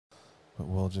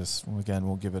but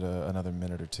we'll give it another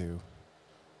minute or two.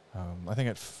 I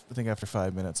think after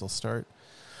 5 minutes I'll start.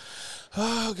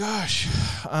 Oh gosh.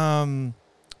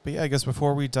 But yeah, I guess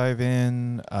before we dive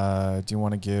in, do you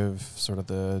want to give sort of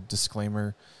the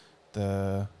disclaimer?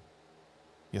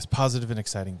 Yes, positive and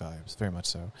exciting vibes, very much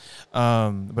so.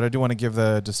 But I do want to give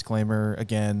the disclaimer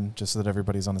again, just so that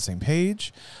everybody's on the same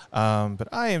page. But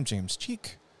I am James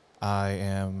Cheek. I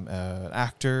am an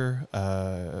actor,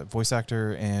 voice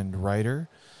actor, and writer,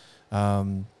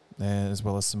 as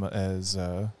well as some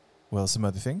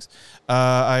other things.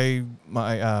 I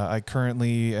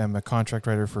currently am a contract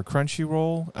writer for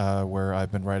Crunchyroll, where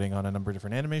I've been writing on a number of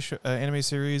different anime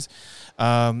series,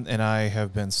 and I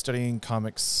have been studying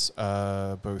comics,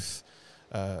 both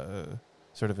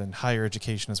sort of in higher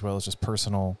education as well as just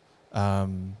personal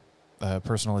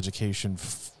education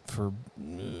for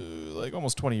like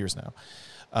almost 20 years now.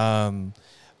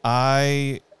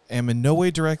 I am in no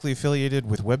way directly affiliated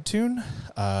with Webtoon.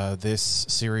 This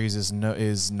series is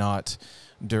not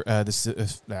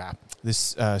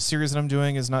this series that I'm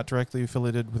doing is not directly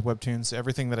affiliated with Webtoon. So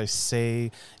everything that I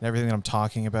say and everything that I'm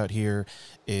talking about here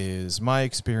is my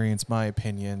experience, my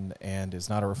opinion, and is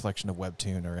not a reflection of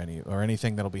Webtoon or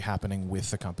anything that'll be happening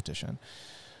with the competition.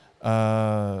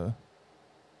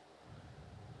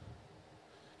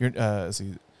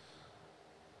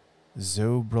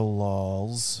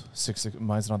 Zobralals 66.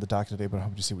 Mine's not on the dock today, but I'm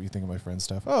hoping to see what you think of my friend's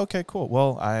stuff. Oh, okay, cool.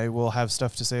 Well, I will have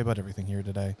stuff to say about everything here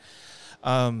today.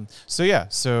 So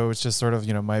it's just sort of,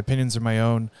 my opinions are my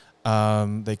own.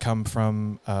 They come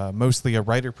from mostly a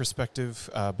writer perspective,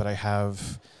 but I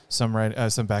have some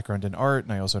background in art,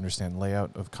 and I also understand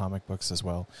layout of comic books as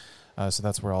well. So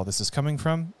that's where all this is coming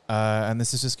from. And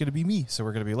this is just going to be me. So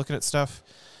we're going to be looking at stuff,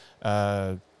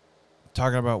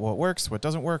 talking about what works, what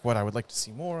doesn't work, what I would like to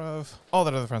see more of, all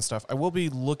that other fun stuff. I will be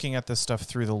looking at this stuff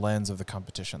through the lens of the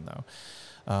competition, though.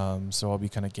 So I'll be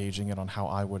kind of gauging it on how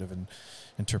I would have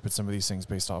interpret some of these things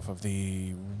based off of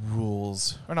the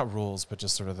rules, or not rules, but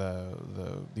just sort of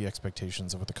the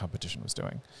expectations of what the competition was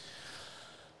doing.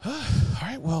 All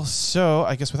right, well, so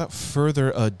I guess without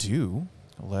further ado,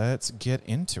 let's get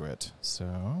into it.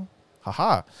 So,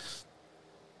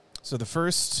 So the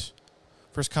first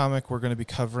comic we're going to be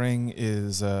covering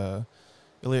is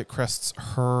Elliot Crest's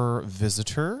Her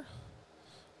Visitor.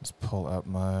 Let's pull out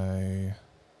my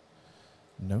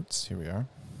notes. Here we are.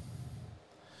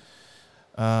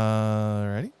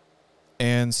 Alrighty.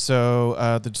 And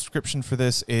so the description for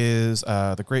this is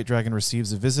the great dragon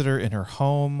receives a visitor in her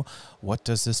home. What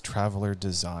does this traveler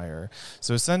desire?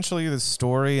 So essentially the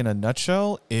story in a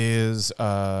nutshell is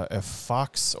a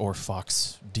fox or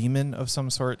fox demon of some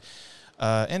sort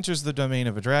enters the domain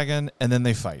of a dragon, and then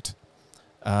they fight.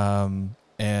 And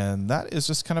that is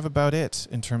just kind of about it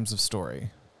in terms of story,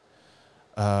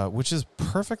 which is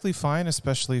perfectly fine,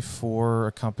 especially for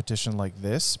a competition like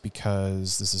this,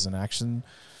 because this is an action.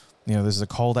 This is a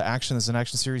call to action. This is an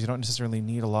action series. You don't necessarily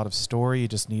need a lot of story. You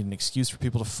just need an excuse for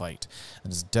people to fight.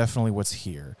 And it's definitely what's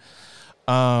here.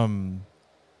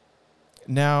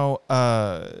 Now,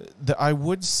 I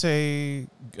would say,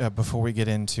 before we get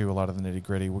into a lot of the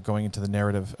nitty-gritty, we're going into the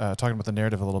narrative, talking about the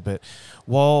narrative a little bit.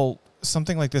 While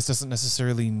something like this doesn't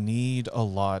necessarily need a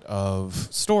lot of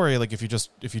story, like if you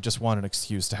just want an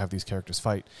excuse to have these characters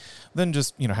fight, then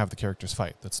just have the characters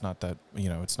fight. That's not that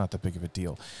it's not that big of a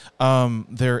deal.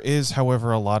 There is,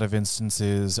 however, a lot of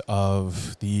instances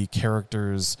of the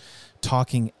characters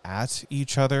talking at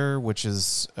each other, which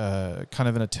is kind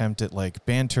of an attempt at like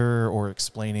banter or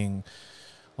explaining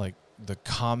like the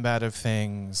combat of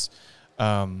things,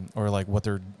 or like what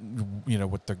their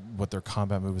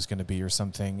combat move is going to be or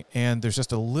something. And there's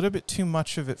just a little bit too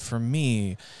much of it for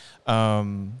me,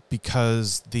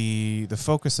 because the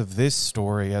focus of this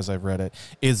story, as I've read it,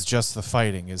 is just the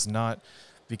fighting, is not.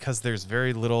 Because there's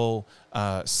very little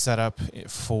setup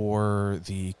for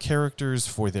the characters,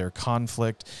 for their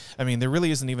conflict. I mean, there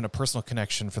really isn't even a personal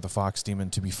connection for the fox demon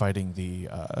to be fighting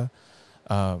for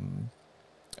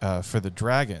the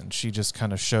dragon. She just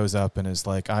kind of shows up and is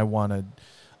like, I want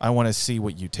to see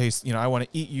what you taste. I want to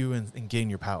eat you and gain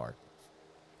your power.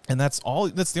 And that's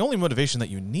the only motivation that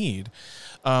you need.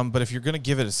 But if you're going to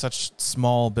give it such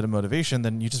small bit of motivation,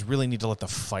 then you just really need to let the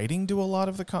fighting do a lot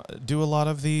of the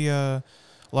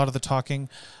talking.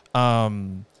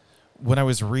 When I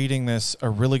was reading this, a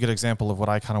really good example of what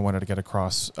I kind of wanted to get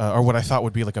across, or what I thought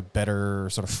would be like a better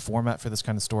sort of format for this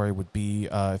kind of story, would be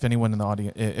if anyone in the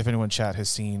audience, if anyone in chat has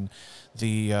seen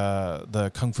the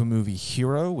kung fu movie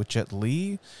Hero with Jet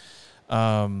Li,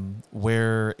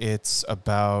 where it's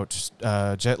about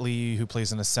Jet Li, who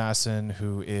plays an assassin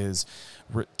who is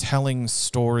telling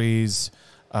stories,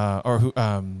 or who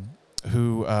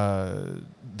who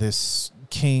this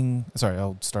king. Sorry,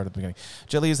 I'll start at the beginning.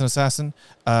 Jet Li is an assassin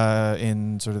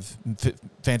in sort of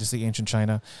fantasy ancient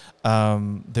China.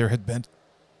 There had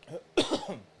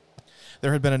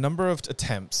been a number of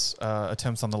attempts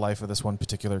on the life of this one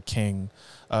particular king,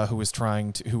 who was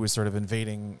sort of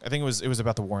invading. I think it was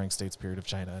about the Warring States period of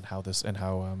China and how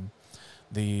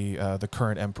the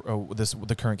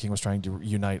current king was trying to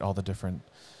unite all the different.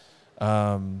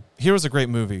 Here was a great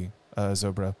movie,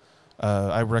 Zobra.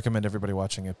 I recommend everybody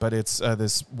watching it. But it's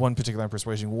this one particular empress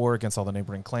waging war against all the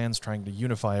neighboring clans, trying to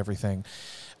unify everything.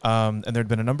 And there had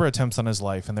been a number of attempts on his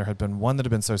life, and there had been one that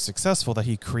had been so successful that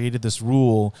he created this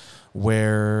rule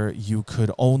where you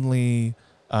could only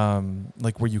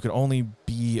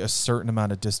be a certain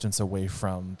amount of distance away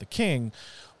from the king,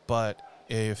 but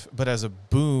as a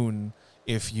boon,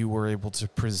 if you were able to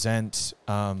present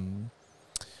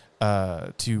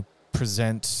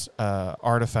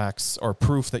artifacts or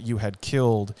proof that you had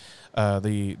killed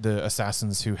the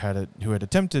assassins who had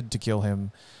attempted to kill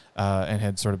him and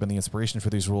had sort of been the inspiration for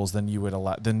these rules, then you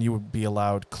would be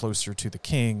allowed closer to the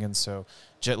king. And so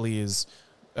Jet Li is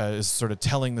sort of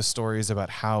telling the stories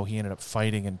about how he ended up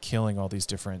fighting and killing all these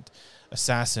different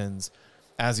assassins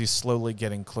as he's slowly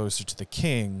getting closer to the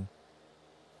king.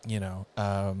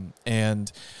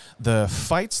 And the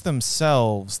fights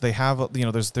themselves, they have,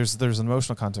 there's an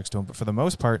emotional context to them, but for the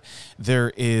most part,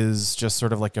 there is just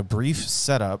sort of like a brief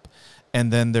setup,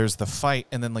 and then there's the fight,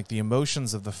 and then like the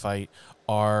emotions of the fight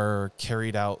are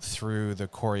carried out through the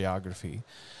choreography.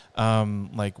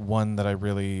 Like one that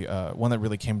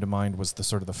really came to mind was the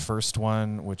sort of the first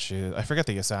one, which is, I forget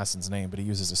the assassin's name, but he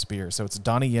uses a spear. So it's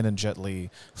Donnie Yen and Jet Li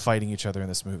fighting each other in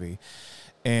this movie.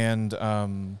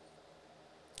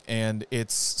 And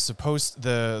it's supposed,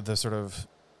 the sort of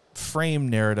frame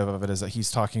narrative of it is that he's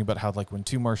talking about how, like, when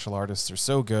two martial artists are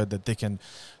so good that they can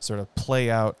sort of play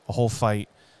out a whole fight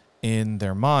in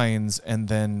their minds and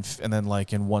then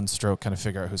like in one stroke kind of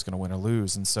figure out who's going to win or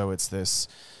lose. And so it's this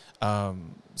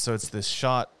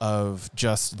shot of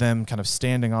just them kind of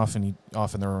standing off in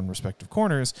their own respective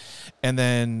corners, and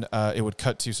then it would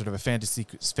cut to sort of a fantasy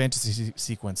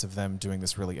sequence of them doing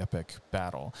this really epic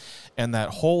battle. And that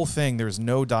whole thing, there's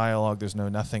no dialogue, there's no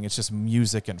nothing, it's just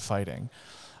music and fighting.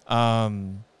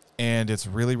 And it's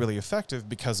really, really effective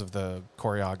because of the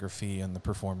choreography and the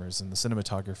performers and the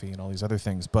cinematography and all these other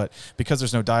things. But because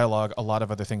there's no dialogue, a lot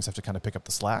of other things have to kind of pick up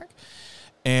the slack.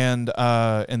 And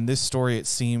in this story, it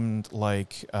seemed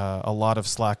like a lot of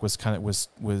slack was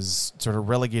sort of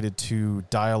relegated to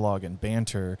dialogue and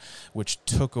banter, which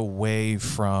took away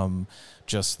from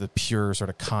just the pure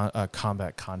sort of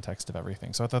combat context of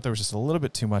everything. So I thought there was just a little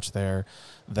bit too much there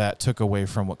that took away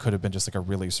from what could have been just like a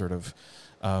really sort of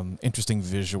interesting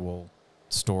visual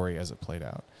story as it played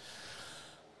out.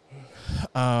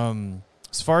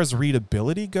 As far as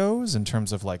readability goes, in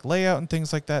terms of like layout and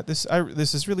things like that, this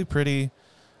is really pretty.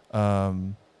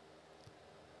 Pagekeeper,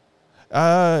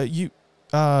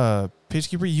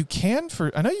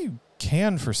 I know you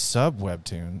can for some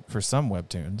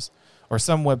webtoons, or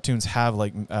some webtoons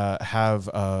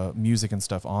have music and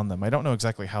stuff on them. I don't know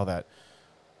exactly how that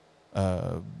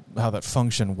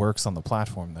function works on the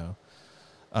platform though.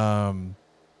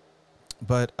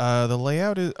 But the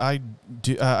layout is, I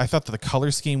thought that the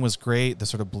color scheme was great, the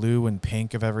sort of blue and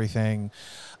pink of everything.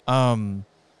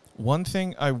 One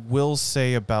thing I will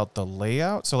say about the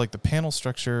layout, so like the panel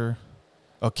structure,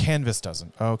 Canvas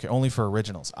doesn't. Oh, okay, only for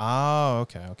originals.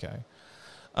 Okay.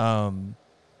 I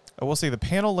will say the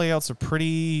panel layouts are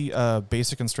pretty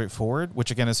basic and straightforward,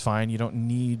 which again is fine. You don't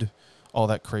need all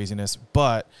that craziness,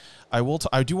 but I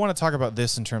do want to talk about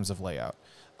this in terms of layout.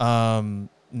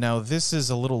 Now this is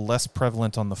a little less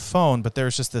prevalent on the phone, but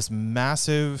there's just this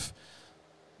massive.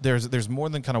 There's more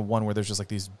than kind of one where there's just like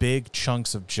these big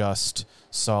chunks of just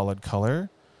solid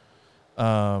color.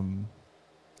 Oh,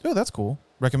 that's cool.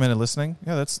 Recommended listening.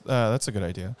 Yeah, that's a good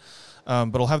idea.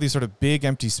 But it'll have these sort of big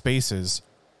empty spaces,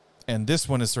 and this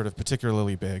one is sort of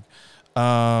particularly big.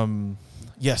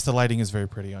 Yes, the lighting is very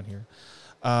pretty on here.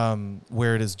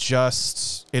 Where it is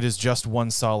just one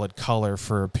solid color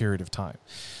for a period of time.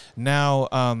 Now,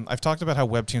 I've talked about how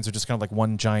webtoons are just kind of like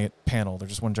one giant panel. They're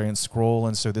just one giant scroll.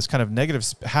 And so this kind of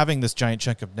having this giant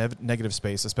chunk of negative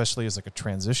space, especially as like a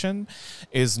transition,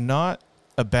 is not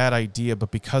a bad idea.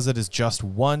 But because it is just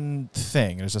one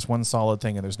thing, it's just one solid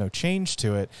thing, and there's no change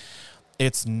to it,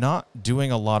 it's not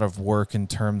doing a lot of work in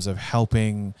terms of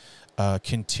helping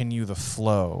continue the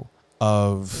flow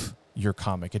of your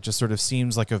comic. It just sort of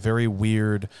seems like a very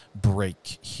weird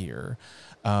break here.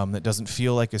 That doesn't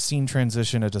feel like a scene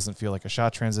transition. It doesn't feel like a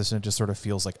shot transition. It just sort of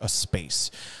feels like a space.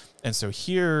 And so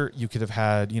here you could have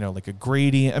had, like a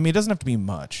gradient. I mean, it doesn't have to be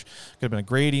much. It could have been a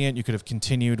gradient. You could have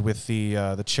continued with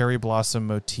the cherry blossom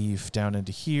motif down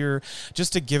into here,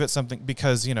 just to give it something,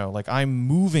 because, like I'm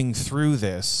moving through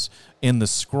this in the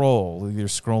scroll, either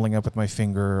scrolling up with my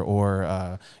finger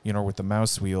or, with the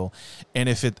mouse wheel. And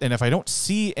if I don't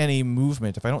see any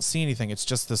movement, if I don't see anything, it's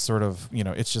just this sort of,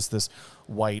 it's just this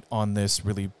white on this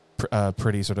really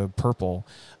pretty sort of purple,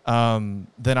 then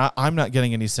I'm not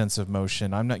getting any sense of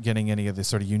motion. I'm not getting any of the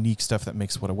sort of unique stuff that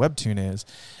makes what a webtoon is,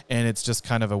 and it's just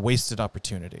kind of a wasted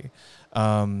opportunity.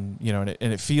 And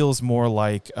it feels more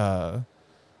like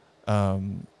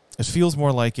it feels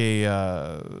more like it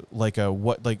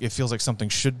feels like something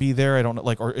should be there. I don't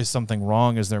know, or is something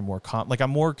wrong? Is there more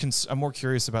I'm more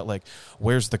curious about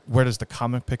where does the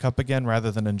comic pick up again,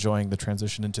 rather than enjoying the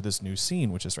transition into this new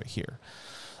scene, which is right here.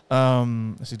 So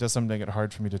it does something make it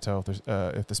hard for me to tell if there's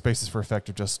if the space is for effect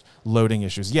or just loading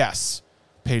issues. Yes,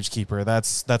 PageKeeper.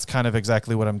 That's kind of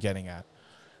exactly what I'm getting at.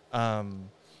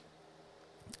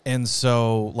 And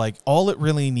so all it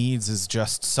really needs is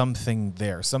just something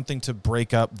there, something to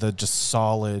break up the just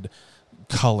solid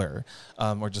color,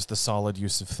 or just the solid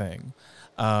use of thing.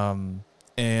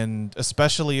 And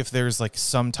especially if there's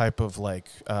some type of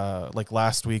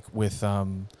last week with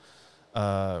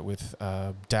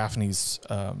Daphne's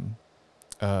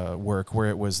work, where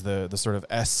it was the sort of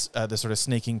the sort of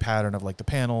snaking pattern of the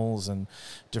panels and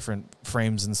different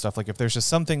frames and stuff. If there's just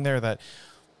something there that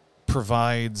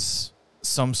provides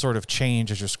some sort of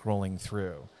change as you're scrolling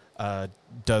through,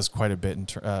 does quite a bit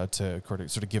to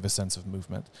sort of give a sense of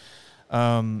movement.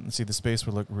 Let's see, the space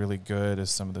would look really good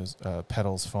as some of those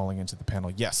petals falling into the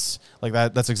panel. Yes,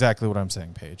 that's exactly what I'm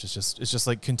saying, Paige. It's just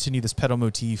continue this petal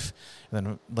motif and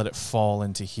then let it fall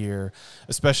into here,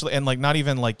 especially, and not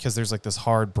even because there's this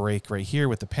hard break right here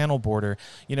with the panel border.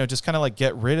 Just kind of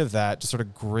get rid of that, just sort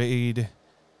of grade,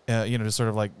 just sort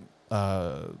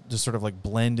of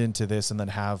blend into this, and then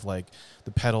have the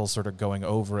petals sort of going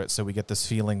over it, so we get this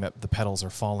feeling that the petals are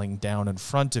falling down in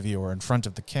front of you or in front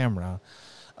of the camera.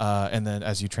 And then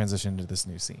as you transition into this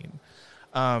new scene,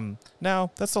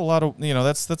 now that's a lot of,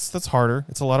 that's harder.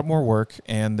 It's a lot more work,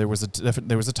 and there was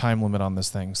a time limit on this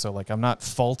thing. So I'm not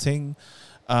faulting,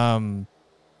 but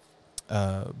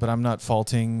I'm not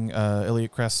faulting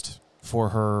Elliot Crest for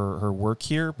her work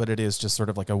here. But it is just sort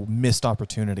of a missed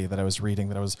opportunity that I was reading,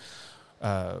 that I was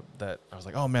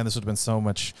like, oh man, this would have been so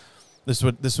much. This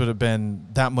would have been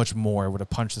that much more. It would have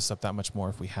punched this up that much more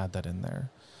if we had that in there.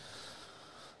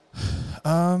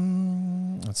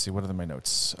 Let's see, what are my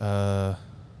notes? Scrolling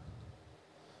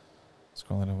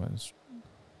away.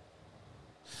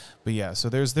 But yeah, so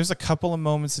there's a couple of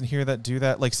moments in here that do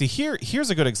that. See, here's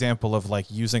a good example of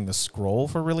using the scroll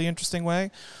for a really interesting way,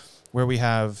 where we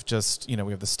have just, we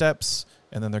have the steps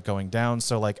and then they're going down.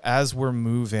 So as we're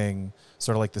moving,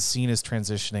 sort of the scene is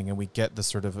transitioning, and we get the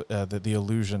sort of the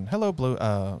illusion. Hello,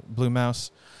 blue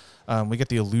mouse. We get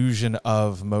the illusion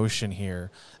of motion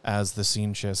here as the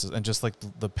scene shifts, and just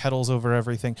the petals over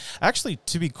everything. Actually,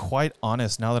 to be quite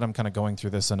honest, now that I'm kind of going through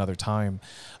this another time,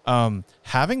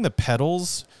 having the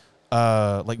petals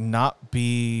not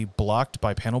be blocked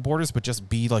by panel borders, but just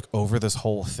be over this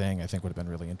whole thing, I think would have been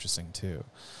really interesting too.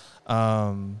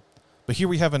 But here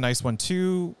we have a nice one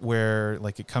too, where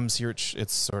it comes here,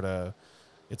 it's sort of,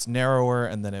 it's narrower,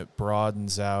 and then it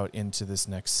broadens out into this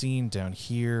next scene down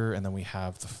here, and then we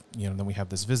have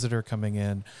this visitor coming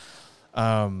in.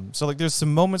 So there's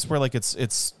some moments where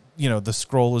it's the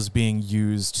scroll is being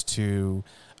used to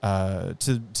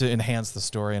enhance the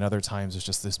story, and other times it's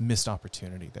just this missed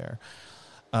opportunity there.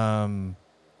 And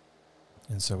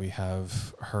so we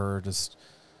have her just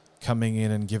coming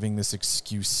in and giving this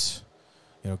excuse,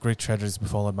 great tragedies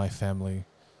befallen my family,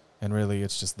 and really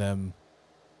it's just them.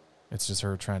 It's just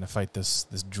her trying to fight this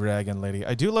dragon lady.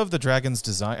 I do love the dragon's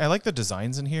design. I like the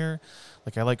designs in here.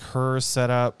 I like her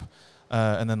setup,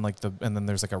 and then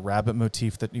there's a rabbit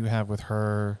motif that you have with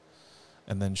her,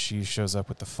 and then she shows up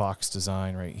with the fox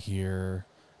design right here,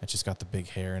 and she's got the big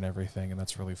hair and everything, and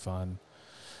that's really fun.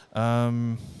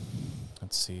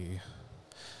 Let's see.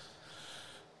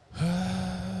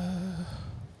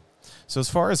 So as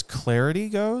far as clarity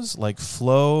goes,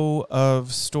 flow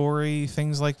of story,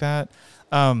 things like that.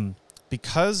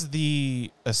 Because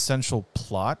the essential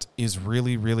plot is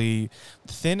really, really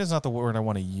thin is not the word I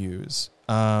want to use,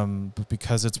 but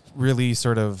because it's really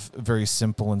sort of very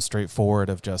simple and straightforward,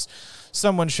 of just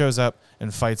someone shows up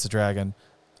and fights a dragon,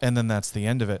 and then that's the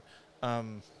end of it.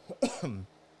 Then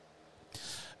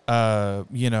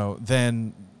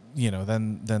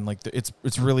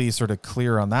it's really sort of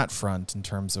clear on that front in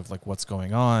terms of what's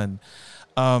going on.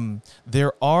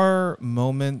 There are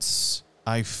moments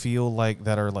I feel like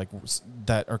that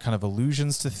are kind of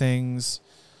allusions to things.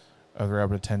 The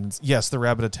rabbit attendants. Yes, the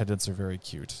rabbit attendants are very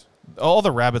cute. All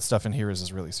the rabbit stuff in here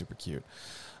is really super cute.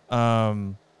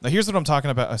 Now here's what I'm talking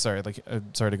about. Sorry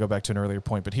to go back to an earlier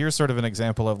point, but here's sort of an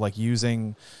example of like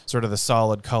using sort of the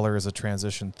solid color as a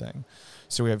transition thing.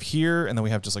 So we have here, and then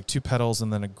we have just like 2 petals,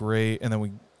 and then a gray, and then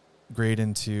we grade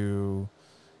into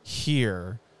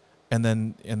here, and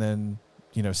then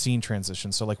scene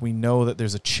transition. So like we know that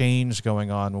there's a change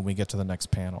going on when we get to the next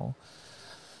panel.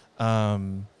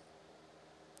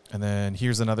 And then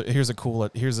here's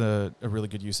a really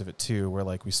good use of it too, where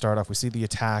like we start off, we see the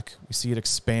attack, we see it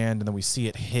expand, and then we see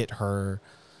it hit her,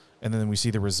 and then we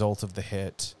see the result of the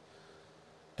hit.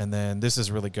 And then this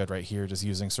is really good right here, just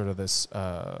using sort of this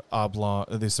oblong,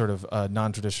 this sort of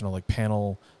non-traditional like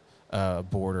panel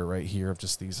border right here of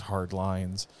just these hard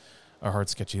lines, hard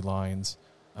sketchy lines,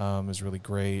 is really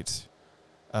great.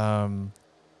 But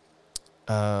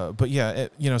yeah,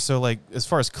 so like as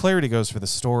far as clarity goes for the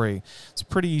story, it's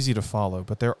pretty easy to follow.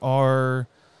 But there are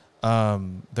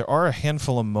a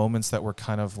handful of moments that were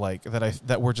kind of like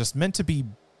that were just meant to be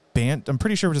I'm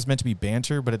pretty sure it was just meant to be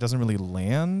banter, but it doesn't really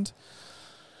land.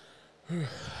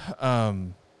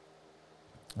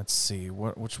 Let's see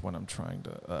which one I'm trying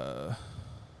to.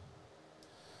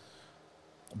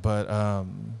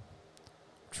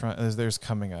 There's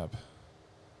coming up.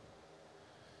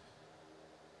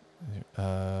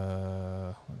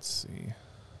 Let's see.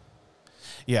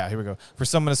 Yeah, here we go. For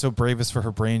someone as so brave as for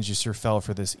her brains, you sure fell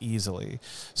for this easily.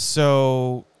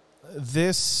 So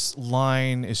this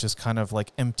line is just kind of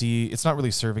like empty. It's not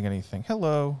really serving anything.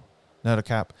 Hello, not a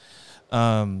cap.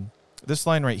 This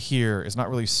line right here is not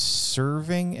really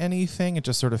serving anything. It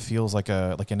just sort of feels like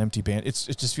an empty band. It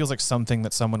just feels like something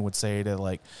that someone would say to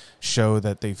like show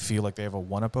that they feel like they have a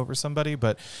one-up over somebody.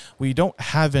 But we don't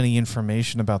have any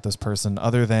information about this person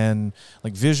other than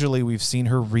like visually we've seen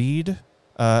her read,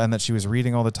 and that she was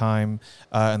reading all the time,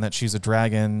 and that she's a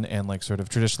dragon, and like sort of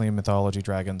traditionally in mythology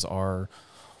dragons are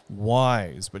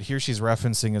wise. But here she's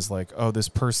referencing as like, oh, this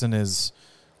person is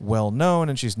well known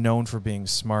and she's known for being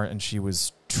smart and she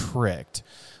was tricked.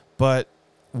 But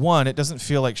one, it doesn't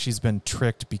feel like she's been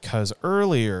tricked because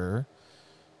earlier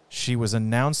she was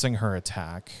announcing her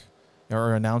attack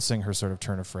or announcing her sort of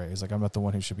turn of phrase. Like, I'm not the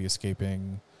one who should be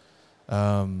escaping.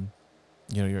 Your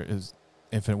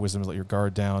infinite wisdom is let your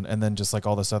guard down. And then just like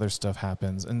all this other stuff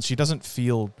happens. And she hasn't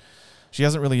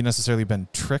really necessarily been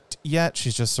tricked yet.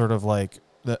 She's just sort of like,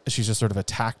 she's just sort of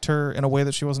attacked her in a way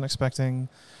that she wasn't expecting.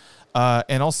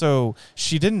 And also,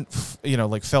 she didn't,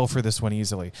 fell for this one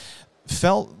easily.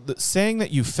 Saying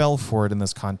that you fell for it in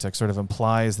this context sort of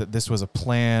implies that this was a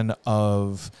plan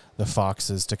of the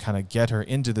foxes to kind of get her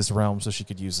into this realm so she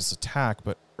could use this attack.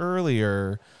 But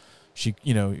earlier,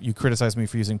 you criticized me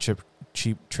for using cheap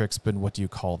tricks, but what do you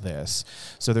call this?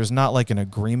 So there's not like an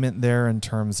agreement there in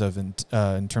terms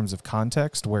of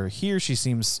context. Where here she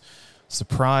seems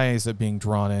surprised at being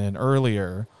drawn in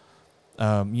earlier.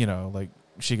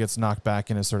 She gets knocked back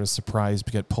and is sort of surprised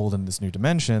to get pulled in this new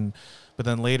dimension. But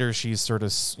then later she's sort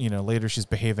of, she's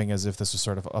behaving as if this was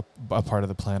sort of a part of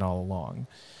the plan all along.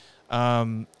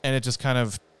 And it just kind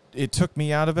of, it took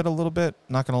me out of it a little bit,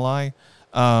 not going to lie,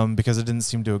 because it didn't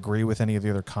seem to agree with any of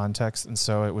the other context. And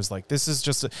so it was like, this is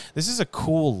a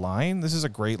cool line. This is a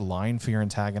great line for your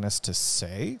antagonist to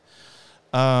say.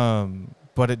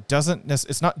 But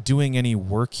it's not doing any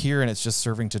work here, and it's just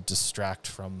serving to distract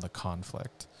from the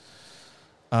conflict.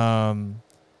 And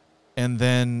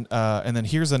then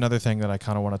here's another thing that I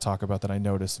kind of want to talk about that I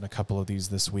noticed in a couple of these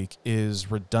this week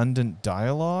is redundant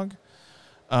dialogue.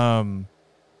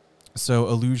 So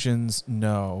illusions,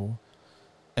 no.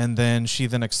 And then she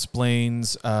then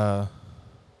explains, yep.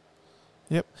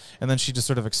 And then she just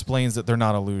sort of explains that they're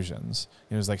not illusions.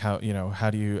 It's like, how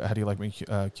do you like me,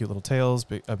 cute little tales?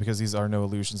 Because these are no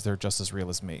illusions. They're just as real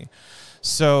as me.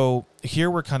 So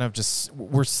here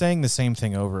we're saying the same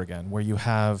thing over again, where you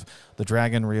have the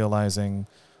dragon realizing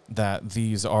that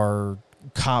these are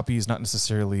copies, not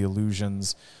necessarily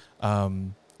illusions.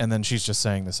 And then she's just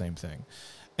saying the same thing.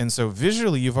 And so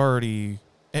visually you've already,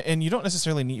 and you don't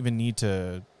necessarily even need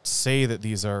to say that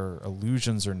these are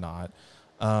illusions or not.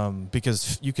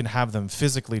 Because you can have them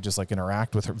physically just like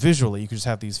interact with her visually. You can just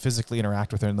have these physically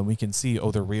interact with her, and then we can see,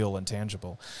 oh, they're real and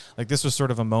tangible. Like this was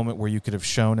sort of a moment where you could have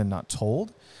shown and not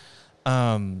told.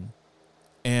 And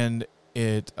they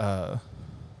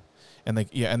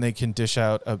can dish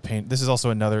out a pain. This is also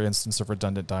another instance of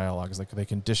redundant dialogue. Is like they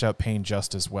can dish out pain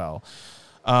just as well.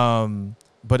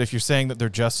 But if you're saying that they're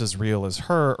just as real as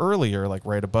her earlier, like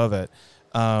right above it,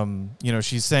 You know,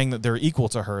 she's saying that they're equal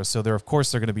to her, so they're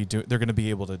going to be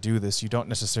able to do this. You don't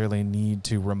necessarily need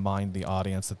to remind the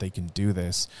audience that they can do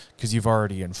this because you've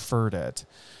already inferred it.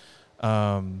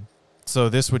 So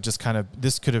this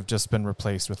could have just been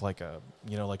replaced with like a,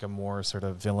 you know, like a more sort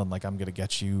of villain, like I'm gonna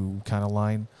get you kind of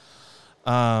line.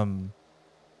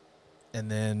 And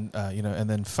then you know, and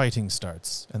then fighting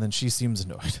starts, and then she seems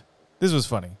annoyed. This was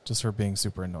funny, just her being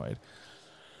super annoyed.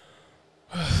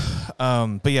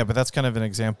 But that's kind of an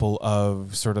example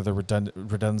of sort of the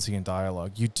redundancy in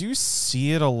dialogue. You do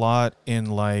see it a lot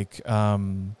in like,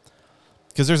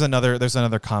 because there's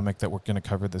another comic that we're going to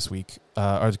cover this week,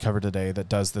 or cover today, that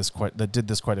did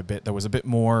this quite a bit. That was a bit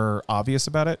more obvious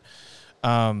about it.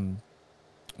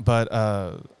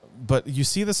 But you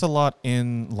see this a lot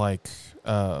in like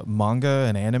manga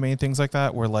and anime and things like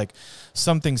that, where like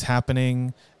something's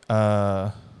happening.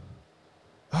 Oh,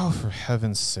 for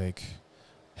heaven's sake!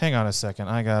 Hang on a second.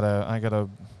 I gotta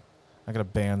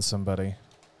ban somebody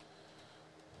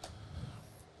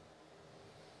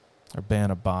or ban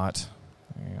a bot.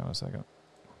 Hang on a second.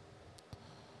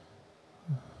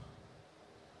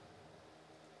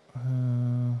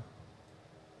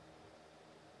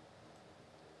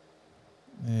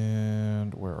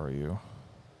 And where are you?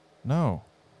 No.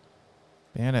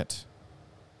 Ban it.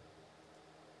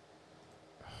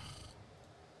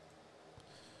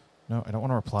 No, I don't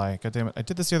want to reply. God damn it. I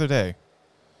did this the other day.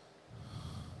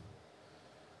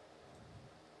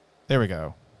 There we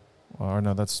go. Or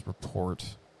no, that's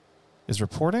report. Is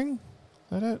reporting? Is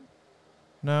that it?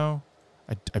 No.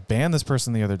 I banned this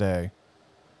person the other day.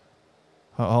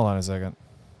 Hold on a second.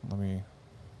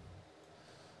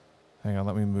 Hang on,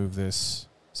 let me move this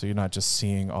so you're not just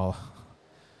seeing all...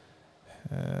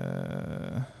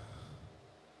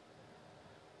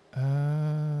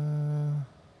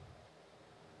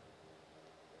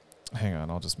 Hang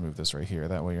on, I'll just move this right here.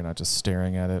 That way you're not just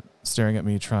staring at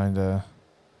me trying to...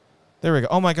 There we go.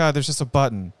 Oh my god, there's just a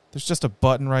button. There's just a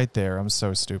button right there. I'm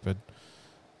so stupid.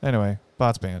 Anyway,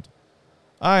 bot's banned.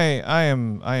 I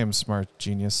am smart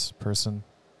genius person.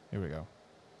 Here we go. All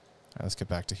right, let's get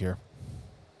back to here.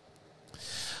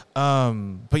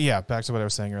 But yeah, back to what I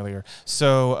was saying earlier.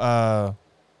 So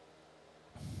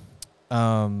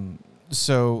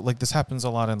like this happens a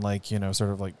lot in like, you know,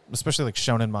 sort of like, especially like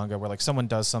shonen manga, where like someone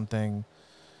does something.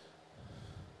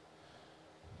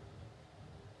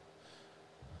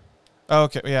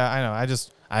 Okay, yeah, I know.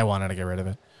 I wanted to get rid of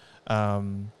it.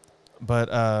 But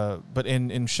in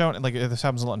shonen, like this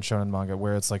happens a lot in shonen manga,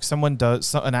 where it's like someone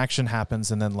does an action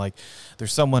happens, and then like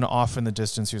there's someone off in the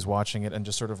distance who's watching it and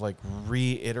just sort of like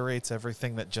reiterates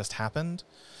everything that just happened.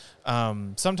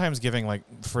 Sometimes giving like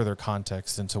further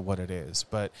context into what it is,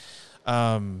 but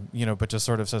you know, but just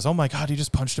sort of says, "Oh my god, you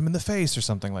just punched him in the face" or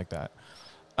something like that.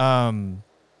 And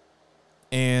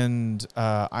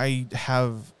I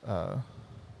have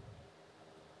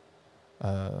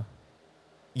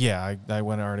yeah, I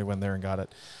already went there and got it.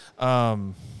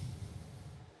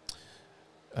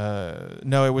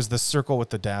 No, it was the circle with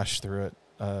the dash through it,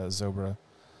 Zobra,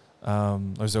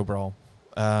 or Zobral,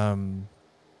 or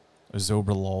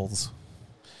Zobralols.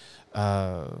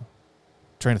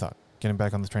 Train of thought. Getting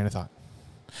back on the train of thought.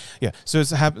 Yeah, so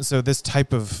so this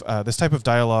type of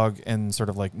dialogue and sort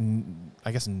of like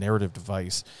I guess narrative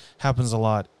device happens a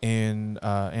lot in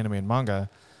anime and manga.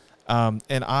 And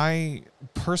I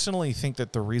personally think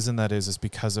that the reason that is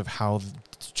because of how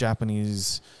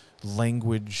Japanese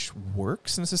language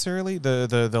works necessarily.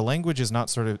 The language is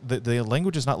not sort of the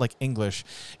language is not like English,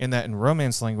 in that in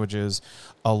Romance languages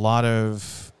a lot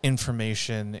of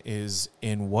information is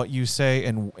in what you say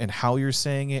and how you're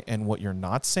saying it and what you're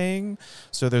not saying.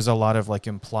 So there's a lot of like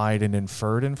implied and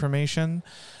inferred information.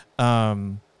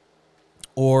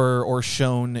 Or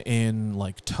shown in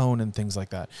like tone and things like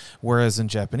that. Whereas in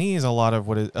Japanese, a lot of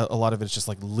it's just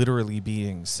like literally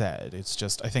being said. It's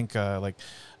just, I think I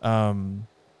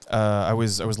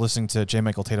was listening to J.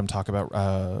 Michael Tatum talk about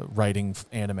writing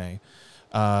anime.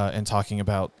 And talking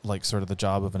about like sort of the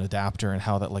job of an adapter and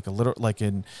how that like like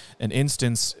in an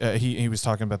instance, he was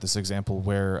talking about this example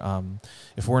where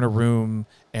if we're in a room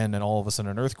and then all of a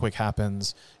sudden an earthquake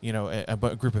happens, you know, a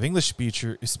group of English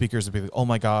speakers would be like, "Oh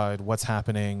my God, what's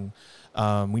happening?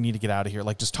 We need to get out of here."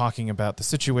 Like just talking about the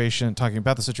situation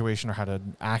or how to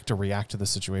act or react to the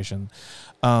situation.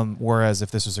 Whereas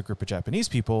if this was a group of Japanese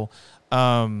people,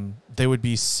 they would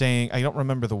be saying, I don't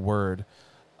remember the word.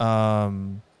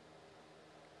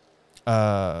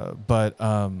 but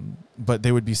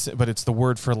they would be, but it's the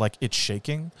word for like it's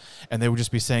shaking, and they would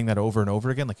just be saying that over and over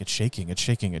again, like it's shaking, it's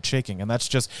shaking, it's shaking, and that's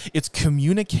just, it's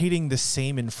communicating the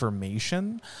same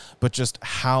information, but just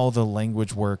how the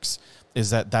language works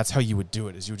is that's how you would do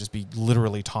it, is you would just be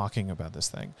literally talking about this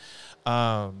thing.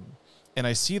 And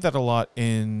I see that a lot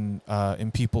in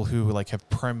people who like have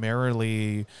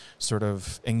primarily sort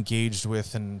of engaged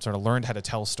with and sort of learned how to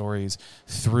tell stories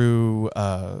through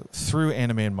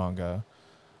anime and manga.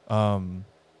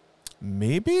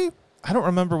 Maybe, I don't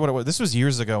remember what it was. This was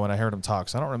years ago when I heard him talk,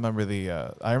 so I don't remember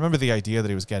I remember the idea that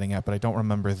he was getting at, but I don't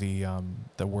remember the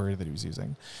word that he was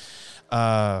using.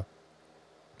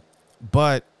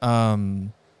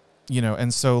 You know,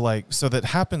 and so that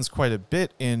happens quite a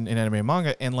bit in anime and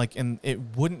manga, and it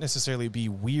wouldn't necessarily be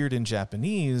weird in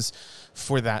Japanese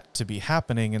for that to be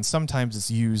happening. And sometimes it's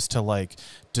used to like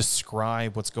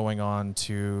describe what's going on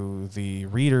to the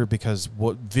reader, because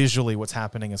visually what's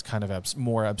happening is kind of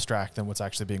more abstract than what's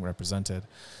actually being represented.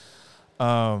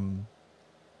 Yeah,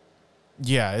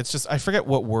 it's just, I forget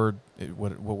what word it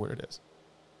is.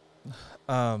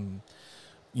 You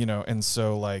know, and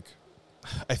so like,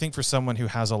 I think for someone who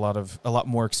has a lot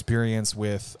more experience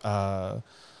with Asian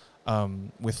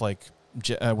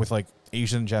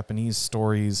and Japanese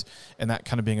stories, and that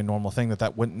kind of being a normal thing,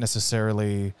 that wouldn't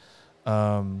necessarily.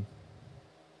 Oh,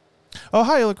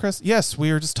 hi, Chris. Yes,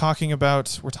 we're talking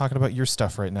about your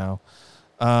stuff right now.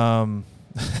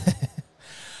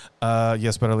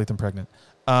 Yes, better late than pregnant.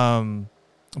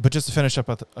 But just to finish up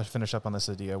on this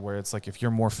idea, where it's like, if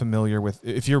you're mostly familiar with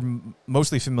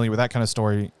that kind of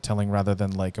storytelling rather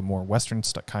than like a more Western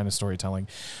kind of storytelling,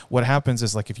 what happens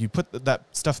is like, if you put that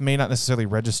stuff may not necessarily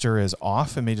register as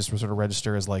off, it may just sort of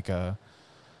register as like a,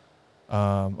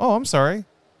 oh, I'm sorry.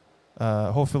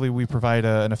 Hopefully we provide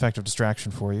an effective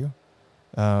distraction for you.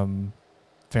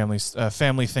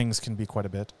 Family things can be quite a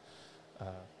bit.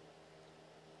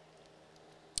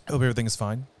 Hope everything is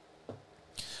fine.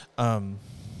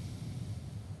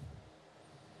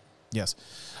 Yes.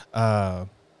 God,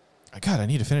 I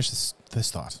need to finish this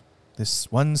thought.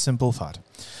 This one simple thought.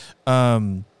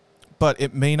 But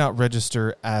it may not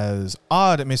register as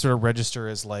odd. It may sort of register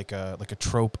as like a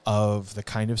trope of the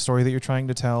kind of story that you're trying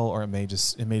to tell, or it may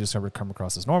just sort of come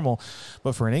across as normal.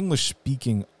 But for an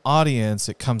English-speaking audience,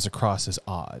 it comes across as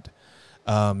odd.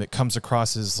 It comes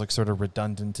across as like sort of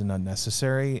redundant and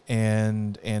unnecessary,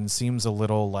 and seems a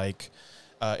little like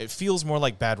it feels more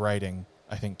like bad writing,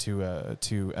 I think, to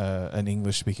an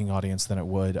English-speaking audience than it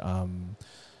would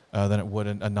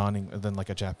than like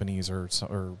a Japanese or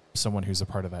someone who's a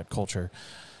part of that culture.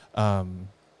 You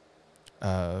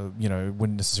know, it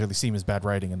wouldn't necessarily seem as bad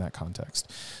writing in that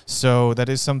context. So that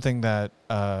is something that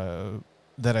I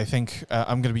think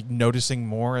I'm going to be noticing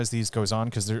more as these goes on,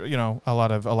 because there, you know, a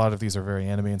lot of these are very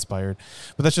anime inspired.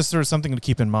 But that's just sort of something to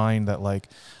keep in mind, that like.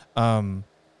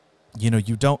 You know,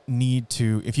 you don't need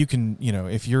to, if you can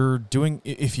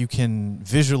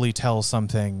visually tell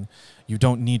something, you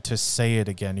don't need to say it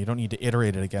again. You don't need to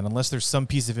iterate it again. Unless there's some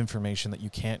piece of information that you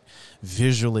can't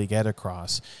visually get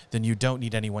across, then you don't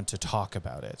need anyone to talk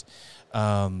about it.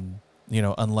 You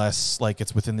know, unless like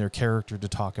it's within their character to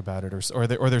talk about it, or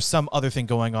there's some other thing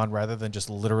going on rather than just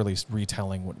literally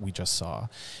retelling what we just saw.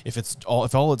 If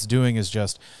all it's doing is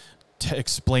just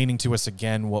explaining to us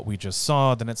again what we just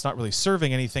saw, then it's not really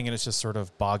serving anything, and it's just sort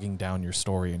of bogging down your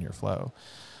story and your flow.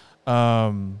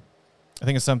 I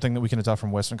think it's something that we can adopt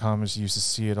from Western comics. You used to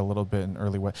see it a little bit in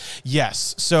early way.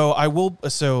 Yes. So I will.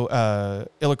 So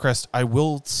Illicrest, I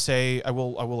will say I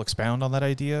will expound on that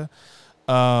idea.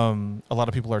 A lot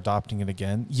of people are adopting it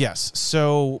again. Yes.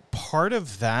 So part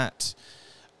of that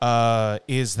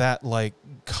is that like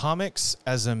comics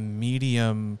as a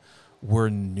medium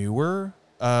were newer.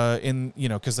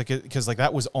 Because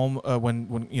that was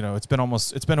when you know, it's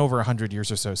been over 100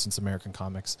 years or so since American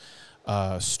comics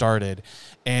started,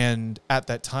 and at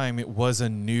that time it was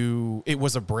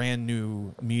a brand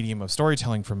new medium of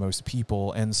storytelling for most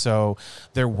people, and so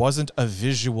there wasn't a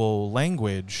visual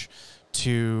language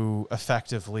to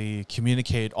effectively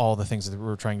communicate all the things that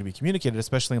were trying to be communicated,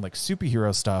 especially in like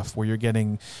superhero stuff, where you're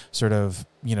getting sort of,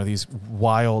 you know, these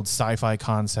wild sci-fi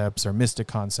concepts or mystic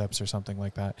concepts or something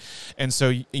like that. And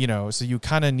so, you know, so you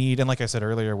kind of need, and like I said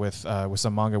earlier with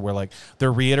some manga where like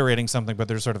they're reiterating something, but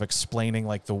they're sort of explaining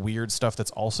like the weird stuff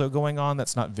that's also going on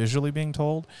that's not visually being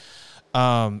told.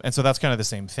 And so that's kind of the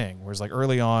same thing, whereas like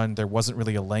early on there wasn't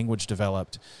really a language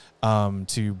developed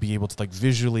to be able to like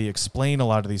visually explain a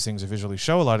lot of these things or visually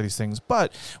show a lot of these things.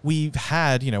 But we've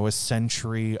had, you know, a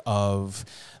century of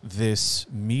this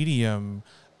medium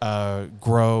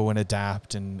grow and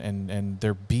adapt and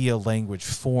there be a language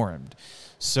formed.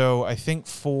 So I think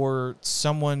for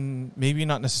someone, maybe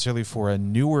not necessarily for a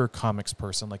newer comics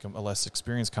person, like a less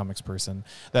experienced comics person,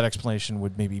 that explanation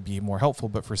would maybe be more helpful.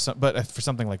 But for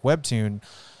something like Webtoon,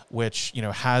 which, you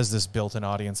know, has this built-in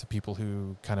audience of people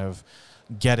who kind of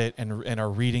get it and are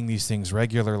reading these things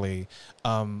regularly,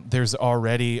 they've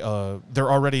already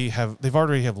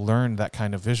have learned that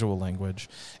kind of visual language,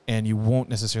 and you won't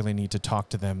necessarily need to talk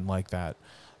to them like that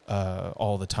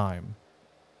all the time,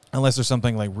 unless there's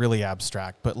something like really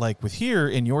abstract. But like with here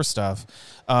in your stuff,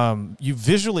 you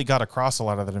visually got across a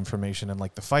lot of that information, and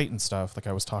like the fight and stuff, like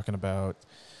I was talking about,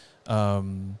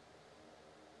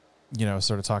 you know,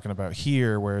 sort of talking about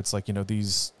here, where it's like, you know,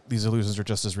 these illusions are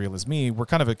just as real as me. We're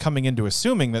kind of coming into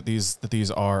assuming that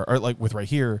these are, or like with right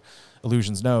here,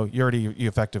 illusions. No, you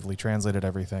effectively translated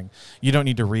everything. You don't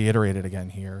need to reiterate it again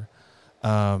here,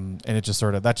 and it just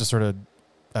sort of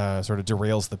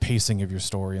derails the pacing of your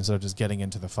story instead of just getting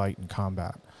into the fight and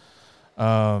combat.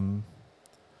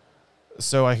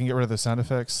 So I can get rid of the sound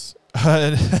effects.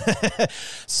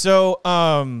 So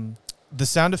the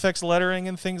sound effects lettering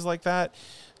and things like that.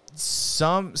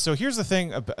 So here's the thing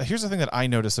that I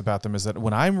notice about them is that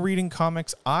when I'm reading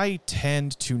comics, I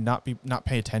tend to not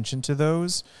pay attention to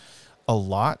those a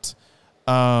lot.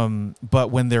 But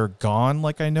when they're gone,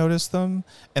 like I notice them,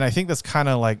 and I think that's kind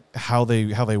of like how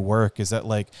they work, is that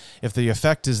like if the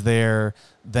effect is there,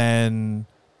 then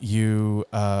then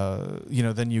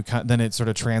it sort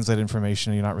of translates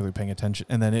information and you're not really paying attention,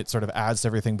 and then it sort of adds to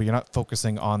everything, but you're not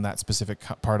focusing on that specific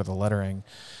part of the lettering.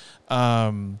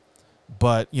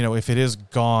 But, you know, if it is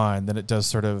gone, then it does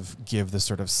sort of give this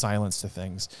sort of silence to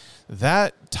things.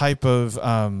 That type of,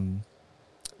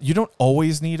 you don't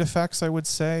always need effects, I would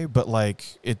say, but like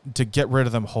to get rid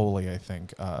of them wholly, I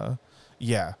think.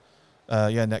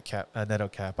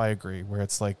 NetOcap, I agree. Where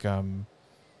it's like,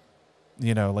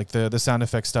 you know, like the sound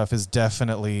effect stuff is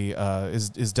definitely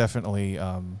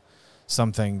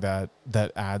something that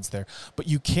adds there. But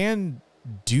you can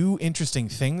do interesting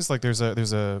things. Like there's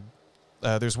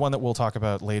one that we'll talk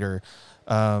about later,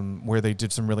 where they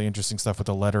did some really interesting stuff with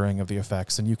the lettering of the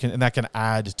effects, and that can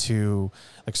add to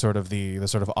like sort of the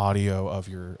sort of audio of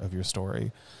your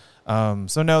story.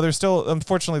 So no, there's still,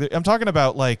 unfortunately, I'm talking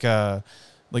about like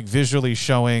visually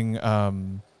showing,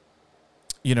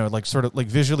 you know, like sort of like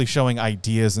visually showing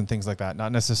ideas and things like that,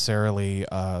 not necessarily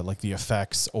like the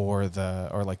effects or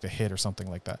like the hit or something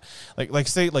like that. Like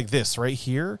say like this right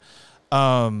here.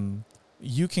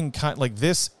 You can like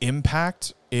this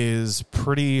impact is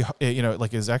pretty, you know,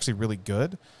 like is actually really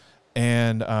good,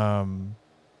 and I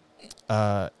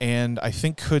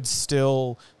think could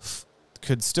still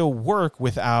work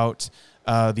without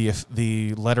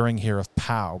the lettering here of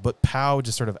POW, but POW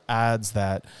just sort of adds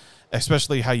that,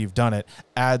 especially how you've done it,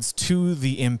 adds to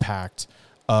the impact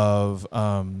of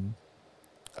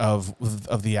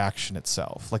the action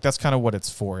itself. Like that's kind of what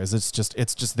it's for, is it's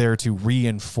just there to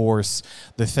reinforce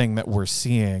the thing that we're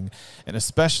seeing. And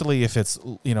especially if it's,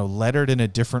 you know, lettered in a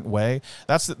different way,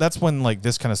 that's when like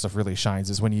this kind of stuff really shines,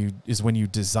 is when you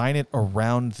design it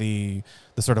around the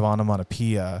sort of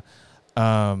onomatopoeia.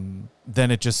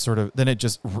 Then it just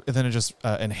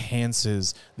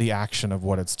enhances the action of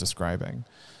what it's describing.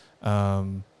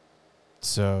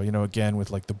 So, you know, again,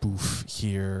 with like the boof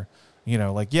here, you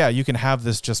know, like, yeah, you can have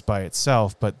this just by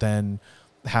itself, but then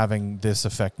having this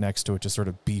effect next to it just sort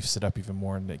of beefs it up even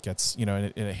more, and it gets, you know,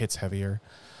 and it hits heavier.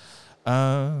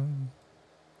 And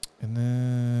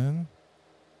then,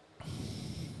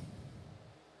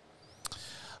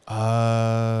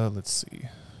 let's see.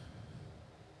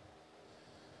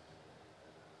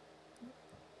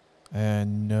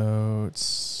 And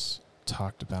notes,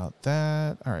 talked about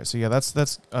that. All right, so yeah,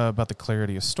 that's about the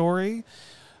clarity of story.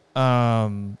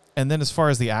 And then as far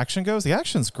as the action goes, the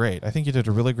action's great. I think you did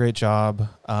a really great job.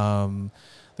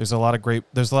 There's a lot of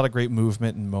great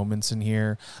movement and moments in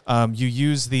here. You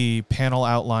use the panel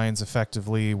outlines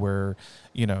effectively, where,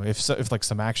 you know, if like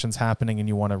some action's happening and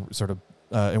you want to sort of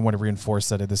and want to reinforce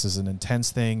that this is an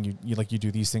intense thing, you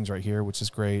do these things right here, which is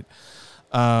great.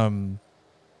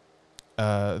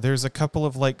 There's a couple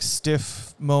of like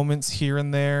stiff moments here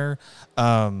and there,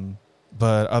 but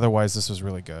otherwise this was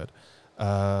really good.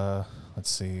 Let's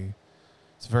see.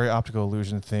 It's a very optical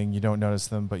illusion thing. You don't notice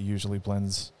them, but usually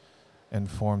blends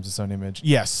and forms its own image.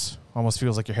 Yes. Almost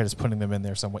feels like your head is putting them in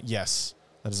there somewhat. Yes.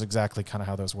 That is exactly kind of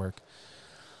how those work.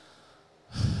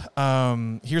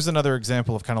 Here's another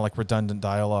example of kind of like redundant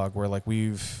dialogue where like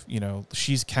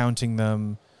she's counting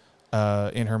them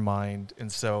in her mind. And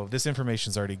so this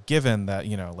information is already given that,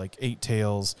 like 8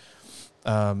 tails,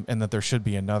 and that there should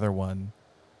be another one.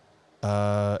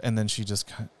 And then she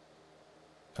just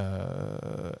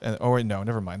oh wait, no,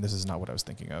 never mind. This is not what I was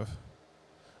thinking of.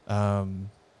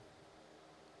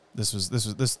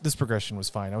 This progression was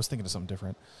fine. I was thinking of something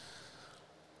different.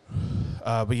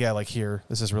 But yeah, like here,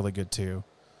 this is really good too.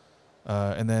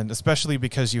 And then especially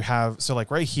because you have, so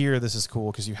like right here, this is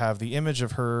cool because you have the image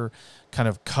of her kind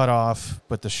of cut off,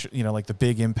 but like the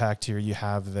big impact here, you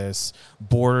have this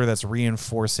border that's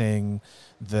reinforcing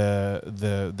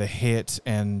the hit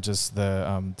and just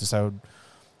just how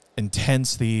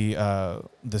intense the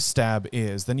stab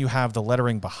is. Then you have the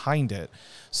lettering behind it.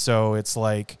 So it's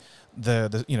like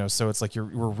so it's like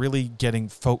we're really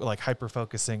getting hyper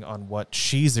focusing on what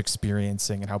she's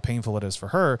experiencing and how painful it is for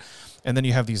her. And then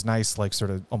you have these nice like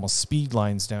sort of almost speed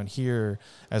lines down here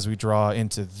as we draw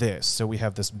into this. So we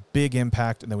have this big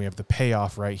impact, and then we have the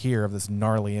payoff right here of this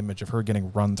gnarly image of her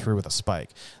getting run through with a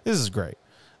spike. This is great.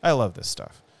 I love this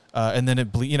stuff. And then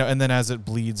and then as it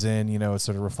bleeds in, it's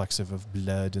sort of reflexive of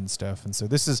blood and stuff. And so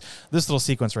this little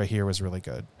sequence right here was really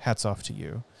good. Hats off to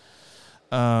you.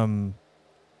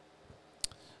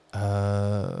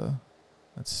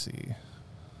 Let's see.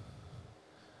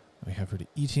 We have her to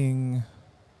eating,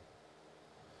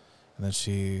 and then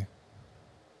she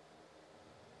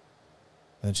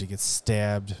gets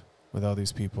stabbed with all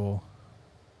these people.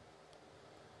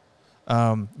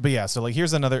 But yeah, so like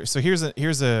here's an example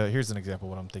of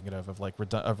what I'm thinking of like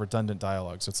redundant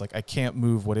dialogue. So it's like, I can't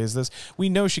move. What is this? We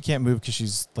know she can't move because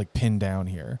she's like pinned down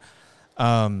here.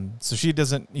 So she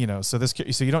doesn't,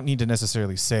 so you don't need to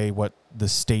necessarily say what the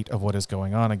state of what is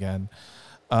going on again.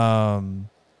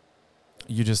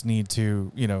 You just need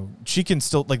to, she can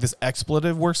still, like, this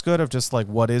expletive works good of just like,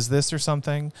 what is this or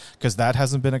something? Because that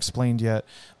hasn't been explained yet.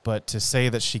 But to say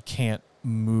that she can't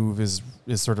move is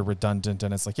sort of redundant.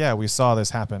 And it's like, yeah, we saw this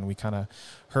happen. We kind of,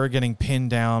 her getting pinned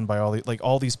down by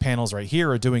all these panels right here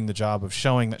are doing the job of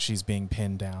showing that she's being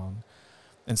pinned down.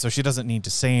 And so she doesn't need to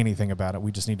say anything about it.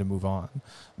 We just need to move on.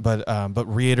 But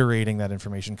reiterating that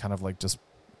information kind of like, just,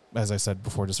 as I said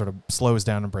before, just sort of slows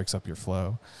down and breaks up your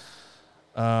flow.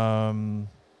 I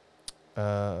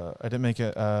didn't make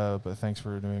it, but thanks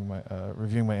for doing my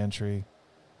reviewing my entry.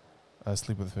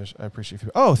 Sleep with the fish. I appreciate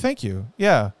you. Oh, thank you.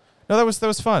 Yeah. No, that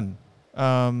was fun.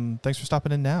 Thanks for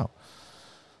stopping in now.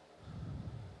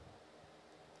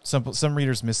 Some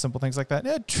readers miss simple things like that.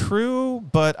 Yeah, true,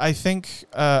 but I think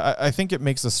it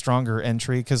makes a stronger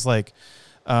entry because, like,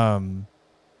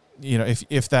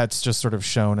 if that's just sort of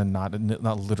shown and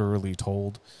not literally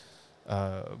told,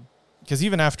 because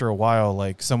even after a while,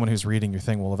 like, someone who's reading your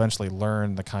thing will eventually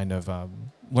learn the kind of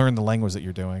learn the language that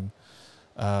you're doing,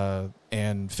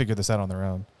 and figure this out on their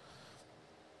own.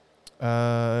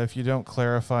 If you don't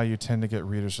clarify, you tend to get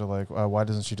readers who are like, why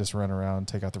doesn't she just run around and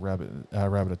take out the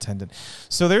rabbit attendant?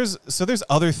 So there's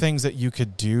other things that you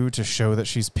could do to show that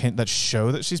she's pinned,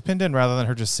 in, rather than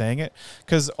her just saying it.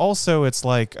 Because also it's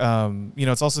like,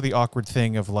 it's also the awkward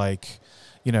thing of like,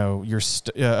 you're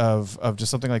of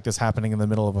just something like this happening in the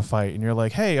middle of a fight, and you're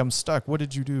like, hey, I'm stuck. What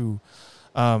did you do?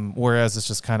 Whereas it's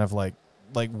just kind of like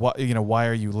what, why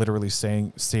are you literally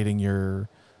stating your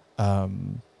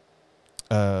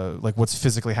like what's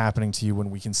physically happening to you when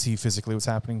we can see physically what's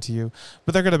happening to you.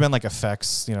 But there could have been like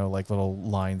effects, like little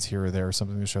lines here or there or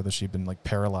something to show that she'd been like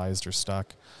paralyzed or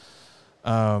stuck.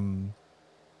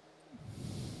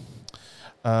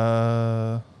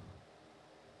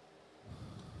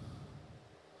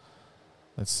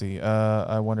 Let's see.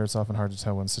 I wonder, it's often hard to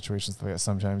tell when situations like that.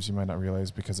 Sometimes you might not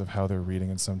realize because of how they're reading,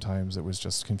 and sometimes it was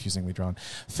just confusingly drawn.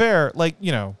 Fair, like,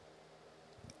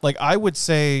 like I would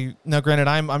say, now granted,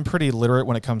 I'm pretty literate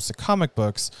when it comes to comic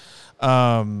books.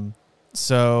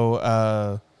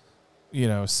 So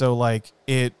like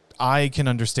I can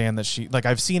understand that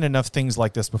I've seen enough things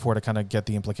like this before to kind of get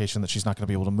the implication that she's not going to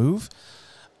be able to move.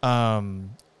 A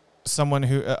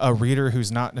reader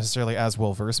who's not necessarily as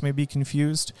well versed may be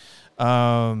confused.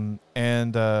 And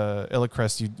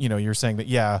Illicrest, you're saying that,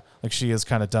 yeah, like she is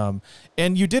kind of dumb,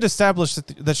 and you did establish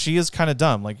that she is kind of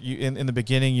dumb. Like in the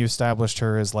beginning, you established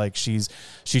her as like she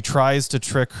tries to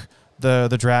trick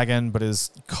the dragon, but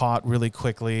is caught really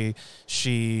quickly.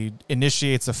 She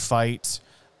initiates a fight,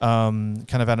 kind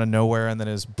of out of nowhere, and then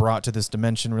is brought to this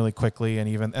dimension really quickly.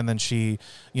 And then she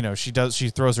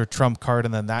throws her trump card,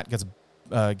 and then that gets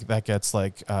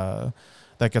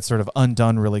sort of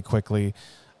undone really quickly.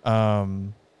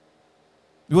 Well,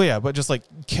 yeah, but just like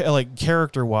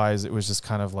character wise, it was just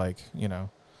kind of like,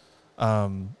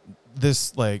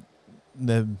 this, like,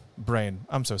 the brain.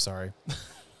 I'm so sorry.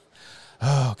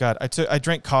 Oh God, I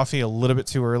drank coffee a little bit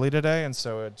too early today, and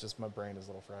so my brain is a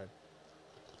little fried.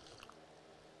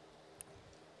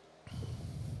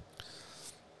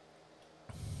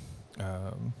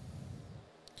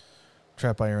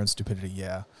 trapped by her own stupidity.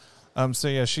 Yeah. So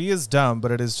yeah, she is dumb,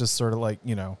 but it is just sort of like,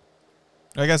 you know,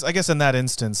 I guess in that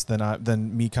instance,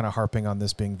 then me kind of harping on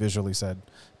this being visually said,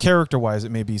 character wise,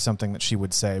 it may be something that she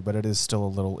would say, but it is still a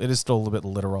little bit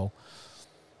literal.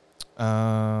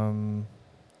 But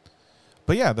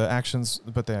yeah, the action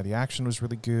was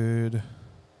really good.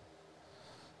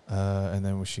 And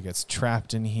then when she gets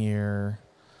trapped in here,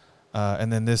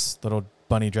 and then this little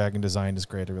bunny dragon design is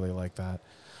great. I really like that.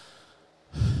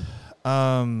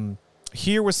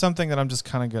 Here was something that I'm just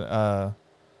kind of gonna.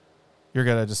 You're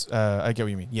gonna just. I get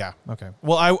what you mean. Yeah. Okay.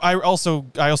 Well, I also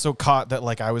caught that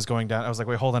like I was going down. I was like,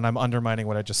 wait, hold on. I'm undermining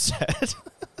what I just said.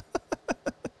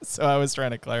 So I was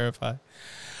trying to clarify.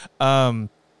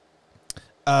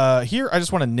 Here I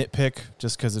just want to nitpick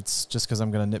just because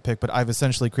I'm going to nitpick, but I've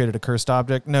essentially created a cursed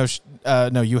object. No,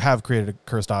 you have created a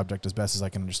cursed object as best as I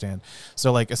can understand.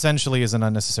 So like essentially is an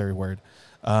unnecessary word.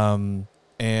 And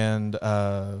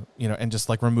just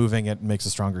like removing it makes a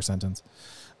stronger sentence.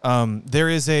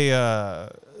 There's a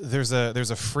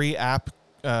free app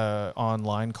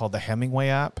online called the Hemingway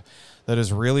app that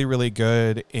is really, really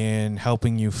good in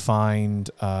helping you find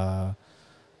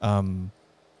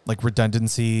like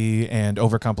redundancy and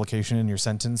overcomplication in your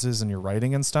sentences and your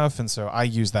writing and stuff. And so I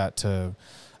use that to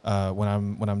when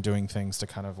I'm doing things to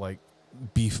kind of like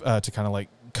to kind of like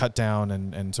cut down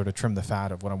and sort of trim the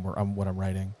fat of what I'm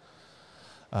writing.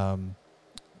 But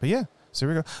yeah, so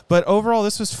here we go. But overall,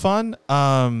 this was fun.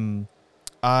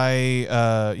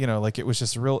 Like it was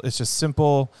just it's just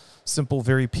simple,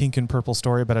 very pink and purple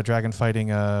story about a dragon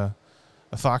fighting a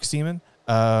fox demon.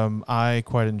 I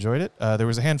quite enjoyed it. There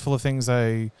was a handful of things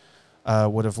I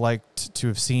would have liked to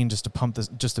have seen just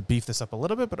to beef this up a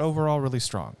little bit, but overall really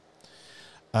strong.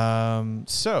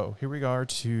 So here we are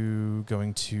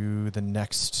going to the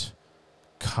next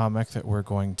comic that we're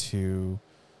going to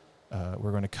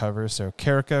cover. So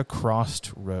Kerka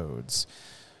Crossed Roads.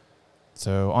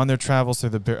 So on their travels through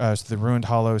the ruined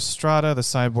hollow strata, the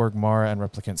cyborg Mara and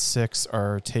Replicant 6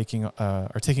 are taking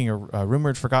a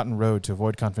rumored forgotten road to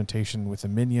avoid confrontation with the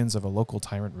minions of a local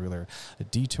tyrant ruler. A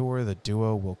detour the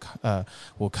duo will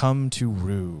come to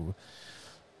rue.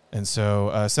 And so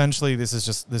essentially this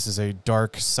is a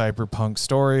dark cyberpunk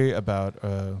story about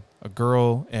a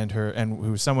girl and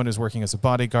who's someone who's working as a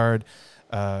bodyguard,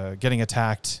 getting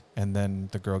attacked, and then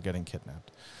the girl getting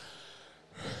kidnapped.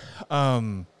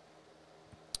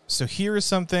 So here is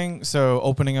something. So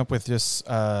opening up with just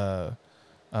the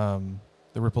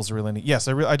ripples are really neat. Yes,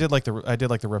 I did like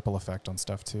the ripple effect on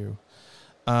stuff too.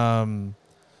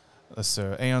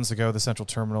 So aeons ago, the central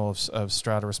terminal of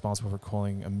Strata, responsible for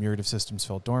cooling a myriad of systems,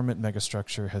 fell dormant.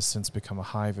 Megastructure has since become a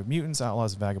hive of mutants,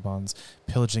 outlaws, and vagabonds,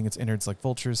 pillaging its innards like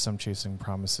vultures, some chasing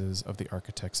promises of the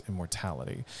architect's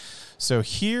immortality. So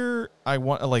here, I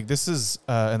want this is,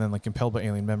 and then compelled by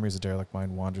alien memories, a derelict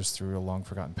mind wanders through a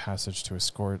long-forgotten passage to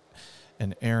escort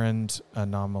an errand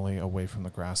anomaly away from the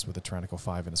grasp of the Tyrannical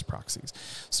Five and his proxies.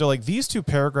 So these two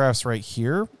paragraphs right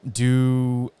here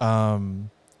do a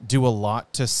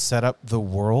lot to set up the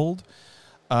world.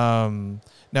 Myriad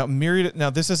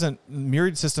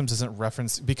Systems isn't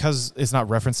referenced because it's not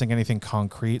referencing anything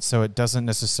concrete, so it doesn't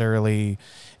necessarily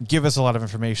give us a lot of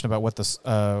information about what this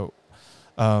about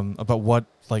what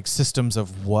systems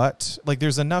of what.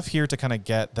 There's enough here to kind of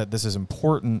get that this is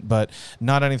important, but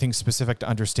not anything specific to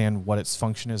understand what its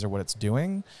function is or what it's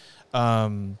doing.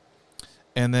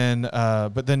 And then,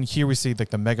 but then here we see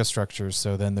the mega structures.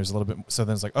 So then there's a little bit. So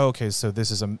then it's okay. So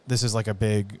this is like a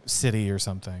big city or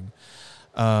something.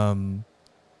 And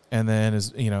then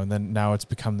and then now it's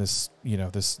become this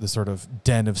this sort of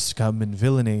den of scum and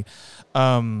villainy.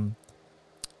 And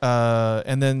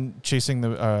then chasing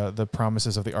the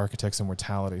promises of the architect's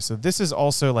immortality. So this is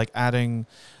also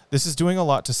this is doing a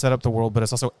lot to set up the world, but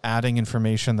it's also adding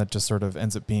information that just sort of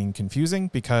ends up being confusing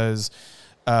because.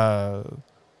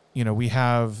 We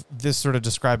have this sort of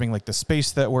describing the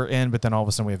space that we're in, but then all of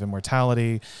a sudden we have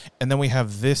immortality. And then we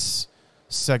have this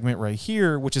segment right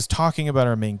here, which is talking about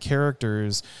our main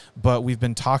characters, but we've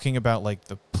been talking about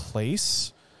the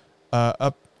place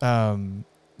so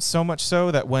much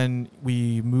so that when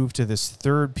we move to this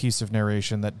third piece of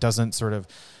narration that doesn't sort of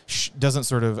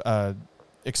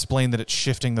explain that it's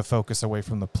shifting the focus away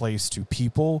from the place to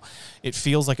people, it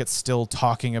feels like it's still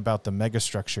talking about the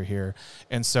megastructure here.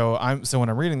 And so when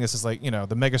I'm reading this, it's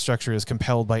the megastructure is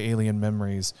compelled by alien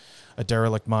memories, a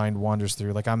derelict mind wanders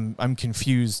through. I'm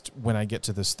confused when I get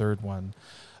to this third one.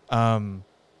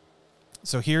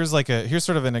 So here's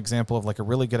sort of an example of a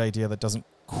really good idea that doesn't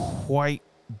quite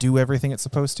do everything it's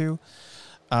supposed to.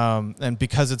 and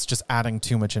because it's just adding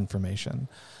too much information.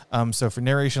 So for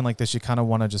narration like this, you kind of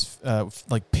want to just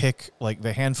like pick like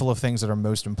the handful of things that are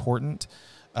most important,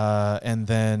 and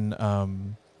then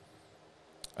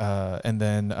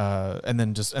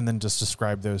just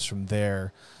describe those from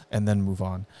there, and then move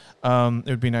on. It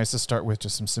would be nice to start with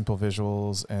just some simple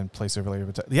visuals and place overlay.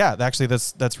 Yeah, actually,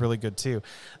 that's really good too.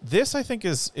 This I think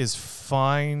is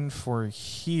fine for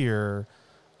here.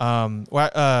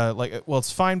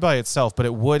 It's fine by itself, but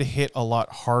it would hit a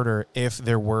lot harder if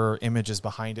there were images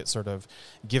behind it, sort of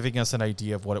giving us an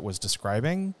idea of what it was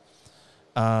describing.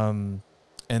 And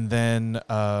then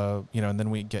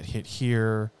we get hit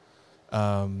here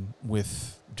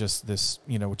with just this,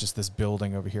 just this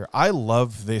building over here. I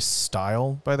love this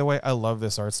style, by the way. I love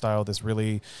this art style. This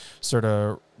really sort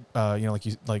of,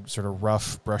 sort of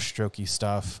rough brushstrokey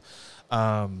stuff.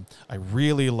 I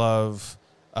really love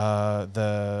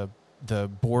the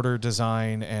border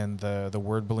design and the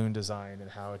word balloon design, and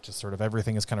how it just sort of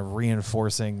everything is kind of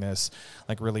reinforcing this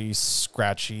like really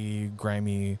scratchy,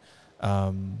 grimy.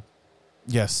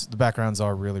 Yes, the backgrounds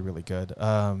are really, really good.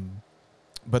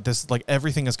 But this, like,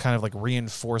 everything is kind of like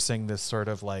reinforcing this sort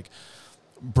of like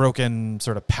broken,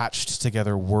 sort of patched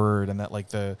together word, and that like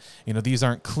these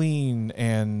aren't clean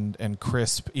and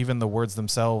crisp. Even the words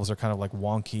themselves are kind of like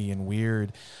wonky and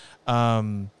weird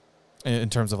in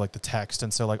terms of like the text.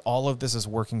 And so like all of this is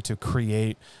working to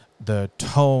create the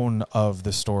tone of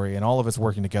the story, and all of it's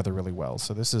working together really well.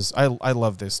 So this is, I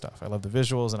love this stuff. I love the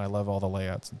visuals, and I love all the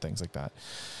layouts and things like that.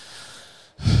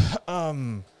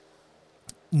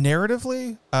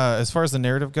 Narratively, as far as the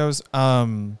narrative goes,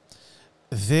 I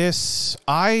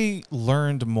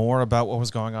learned more about what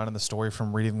was going on in the story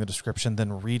from reading the description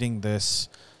than reading this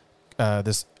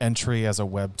entry as a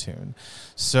webtoon.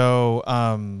 So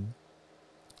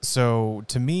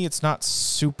to me, it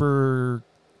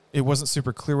wasn't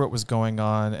super clear what was going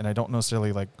on, and I don't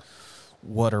necessarily like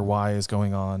what or why is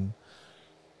going on.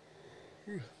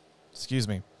 Excuse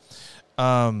me.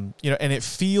 And it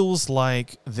feels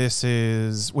like this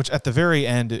is, which at the very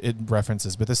end it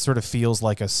references, but this sort of feels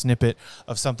like a snippet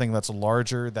of something that's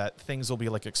larger, that things will be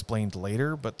like explained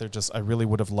later, but I really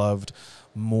would have loved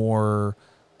more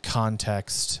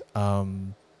context,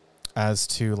 as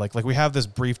to like we have this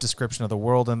brief description of the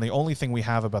world, and the only thing we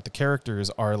have about the characters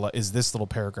is this little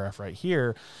paragraph right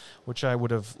here, which I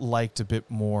would have liked a bit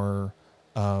more.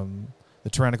 The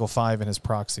Tyrannical 5 and his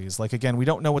proxies. Like, again, we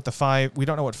don't know what 5 is. We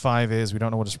don't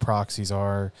know what his proxies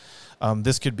are.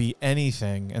 This could be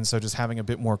anything. And so just having a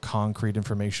bit more concrete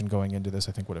information going into this,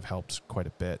 I think would have helped quite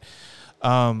a bit.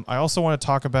 I also want to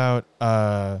talk about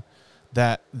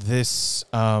that there's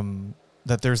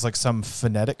like some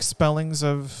phonetic spellings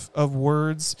of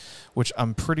words, which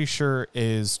I'm pretty sure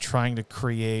is trying to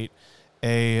create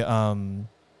a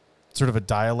sort of a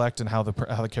dialect and how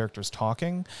the character's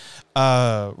talking.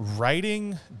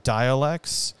 Writing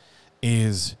dialects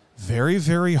is very,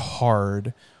 very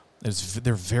hard.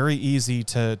 They're very easy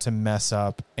to mess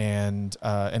up, and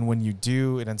when you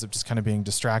do, it ends up just kind of being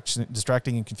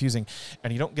distracting and confusing,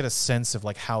 and you don't get a sense of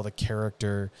like how the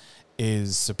character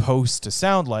is supposed to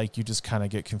sound like. You just kind of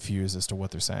get confused as to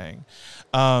what they're saying.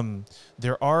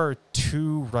 There are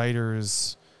two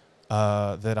writers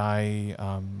that I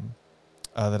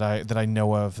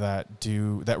know of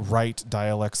that write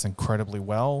dialects incredibly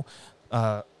well.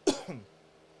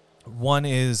 One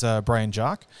is Brian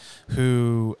Jock,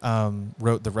 who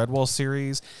wrote the Redwall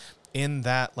series. In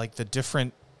that, like, the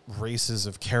different races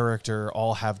of character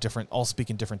all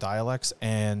speak in different dialects,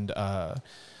 and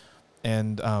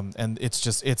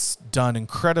it's done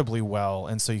incredibly well,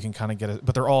 and so you can kind of get it.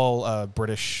 But they're all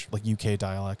British, like UK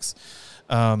dialects.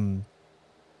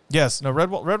 Yes, no,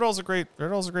 Redwall's a great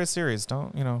series.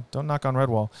 Don't knock on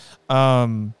Redwall.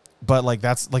 But like,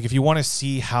 that's like, if you want to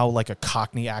see how like a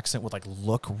Cockney accent would like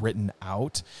look written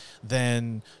out,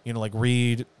 then like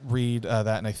read that.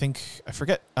 And I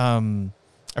forget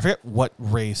what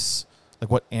race,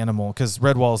 like what animal, because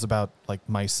Redwall is about like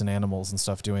mice and animals and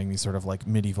stuff doing these sort of like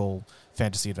medieval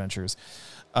fantasy adventures.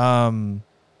 But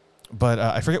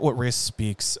I forget what race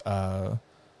speaks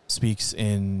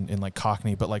in like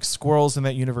Cockney, but like squirrels in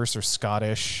that universe are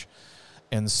Scottish.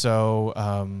 And so,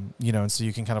 and so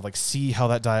you can kind of like see how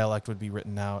that dialect would be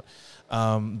written out.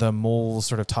 The moles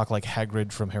sort of talk like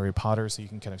Hagrid from Harry Potter, so you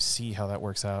can kind of see how that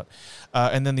works out.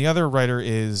 And then the other writer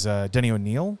is Denny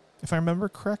O'Neil, if I remember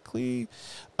correctly.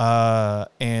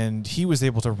 And he was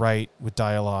able to write with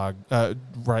dialect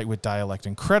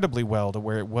incredibly well, to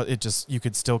where you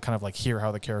could still kind of like hear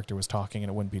how the character was talking, and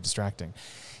it wouldn't be distracting.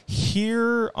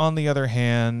 Here, on the other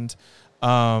hand,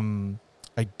 I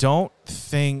don't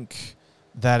think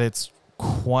that it's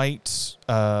quite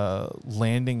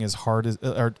landing as hard as,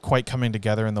 or quite coming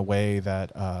together in the way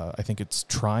that I think it's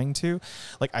trying to.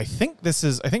 Like, I think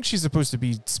she's supposed to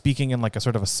be speaking in like a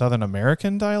sort of a Southern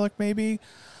American dialect, maybe,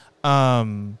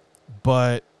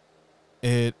 but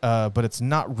it's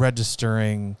not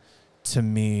registering to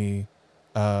me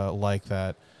like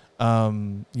that.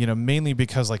 Mainly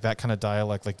because like that kind of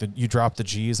dialect, like you drop the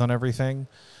G's on everything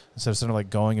instead of sort of like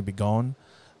going and be going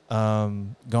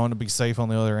to be safe on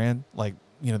the other end, like,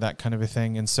 that kind of a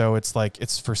thing. And so it's like,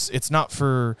 it's not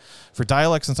for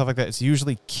dialects and stuff like that. It's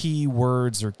usually key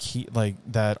words or key, like,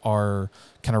 that are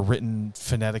kind of written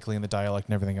phonetically in the dialect,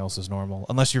 and everything else is normal,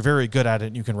 unless you're very good at it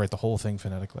and you can write the whole thing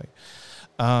phonetically.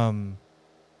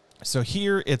 So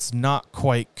here it's not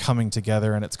quite coming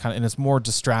together, and it's more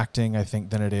distracting, I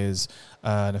think, than it is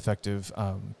an effective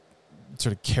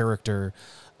sort of character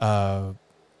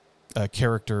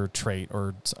trait,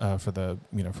 or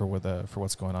for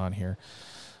what's going on here.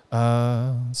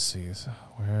 Let's see,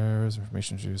 where is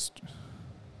information juiced?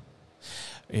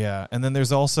 Yeah, and then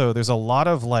there's a lot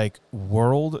of like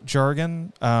world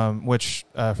jargon, which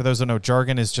for those who don't know,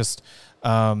 jargon is just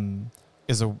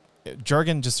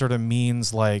jargon just sort of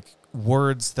means like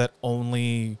words that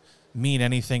only mean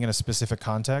anything in a specific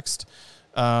context.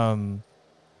 So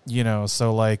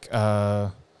like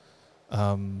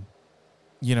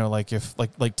like if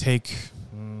like take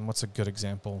what's a good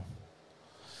example?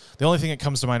 The only thing that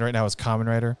comes to mind right now is Kamen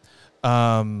Rider.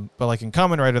 But like in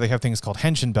Kamen Rider, they have things called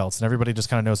henshin belts, and everybody just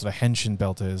kind of knows what a henshin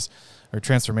belt is, or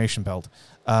transformation belt.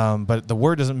 But the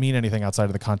word doesn't mean anything outside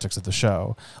of the context of the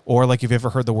show. Or like, if you ever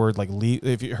heard the word, like,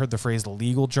 if you heard the phrase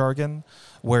legal jargon,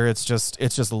 where it's just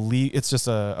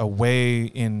a way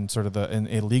in sort of in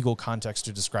a legal context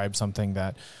to describe something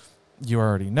that you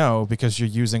already know, because you're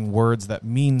using words that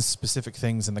mean specific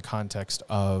things in the context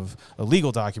of a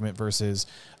legal document versus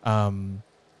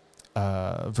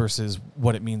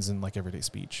what it means in like everyday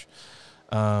speech.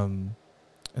 And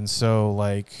so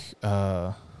like,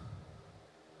 let's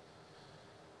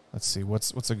see,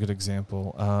 what's a good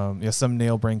example? Some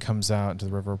nail brain comes out into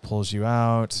the river, pulls you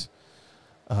out.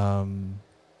 I'm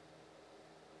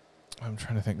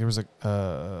trying to think. There was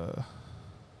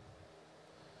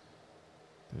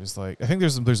I think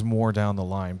there's more down the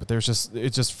line, but like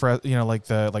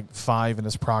the 5 in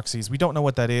his proxies. We don't know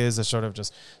what that is. It's sort of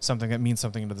just something that means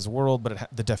something into this world, but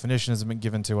the definition hasn't been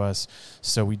given to us,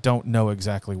 so we don't know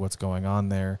exactly what's going on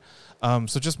there.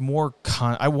 So just more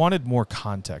I wanted more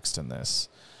context in this.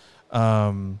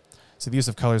 So the use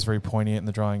of color is very poignant in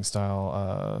the drawing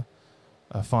style.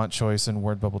 Font choice and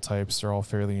word bubble types are all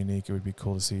fairly unique. It would be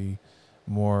cool to see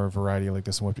more variety like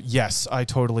this. Yes, I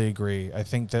totally agree. I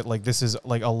think that like this is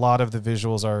like a lot of the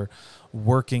visuals are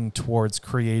working towards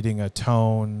creating a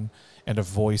tone and a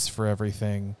voice for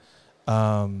everything.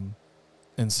 And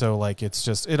so like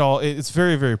it's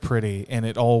very, very pretty, and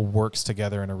it all works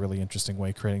together in a really interesting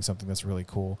way, creating something that's really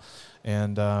cool.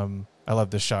 And I love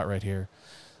this shot right here.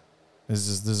 This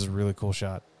is a really cool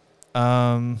shot.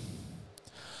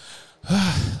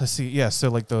 Let's see. Yeah. So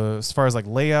like as far as like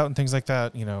layout and things like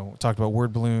that, talked about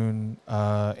word balloon,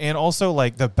 and also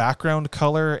like the background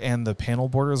color and the panel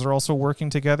borders are also working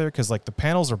together, because like the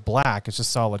panels are black, it's just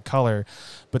solid color,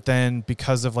 but then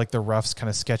because of like the rough kind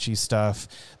of sketchy stuff,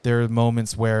 there are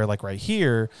moments where like right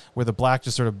here where the black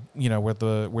just sort of where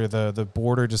the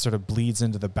border just sort of bleeds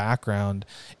into the background,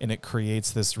 and it creates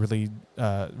this really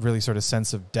sort of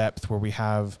sense of depth where we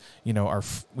have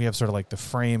we have sort of like the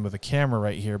frame of the camera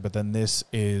right here, but then this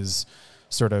is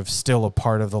sort of still a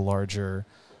part of the larger,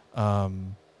 sort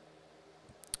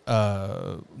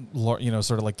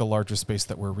of like the larger space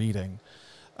that we're reading.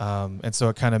 And so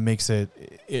it kind of makes it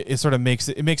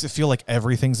makes it feel like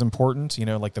everything's important,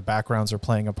 like the backgrounds are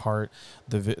playing a part,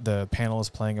 the panel is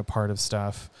playing a part of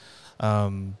stuff.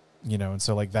 And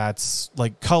so like that's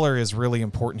like color is really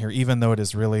important here, even though it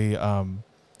is really,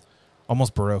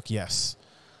 almost Baroque. Yes.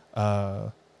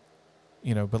 But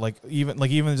like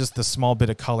even just the small bit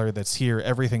of color that's here,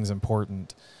 everything's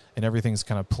important, and everything's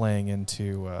kind of playing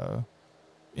into a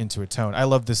tone. I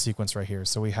love this sequence right here.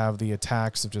 So we have the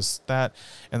attacks of just that,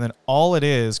 and then all it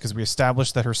is, because we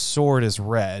established that her sword is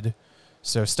red,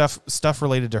 so stuff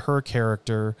related to her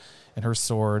character and her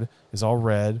sword is all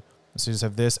red. So you just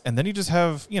have this, and then you just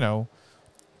have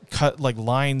cut like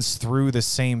lines through the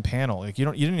same panel. Like you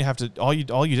didn't even have to, all you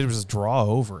did was just draw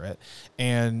over it,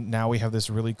 and now we have this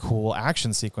really cool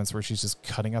action sequence where she's just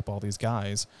cutting up all these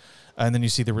guys, and then you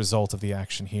see the result of the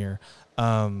action here.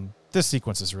 This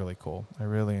sequence is really cool. I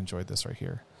really enjoyed this right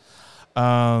here.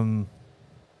 But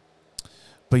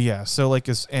yeah, so like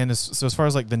as far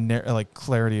as like the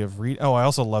clarity of read. Oh, I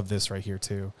also love this right here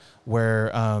too, where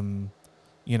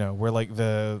you know, where like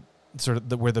the sort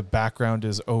of where the background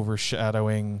is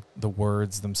overshadowing the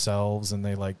words themselves, and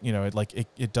they like, you know,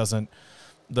 it doesn't,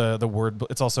 the word,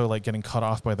 it's also like getting cut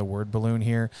off by the word balloon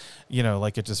here, you know,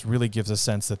 like it just really gives a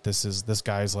sense that this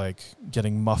guy's like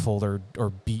getting muffled or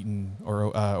beaten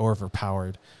or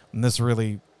overpowered. And this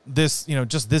really, this, you know,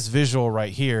 just this visual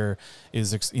right here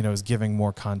is, you know, is giving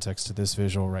more context to this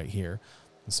visual right here.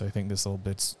 And so I think this little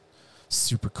bit's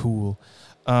super cool.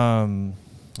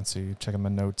 Let's see, checking my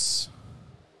notes.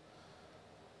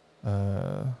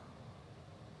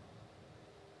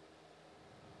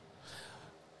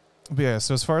 But yeah,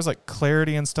 so as far as like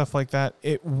clarity and stuff like that,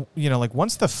 it, you know, like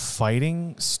once the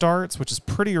fighting starts, which is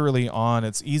pretty early on,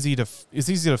 it's easy to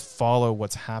follow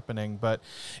what's happening. But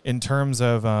in terms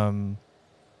of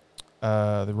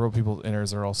the road people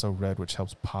inners are also red, which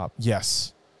helps pop.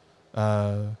 Yes.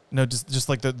 No, just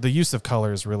like the use of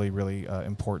color is really, really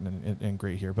important and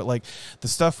great here. But like the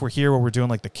stuff where we're doing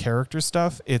like the character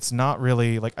stuff, it's not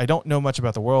really like, I don't know much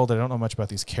about the world. I don't know much about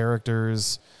these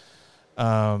characters.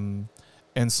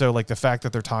 And so like the fact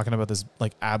that they're talking about this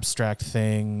like abstract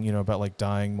thing, you know, about like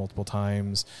dying multiple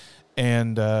times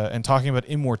and talking about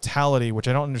immortality, which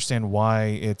I don't understand why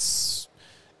it's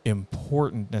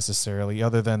important necessarily,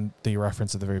 other than the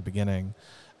reference at the very beginning,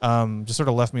 just sort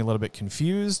of left me a little bit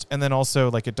confused. And then also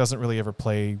like it doesn't really ever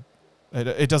play,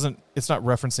 it's not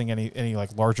referencing any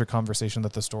like larger conversation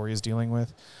that the story is dealing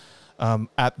with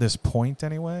at this point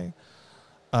anyway.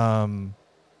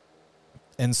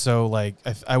 And so like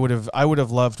I would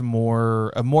have loved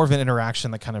more of an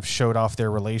interaction that kind of showed off their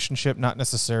relationship, not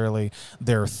necessarily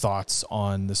their thoughts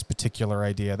on this particular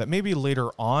idea that maybe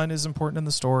later on is important in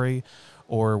the story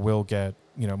or will get,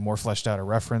 you know, more fleshed out or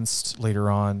referenced later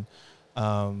on.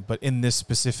 But in this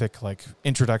specific like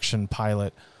introduction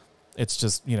pilot, it's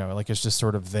just, you know, like it's just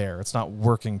sort of there. It's not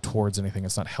working towards anything.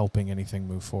 It's not helping anything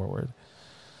move forward.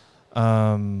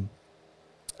 But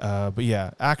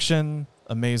yeah, action,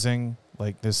 amazing.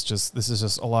 Like this is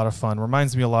just a lot of fun.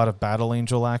 Reminds me a lot of Battle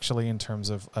Angel actually in terms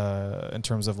of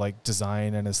like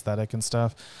design and aesthetic and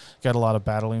stuff. Got a lot of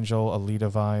Battle Angel,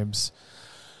 Alita vibes.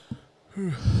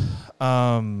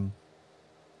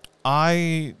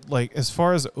 I like, as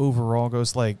far as overall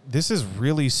goes, like this is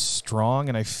really strong,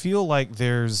 and I feel like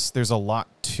there's a lot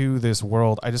to this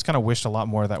world. I just kind of wished a lot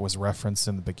more of that was referenced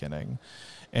in the beginning,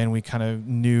 and we kind of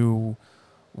knew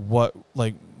what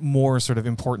like more sort of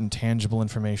important tangible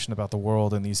information about the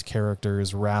world and these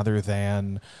characters rather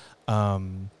than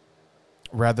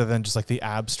just like the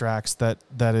abstracts that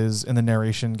is in the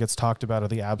narration gets talked about, or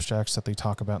the abstracts that they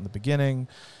talk about in the beginning.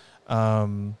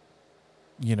 You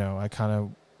know, I kind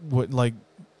of would like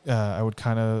I would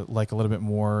kind of like a little bit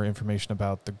more information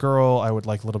about the girl. I would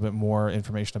like a little bit more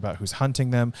information about who's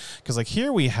hunting them, because like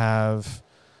here we have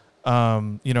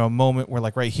you know, a moment where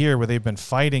like right here where they've been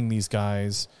fighting these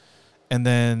guys, and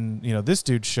then, you know, this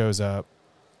dude shows up,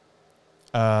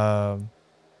 and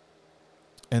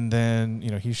then, you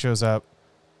know, he shows up,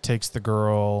 takes the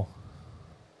girl,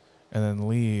 and then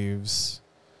leaves,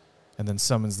 and then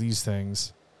summons these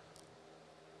things,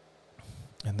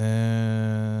 and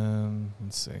then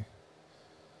let's see,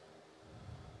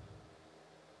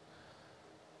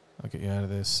 I'll get you out of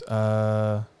this.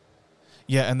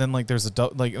 Yeah, and then like there's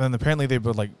and then apparently they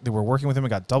were working with him and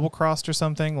got double crossed or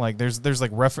something. Like there's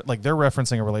like they're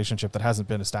referencing a relationship that hasn't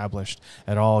been established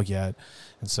at all yet,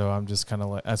 and so I'm just kind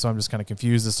of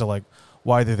confused as to like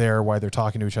why they're there, why they're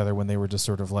talking to each other when they were just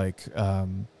sort of like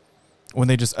when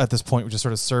they just at this point just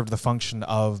sort of served the function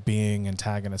of being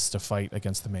antagonists to fight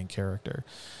against the main character.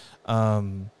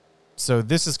 So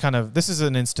this is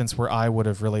an instance where I would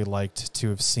have really liked to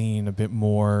have seen a bit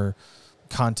more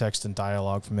context and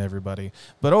dialogue from everybody,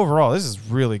 but overall this is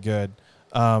really good.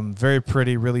 Very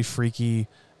pretty, really freaky.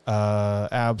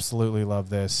 Absolutely love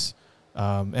this.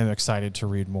 I'm excited to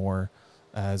read more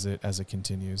as it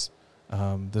continues.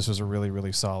 This was a really,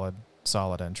 really solid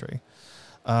entry.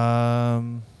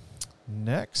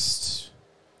 Next,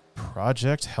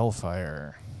 Project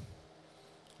Hellfire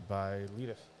by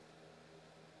Lita.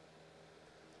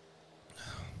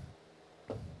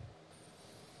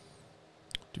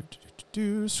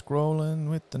 Scrolling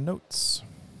with the notes.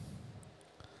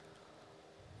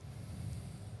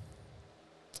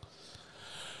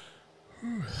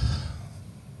 Here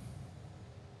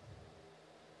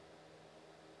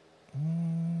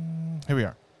we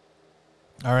are.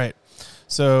 All right.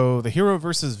 So the hero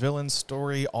versus villain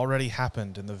story already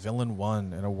happened, and the villain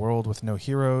won. In a world with no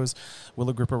heroes, will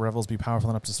a group of rebels be powerful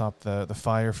enough to stop the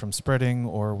fire from spreading,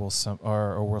 or will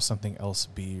something else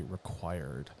be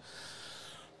required?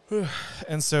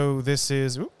 And so this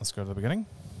is, let's go to the beginning.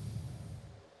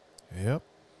 Yep.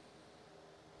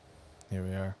 Here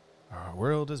we are. Our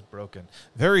world is broken.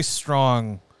 Very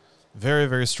strong, very,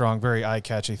 very strong, very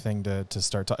eye-catchy thing to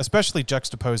start, especially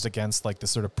juxtaposed against like this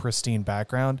sort of pristine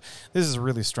background. This is a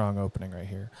really strong opening right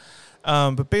here.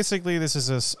 But basically, this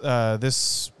is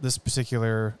this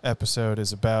particular episode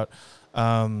is about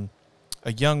a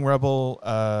young rebel,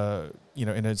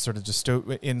 in a sort of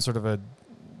a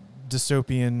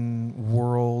dystopian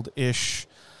world-ish,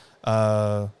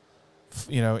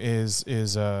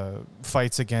 is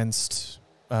fights against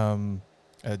a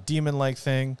demon-like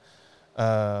thing.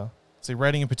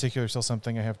 Writing in particular is still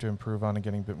something I have to improve on, and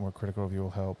getting a bit more critical review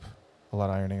will help. A lot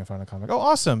of ironing I find a comic. Oh,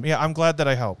 awesome. Yeah, I'm glad that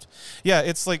I helped. Yeah,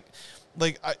 it's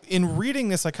in reading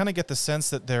this, I kind of get the sense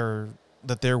that there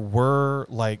were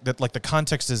the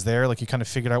context is there. Like you kind of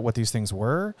figured out what these things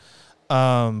were.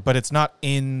 But it's not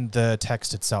in the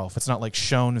text itself. It's not like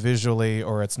shown visually,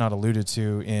 or it's not alluded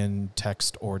to in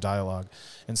text or dialogue.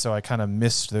 And so I kind of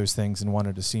missed those things and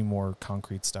wanted to see more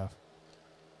concrete stuff.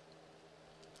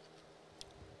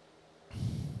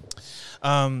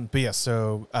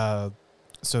 So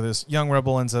this young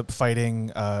rebel ends up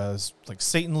fighting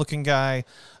Satan-looking guy.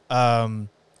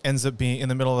 Ends up being in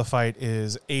the middle of the fight,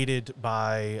 is aided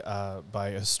by a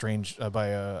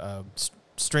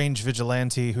strange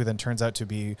vigilante who then turns out to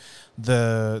be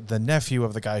the nephew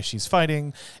of the guy she's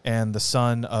fighting and the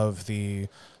son of the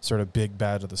sort of big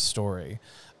bad of the story.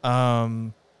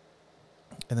 And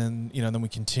then we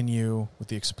continue with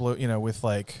the with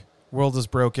like world is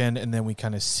broken, and then we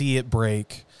kind of see it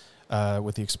break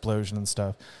with the explosion and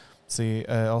stuff. See,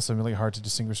 also really hard to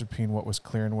distinguish between what was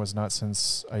clear and was not,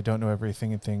 since I don't know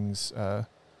everything, and things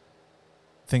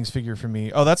figure for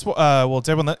me. Oh, that's what.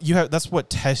 Deborah, that's what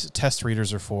test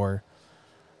readers are for.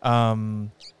 I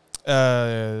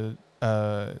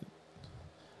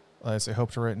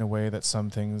hope to write in a way that some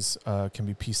things can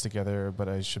be pieced together, but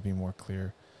I should be more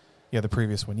clear. Yeah, the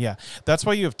previous one. Yeah, that's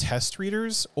why you have test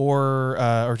readers,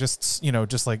 or just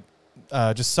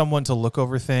just someone to look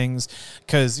over things,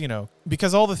 because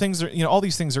all the things are, all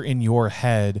these things are in your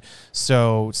head.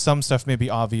 So some stuff may be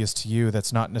obvious to you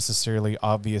that's not necessarily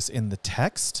obvious in the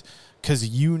text, because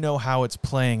you know how it's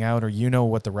playing out, or you know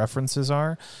what the references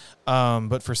are.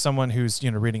 But for someone who's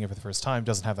reading it for the first time,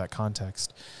 doesn't have that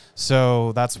context.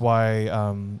 So that's why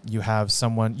you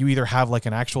either have like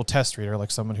an actual test reader,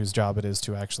 like someone whose job it is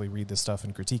to actually read this stuff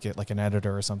and critique it, like an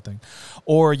editor or something,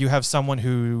 or you have someone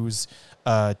whose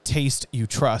taste you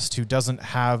trust, who doesn't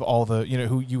have all the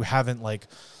who you haven't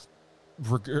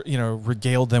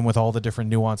regaled them with all the different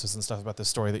nuances and stuff about the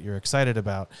story that you're excited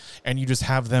about, and you just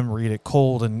have them read it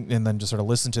cold and then just sort of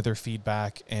listen to their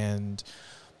feedback and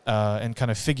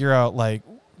kind of figure out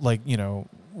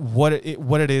what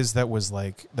it is that was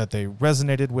that they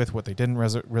resonated with, what they didn't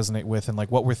resonate with, and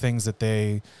what were things that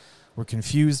they were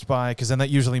confused by, because then that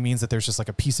usually means that there's just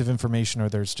a piece of information, or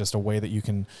there's just a way that you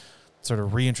can sort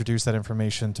of reintroduce that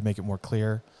information to make it more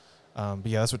clear. But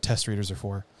yeah, that's what test readers are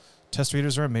for. Test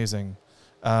readers are amazing.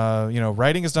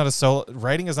 Writing is not a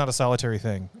solitary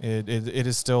thing. It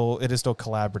is still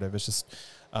collaborative. It's just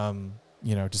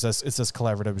it's as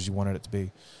collaborative as you wanted it to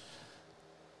be.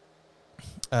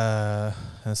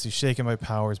 Let's see. Shaken by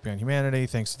powers beyond humanity.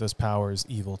 Thanks to those powers,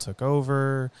 evil took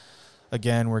over.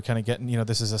 Again, we're kind of getting,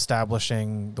 this is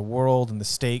establishing the world and the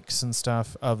stakes and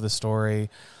stuff of the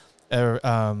story.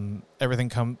 Everything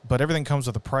comes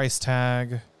with a price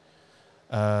tag,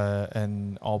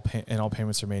 and all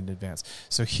payments are made in advance.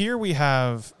 So here we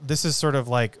have, this is sort of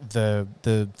like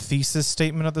the thesis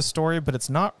statement of the story, but it's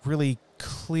not really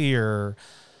clear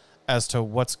as to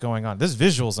what's going on. This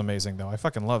visual is amazing, though. I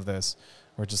fucking love this.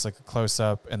 We're just like a close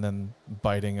up and then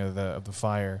biting of the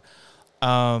fire.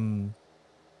 Everything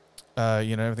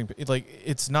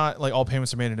it's not like all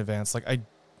payments are made in advance. It's still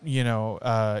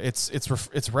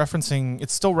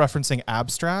referencing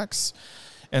abstracts.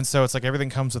 And so it's like everything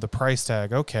comes with a price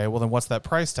tag. Okay, well then what's that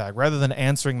price tag? Rather than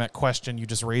answering that question, you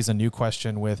just raise a new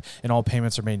question with, and all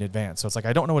payments are made in advance. So it's like,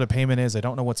 I don't know what a payment is. I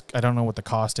don't know what the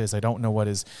cost is. I don't know what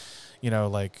is,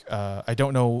 I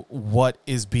don't know what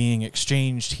is being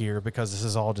exchanged here, because this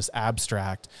is all just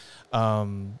abstract.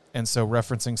 And so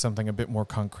referencing something a bit more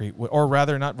concrete, or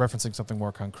rather not referencing something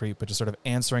more concrete, but just sort of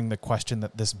answering the question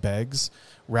that this begs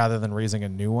rather than raising a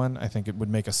new one, I think it would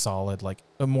make a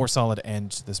more solid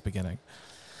end to this beginning.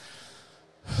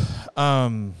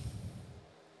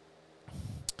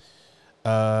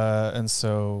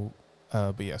 So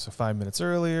 5 minutes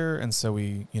earlier, and so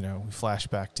we flash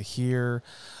back to here.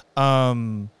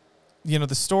 The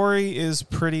story is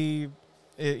pretty,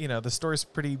 the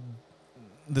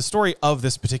story of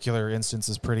this particular instance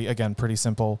is pretty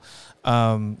simple.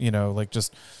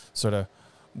 Just sort of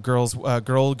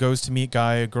girl goes to meet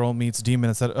guy, girl meets demon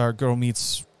instead, or girl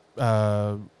meets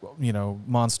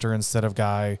monster instead of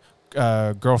guy.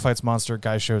 Girl fights monster,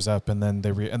 guy shows up, and then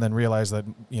and then realize that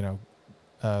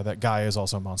that guy is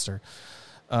also a monster.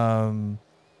 But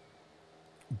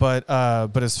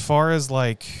as far as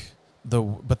like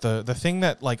the thing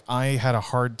that like I had a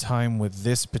hard time with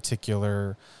this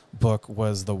particular book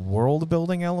was the world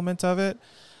building element of it.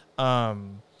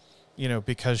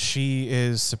 Because she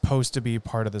is supposed to be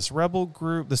part of this rebel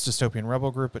group, this dystopian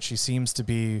rebel group, but she seems to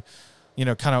be,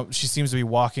 she seems to be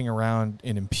walking around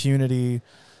in impunity,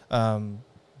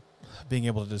 being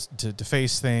able to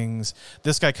face things.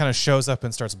 This guy kind of shows up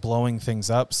and starts blowing things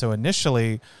up. So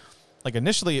initially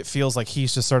it feels like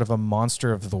he's just sort of a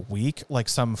monster of the week, like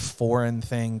some foreign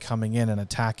thing coming in and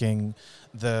attacking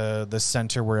the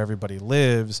center where everybody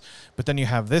lives. But then you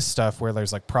have this stuff where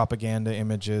there's like propaganda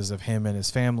images of him and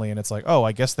his family, and it's like, oh,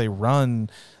 I guess they run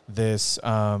this.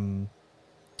 I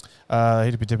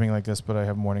hate to be dipping like this, but I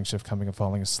have morning shift coming and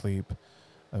falling asleep.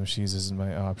 She's isn't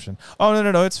my option. Oh,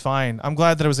 no, it's fine. I'm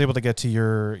glad that I was able to get to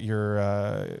your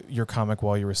comic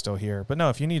while you were still here. But no,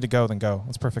 if you need to go, then go.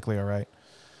 It's perfectly all right.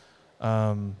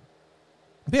 But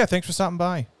yeah, thanks for stopping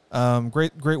by.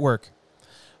 Great work.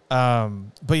 But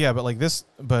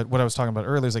what I was talking about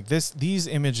earlier is like these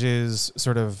images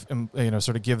sort of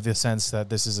give the sense that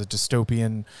this is a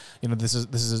dystopian, this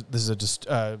is a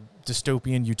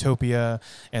dystopian utopia,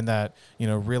 and that,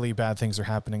 really bad things are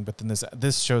happening. But then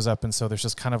this shows up. And so there's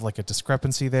just kind of like a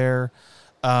discrepancy there,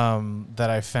 that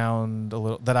I found a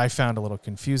little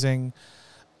confusing.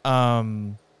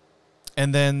 And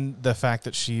then the fact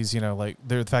that she's,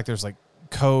 there's like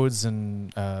codes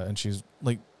and she's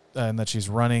like, and that she's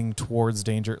running towards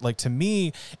danger. Like, to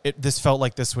me, this felt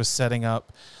like this was setting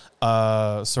up,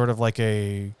 sort of like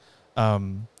a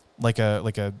sort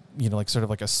of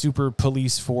like a super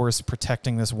police force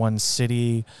protecting this one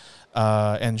city,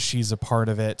 and she's a part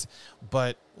of it.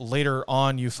 But later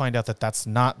on, you find out that that's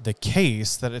not the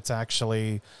case. That it's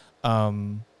actually,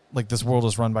 like this world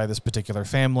is run by this particular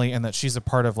family, and that she's a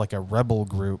part of like a rebel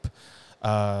group.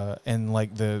 And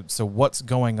like so what's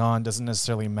going on doesn't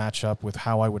necessarily match up with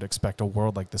how I would expect a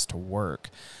world like this to work.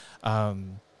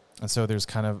 And so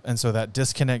that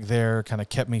disconnect there kind of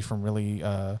kept me from really,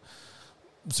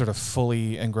 sort of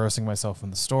fully engrossing myself in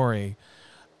the story.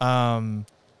 The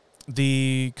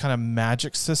kind of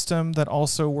magic system that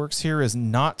also works here is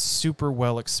not super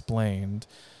well explained.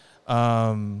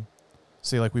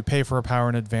 See, like we pay for our power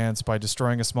in advance by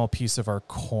destroying a small piece of our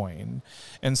coin.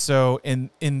 And so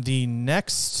in the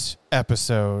next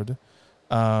episode,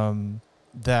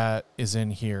 that is in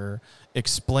here,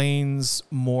 explains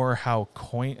more how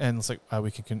coin, and it's like we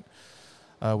can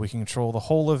control the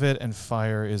whole of it, and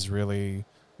fire is really,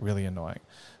 really annoying.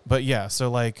 But yeah, so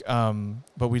like,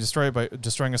 but we destroy it by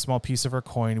destroying a small piece of our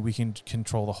coin. We can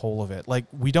control the whole of it. Like,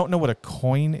 we don't know what a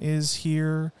coin is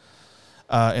here.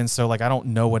 And so, like, I don't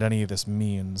know what any of this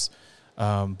means.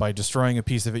 By destroying a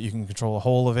piece of it, you can control the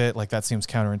whole of it. Like, that seems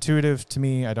counterintuitive to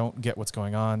me. I don't get what's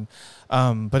going on.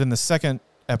 But in the second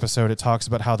episode, it talks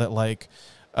about how that, like,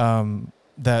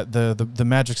 that the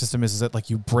magic system is that, like,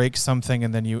 you break something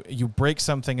and then you break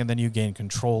something and then you gain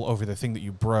control over the thing that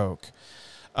you broke,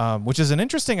 which is an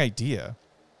interesting idea.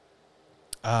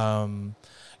 And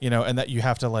that you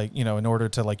have to, like, in order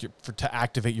to, like, to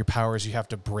activate your powers, you have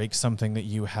to break something that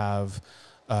you have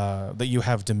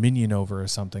dominion over or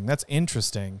something. That's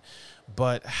interesting.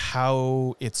 But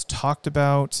how it's talked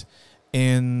about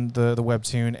in the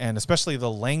webtoon, and especially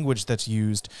the language that's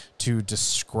used to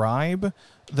describe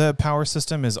the power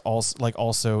system, is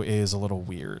also is a little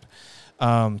weird.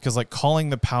 Because like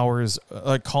calling the powers,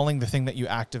 like calling the thing that you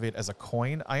activate as a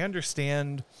coin, I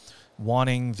understand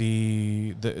wanting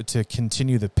to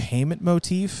continue the payment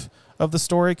motif of the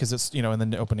story, because it's, in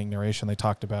the opening narration they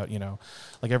talked about,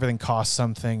 like everything costs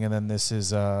something, and then this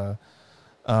is and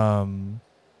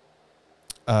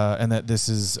that this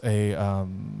is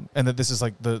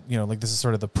like the, like this is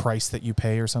sort of the price that you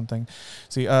pay or something.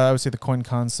 See, I would say the coin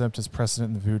concept is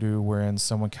precedent in voodoo, wherein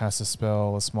someone casts a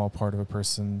spell, a small part of a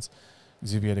person's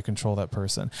Xuvia to control that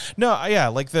person. No, yeah,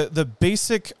 like the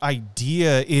basic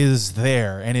idea is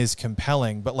there and is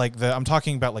compelling, but like I'm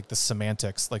talking about like the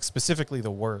semantics, like specifically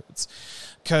the words,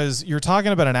 because you're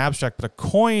talking about an abstract, but a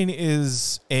coin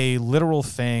is a literal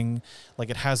thing.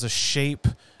 Like, it has a shape.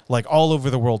 Like, all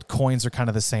over the world, coins are kind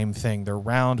of the same thing. They're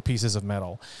round pieces of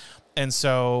metal, and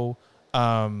so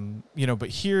but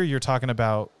here you're talking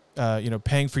about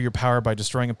paying for your power by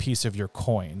destroying a piece of your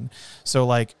coin. So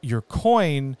like your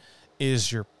coin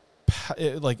is your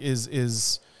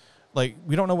is like,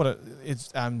 we don't know what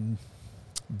it's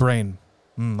brain.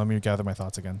 Let me gather my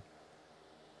thoughts again.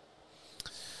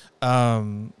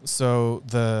 So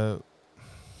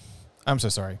I'm so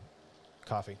sorry.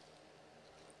 Coffee.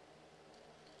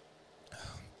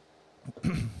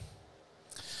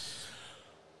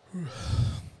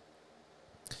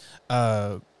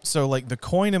 So like the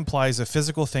coin implies a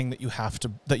physical thing that you have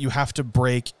to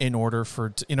break in order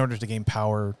to gain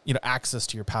power, access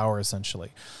to your power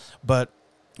essentially. But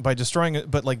by destroying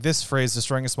it, but like this phrase,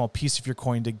 destroying a small piece of your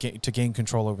coin to gain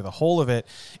control over the whole of it,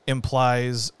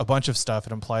 implies a bunch of stuff.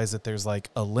 It implies that there's like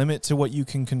a limit to what you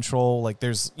can control. Like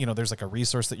there's like a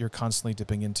resource that you're constantly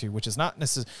dipping into, which is not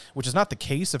the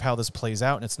case of how this plays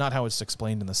out, and it's not how it's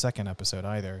explained in the second episode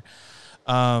either.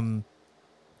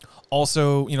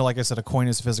 Also, like I said, a coin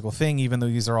is a physical thing, even though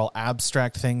these are all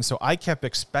abstract things. So I kept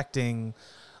expecting,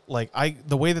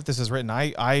 the way that this is written,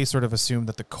 I sort of assumed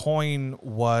that the coin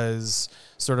was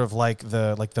sort of like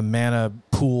the mana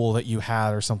pool that you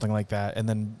had or something like that. And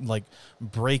then like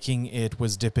breaking it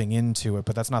was dipping into it,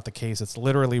 but that's not the case. It's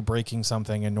literally breaking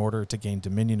something in order to gain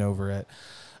dominion over it.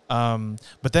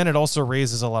 But then it also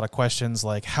raises a lot of questions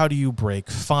like, how do you break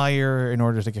fire in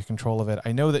order to get control of it?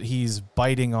 I know that he's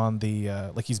biting on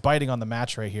the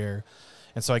match right here.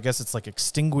 And so I guess it's like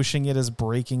extinguishing it as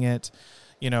breaking it.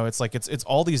 It's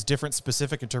all these different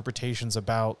specific interpretations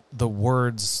about the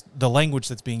words, the language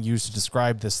that's being used to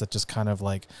describe this, that just kind of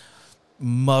like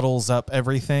muddles up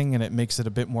everything, and it makes it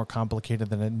a bit more complicated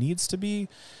than it needs to be.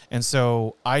 And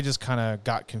so I just kind of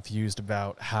got confused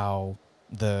about how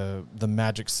the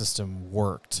magic system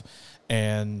worked,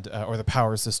 and or the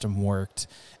power system worked,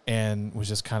 and was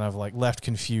just kind of like left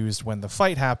confused when the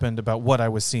fight happened about what I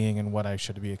was seeing and what I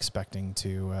should be expecting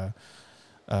to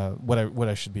what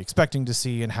I should be expecting to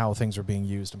see, and how things are being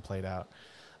used and played out.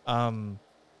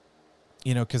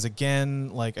 Because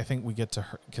again, like I think we get to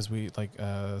her because we like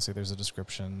let's see, there's a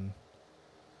description.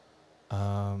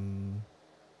 Oh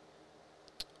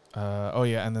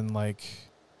yeah, and then like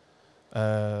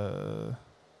as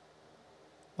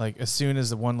soon as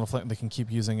the one little flame, they can keep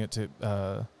using it to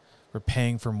we're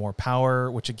paying for more power,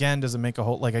 which again doesn't make a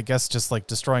whole, like I guess just like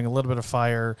destroying a little bit of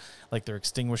fire, like they're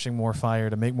extinguishing more fire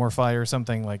to make more fire or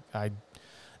something. Like I'm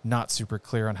not super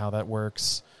clear on how that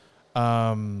works.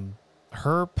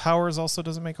 Her powers also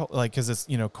doesn't make like, because it's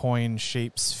coin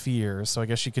shaped sphere, so I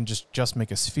guess she can just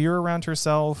make a sphere around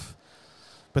herself.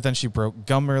 But then she broke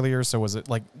gum earlier, so was it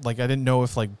like I didn't know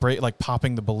if like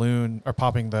popping the balloon or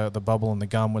popping the bubble in the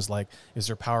gum was like, is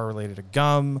her power related to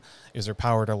gum? Is her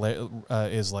power to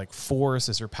is like force?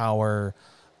 Is her power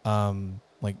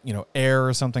air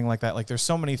or something like that? Like there's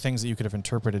so many things that you could have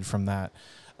interpreted from that,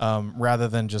 rather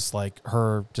than just like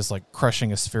her just like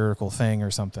crushing a spherical thing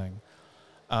or something.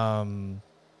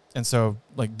 And so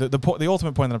like the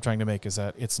ultimate point that I'm trying to make is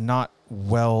that it's not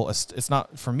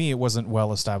for me, it wasn't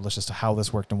well established as to how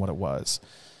this worked and what it was.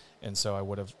 And so I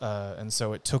would have, and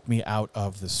so it took me out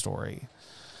of the story.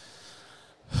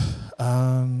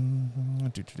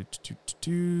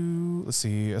 Let's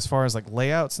see, as far as like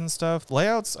layouts and stuff,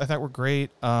 I thought were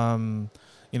great.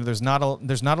 There's not a lot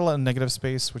of negative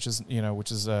space, which is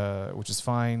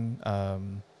fine.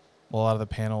 A lot of the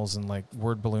panels and like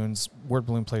word balloon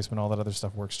placement, all that other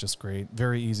stuff works just great.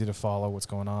 Very easy to follow what's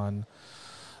going on.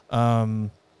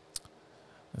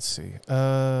 Let's see.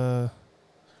 There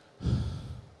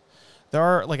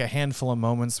are like a handful of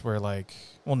moments where like,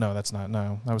 well, no, that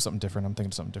was something different. I'm thinking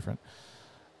of something different.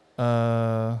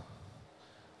 Let's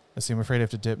see. I'm afraid I have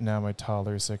to dip now. My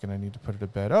toddler is sick and I need to put her to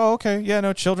bed. Oh, okay. Yeah,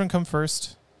 no, children come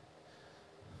first.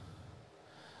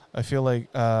 I feel like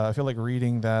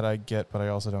reading that I get, but I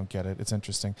also don't get it. It's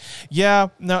interesting. Yeah,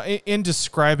 no, in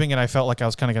describing it, I felt like I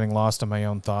was kind of getting lost in my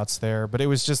own thoughts there, but it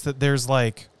was just that there's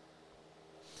not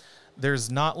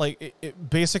like,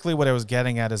 basically what I was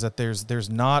getting at is that there's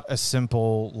not a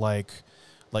simple like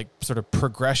sort of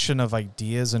progression of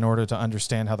ideas in order to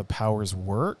understand how the powers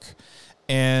work.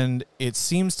 And it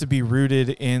seems to be rooted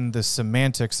in the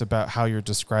semantics about how you're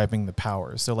describing the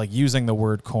powers. So like using the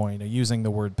word coin or using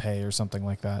the word pay or something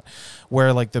like that,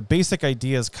 where like the basic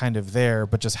idea is kind of there,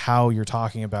 but just how you're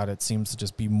talking about it seems to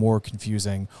just be more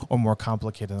confusing or more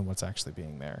complicated than what's actually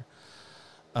being there.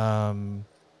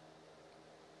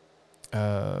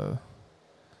 But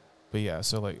yeah,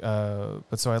 so like,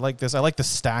 so I like this. I like the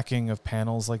stacking of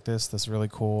panels like this. That's really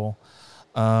cool.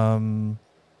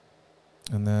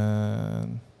 And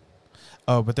then,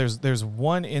 but there's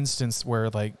one instance where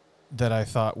like that I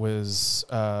thought was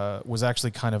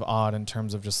actually kind of odd in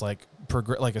terms of just like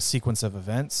like a sequence of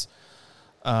events.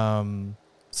 So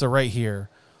right here,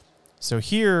 so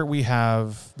here we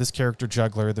have this character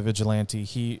Juggler, the vigilante.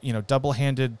 He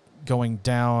double-handed going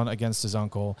down against his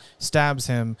uncle, stabs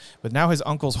him, but now his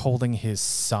uncle's holding his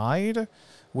side,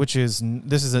 which is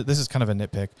this is kind of a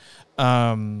nitpick.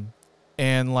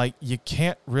 And like you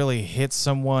can't really hit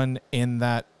someone in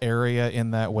that area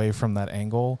in that way from that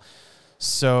angle.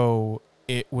 So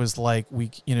it was like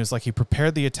it's like he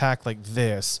prepared the attack like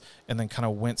this and then kind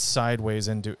of went sideways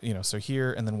into, so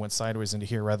here and then went sideways into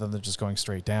here rather than just going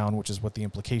straight down, which is what the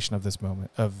implication of this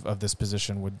moment of this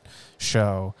position would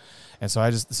show. And so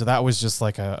that was just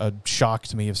like a shock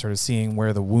to me of sort of seeing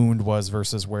where the wound was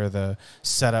versus where the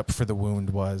setup for the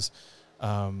wound was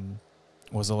a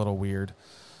little weird.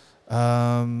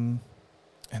 And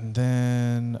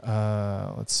then,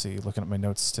 let's see, looking at my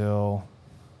notes still.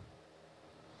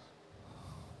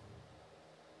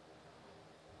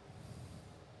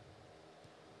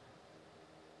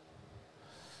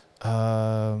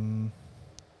 And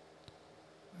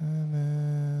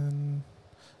then,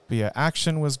 but yeah,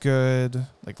 action was good.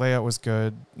 Like layout was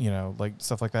good, like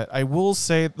stuff like that. I will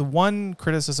say the one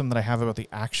criticism that I have about the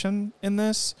action in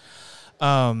this,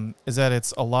 is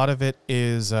that a lot of it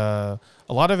is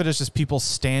just people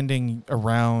standing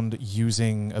around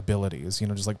using abilities,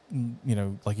 just like,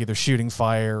 like either shooting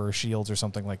fire or shields or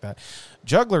something like that.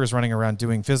 Juggler is running around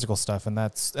doing physical stuff, and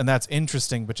that's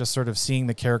interesting, but just sort of seeing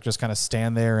the characters kind of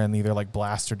stand there and either like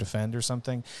blast or defend or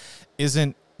something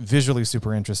isn't visually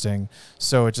super interesting.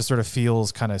 So it just sort of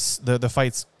feels kind of the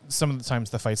fights. Some of the times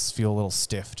the fights feel a little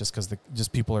stiff just because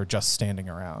people are just standing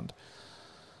around.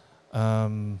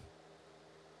 And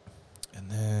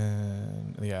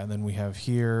then we have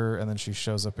here, and then she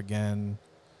shows up again.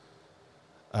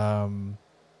 And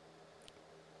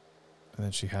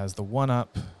then she has the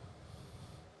 1-up,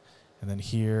 and then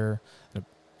here,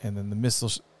 and then the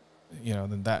missile,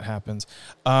 then that happens.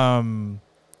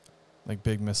 Like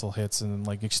big missile hits and then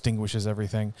like extinguishes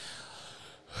everything.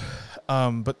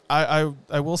 But I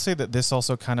will say that this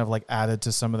also kind of like added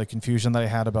to some of the confusion that I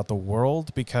had about the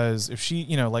world, because if she,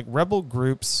 like rebel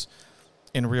groups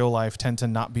in real life tend to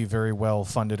not be very well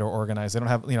funded or organized. They don't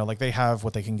have, like they have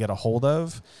what they can get a hold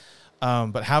of.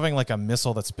 But having like a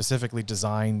missile that's specifically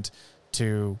designed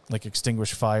to like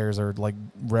extinguish fires or like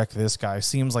wreck this guy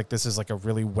seems like this is like a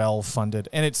really well funded,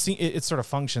 and it sort of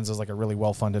functions as like a really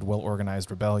well funded, well organized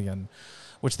rebellion,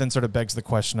 which then sort of begs the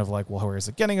question of like, well, where is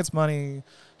it getting its money?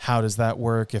 How does that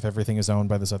work if everything is owned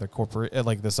by this other corporate,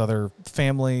 like this other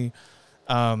family?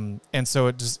 And so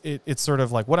it's sort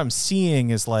of like what I'm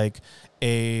seeing is like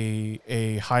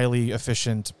a highly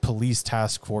efficient police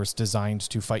task force designed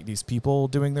to fight these people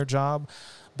doing their job.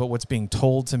 But what's being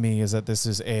told to me is that this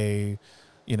is a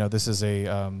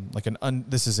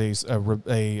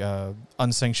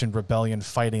unsanctioned rebellion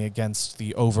fighting against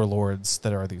the overlords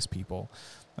that are these people.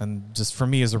 And just for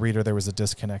me as a reader, there was a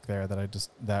disconnect there that just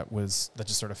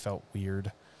sort of felt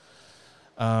weird.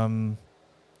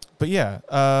 But yeah,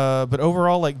 but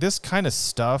overall, like this kind of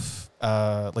stuff,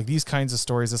 like these kinds of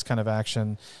stories, this kind of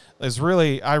action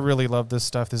I really love this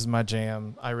stuff. This is my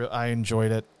jam. I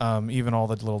enjoyed it. Even all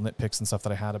the little nitpicks and stuff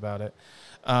that I had about it.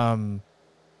 I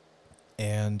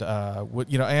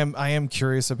am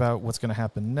curious about what's going to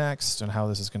happen next and how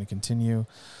this is going to continue.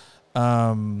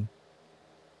 But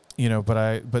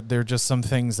there are just some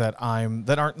things that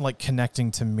aren't like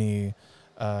connecting to me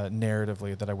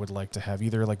narratively that I would like to have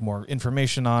either like more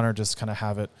information on or just kind of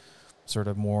have it sort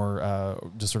of more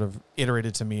just sort of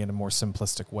iterated to me in a more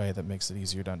simplistic way that makes it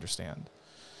easier to understand.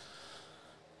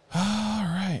 All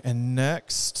right, and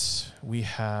next we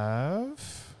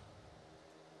have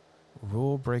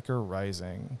Rulebreaker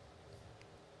Rising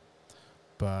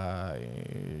by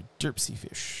Derpsy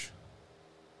Fish.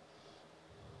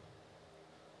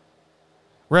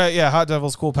 Right, yeah, Hot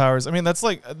Devil's cool powers. I mean, that's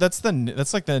like the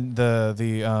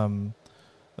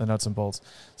nuts and bolts.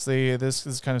 So this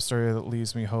is kind of story that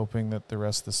leaves me hoping that the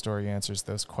rest of the story answers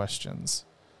those questions,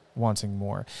 wanting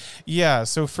more. Yeah,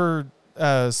 so to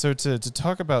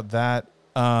talk about that,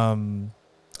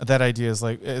 that idea is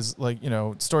like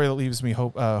story that leaves me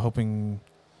hoping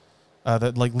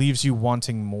that like leaves you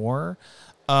wanting more.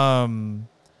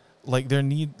 Like there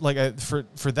need like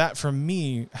for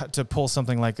me to pull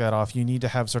something like that off, you need to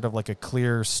have sort of like a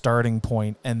clear starting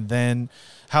point, and then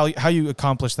how you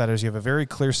accomplish that is you have a very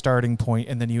clear starting point,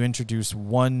 and then you introduce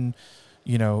one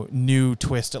new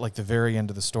twist at like the very end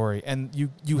of the story, and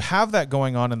you have that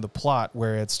going on in the plot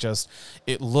where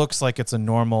it looks like it's a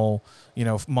normal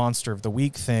monster of the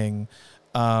week thing,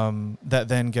 that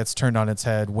then gets turned on its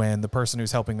head when the person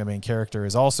who's helping the main character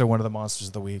is also one of the monsters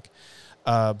of the week.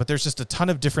 But there's just a ton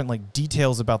of different like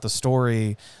details about the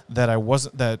story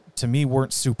that to me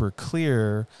weren't super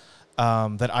clear.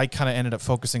 that I kind of ended up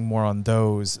focusing more on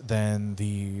those than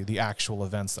the actual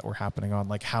events that were happening on,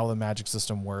 like how the magic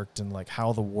system worked and like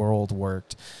how the world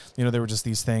worked. You know, there were just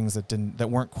these things that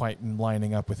weren't quite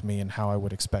lining up with me and how I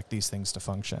would expect these things to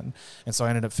function. And so I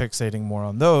ended up fixating more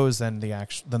on those than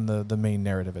the main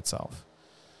narrative itself.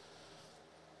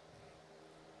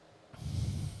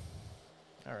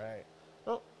 All right.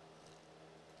 Oh.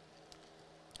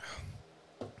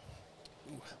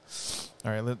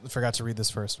 All right, forgot to read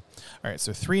this first. All right,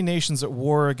 so 3 nations at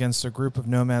war against a group of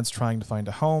nomads trying to find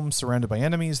a home. Surrounded by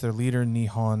enemies, their leader,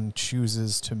 Nihon,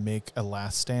 chooses to make a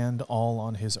last stand all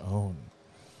on his own.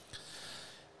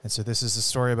 And so this is a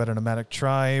story about a nomadic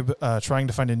tribe trying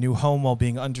to find a new home while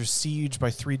being under siege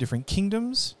by 3 different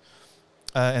kingdoms.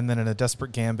 And then in a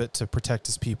desperate gambit to protect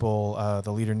his people,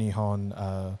 the leader,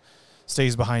 Nihon,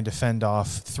 stays behind to fend off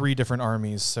 3 different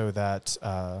armies so that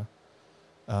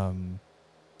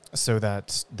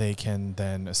they can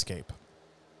then escape.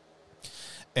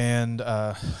 And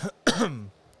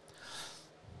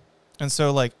and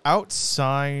so like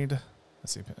outside,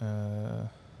 let's see,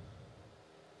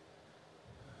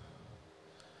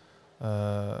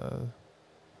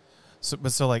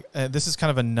 this is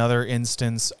kind of another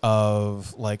instance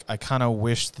of like I kind of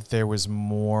wish that there was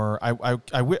more. I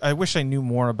wish I knew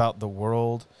more about the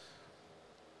world.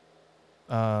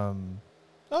 Oh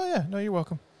yeah, no, you're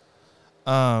welcome.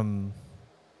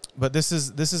 But this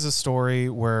is a story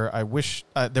where I wish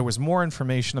there was more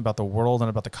information about the world and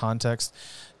about the context,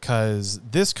 because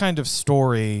this kind of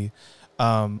story,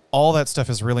 all that stuff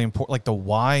is really important. Like the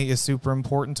why is super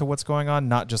important to what's going on,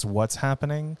 not just what's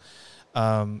happening.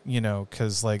 You know,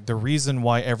 because like the reason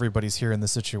why everybody's here in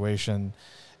this situation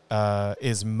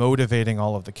is motivating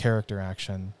all of the character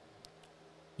action.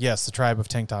 Yes, the tribe of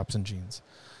tank tops and jeans.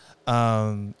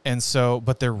 And so,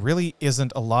 but there really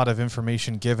isn't a lot of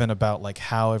information given about like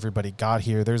how everybody got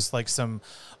here. There's like some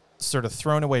sort of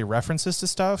thrown away references to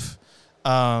stuff.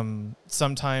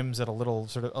 Sometimes at a little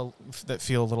sort of that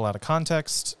feel a little out of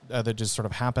context, that just sort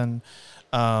of happen.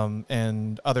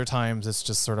 And other times it's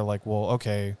just sort of like, well,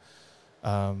 okay.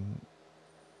 Like,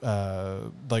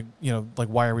 you know, like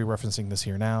why are we referencing this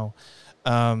here now?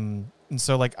 And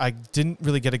so like I didn't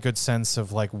really get a good sense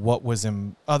of like what was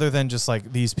in, other than just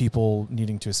like these people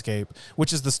needing to escape,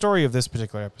 which is the story of this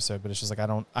particular episode. But it's just like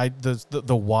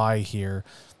the why here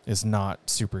is not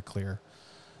super clear,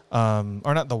 or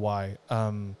not the why.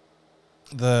 The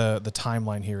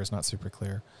timeline here is not super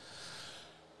clear.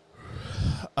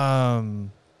 Let's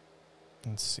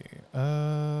see.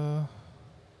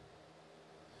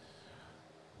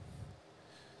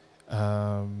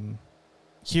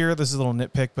 Here, this is a little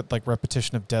nitpick, but like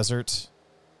repetition of desert,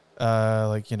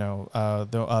 like, you know,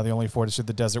 the only ford is through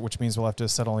the desert, which means we'll have to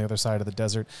settle on the other side of the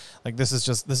desert. Like this is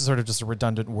sort of just a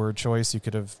redundant word choice. You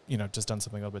could have, you know, just done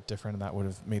something a little bit different, and that would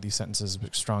have made these sentences a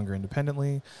bit stronger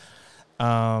independently.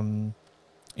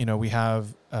 You know, we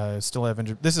have still have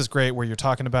injured. This is great where you're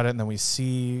talking about it, and then we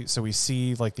see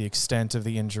like the extent of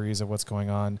the injuries of what's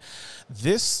going on.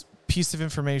 This piece of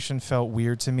information felt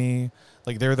weird to me.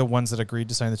 Like they're the ones that agreed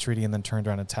to sign the treaty and then turned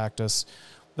around and attacked us.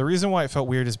 The reason why it felt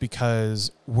weird is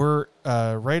because we're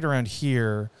right around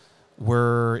here.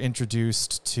 We're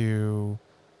introduced to,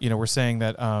 you know, we're saying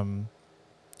that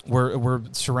we're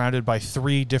surrounded by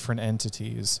 3 different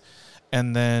entities,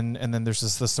 and then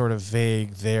there's this sort of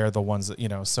vague. They're the ones that, you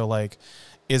know. So like,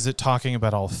 is it talking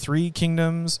about all 3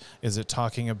 kingdoms? Is it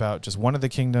talking about just one of the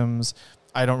kingdoms?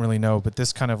 I don't really know, but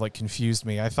this kind of like confused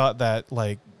me. I thought that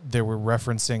like they were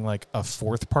referencing like a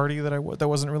 4th party that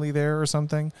wasn't really there or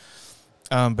something.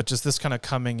 But just this kind of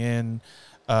coming in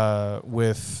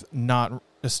with not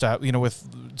with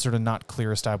sort of not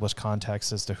clear established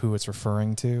context as to who it's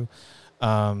referring to,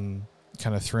 kind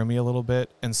of threw me a little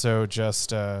bit. And so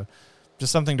just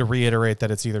something to reiterate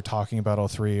that it's either talking about all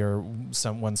 3 or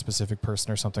one specific person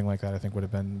or something like that, I think would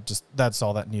have been that's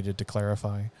all that needed to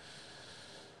clarify.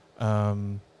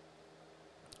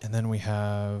 And then we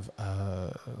have,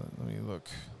 let me look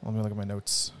at my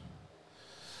notes.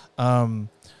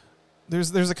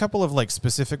 There's a couple of like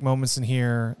specific moments in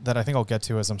here that I think I'll get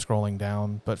to as I'm scrolling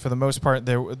down, but for the most part,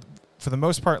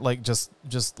 like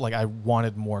just like I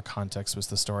wanted more context with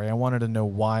the story. I wanted to know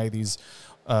why these,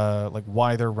 like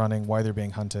why they're running, why they're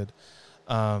being hunted.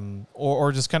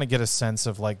 Or just kind of get a sense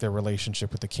of like their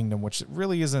relationship with the kingdom, which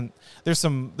really isn't. There's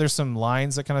some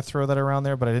lines that kind of throw that around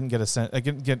there, but I didn't get a sense. I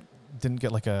didn't get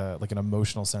like an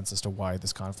emotional sense as to why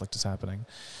this conflict is happening.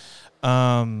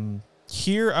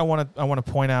 Here I want to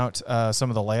point out some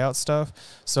of the layout stuff.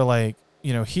 So like,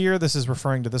 you know, here this is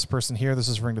referring to this person. Here this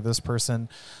is referring to this person,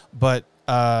 but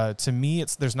to me,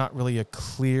 there's not really a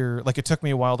clear, like, it took me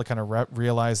a while to kind of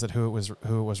realize that who it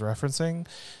was referencing,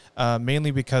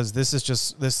 mainly because this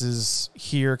is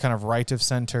here kind of right of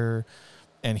center,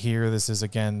 and here this is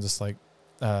again just like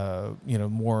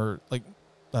more like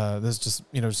this just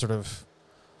sort of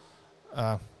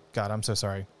God, I'm so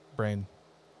sorry, brain.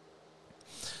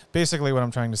 Basically, what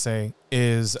I'm trying to say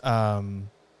is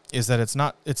that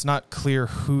it's not clear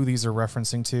who these are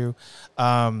referencing to.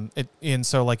 And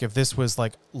so like if this was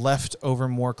like left over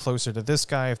more closer to this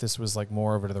guy, if this was like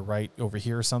more over to the right over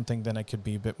here or something, then it could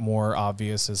be a bit more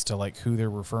obvious as to like who they're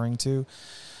referring to.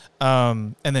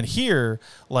 And then here,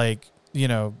 like,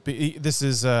 this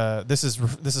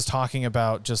is talking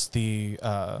about just the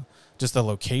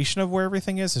location of where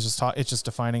everything is. It's just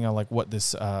defining like what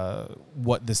this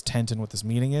tent and what this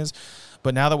meaning is.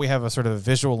 But now that we have a sort of a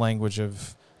visual language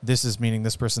of this is meaning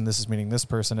this person, this is meaning this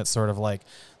person, it's sort of like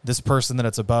this person that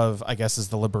it's above, I guess,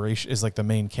 is like the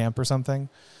main camp or something.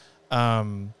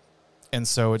 And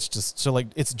so it's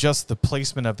just the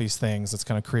placement of these things that's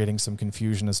kind of creating some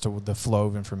confusion as to the flow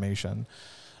of information.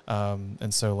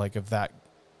 And so like if that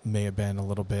may have been a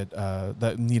little bit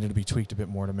that needed to be tweaked a bit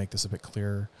more to make this a bit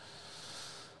clearer.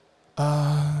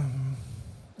 And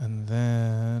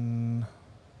then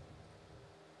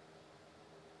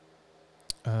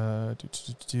oh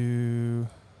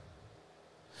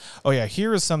yeah,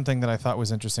 here is something that I thought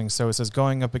was interesting. So it says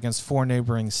going up against 4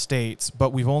 neighboring states,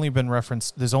 but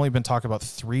there's only been talk about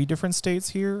 3 different states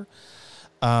here.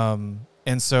 And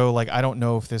so like I don't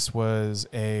know if this was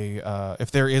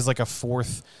if there is like a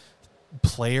 4th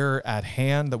player at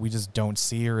hand that we just don't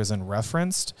see or isn't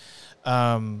referenced,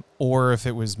 or if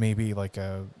it was maybe like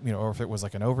or if it was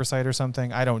like an oversight or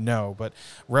something. I don't know, but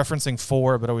referencing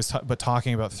 4 but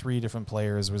talking about 3 different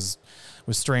players was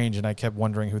strange, and I kept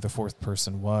wondering who the 4th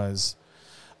person was.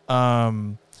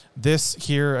 This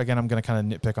here again, I'm going to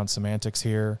kind of nitpick on semantics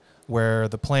here, where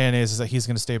the plan is that he's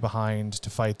going to stay behind to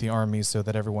fight the armies so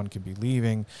that everyone can be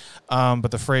leaving,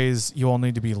 but the phrase "you all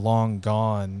need to be long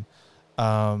gone,"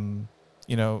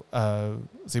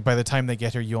 see, by the time they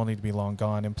get here, you all need to be long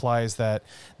gone, implies that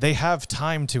they have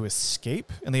time to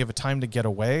escape and they have a time to get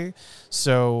away.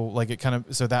 So like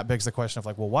so that begs the question of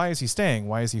like, well, why is he staying?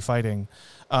 Why is he fighting?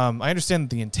 I understand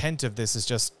that the intent of this is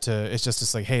just to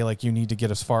say, hey, like you need to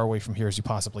get as far away from here as you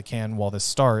possibly can while this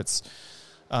starts.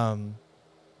 So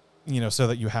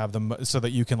that you have so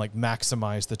that you can like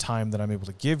maximize the time that I'm able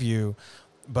to give you.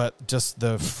 But just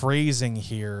the phrasing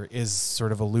here is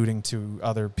sort of alluding to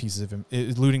other pieces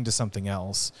alluding to something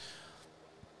else.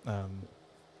 And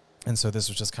so this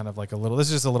was just kind of like this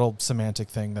is just a little semantic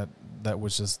thing that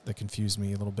confused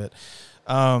me a little bit.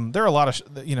 There are a lot of,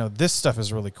 this stuff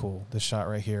is really cool. This shot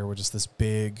right here, with just this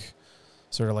big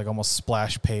sort of like almost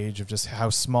splash page of just how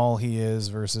small he is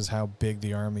versus how big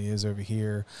the army is over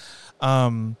here.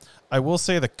 I will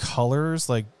say the colors,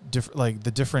 like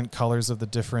the different colors of the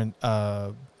different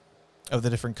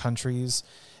countries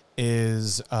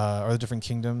or the different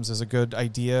kingdoms is a good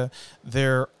idea.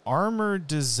 Their armor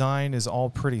design is all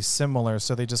pretty similar,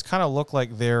 so they just kind of look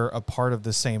like they're a part of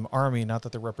the same army, not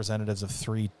that they're representatives of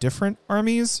 3 different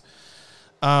armies.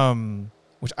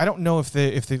 Which I don't know if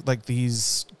like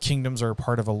these kingdoms are a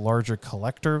part of a larger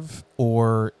collective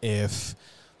or if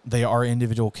they are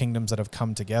individual kingdoms that have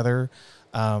come together.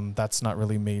 That's not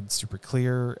really made super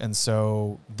clear. And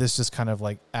so this just kind of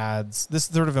like this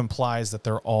sort of implies that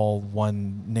they're all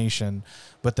one nation,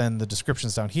 but then the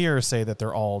descriptions down here say that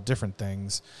they're all different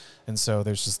things. And so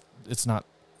this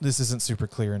isn't super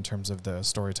clear in terms of the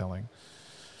storytelling.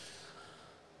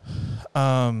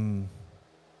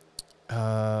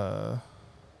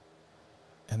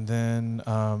 And then,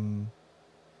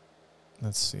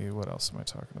 let's see, what else am I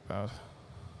talking about?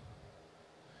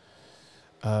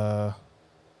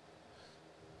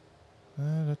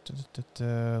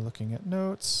 Looking at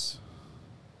notes.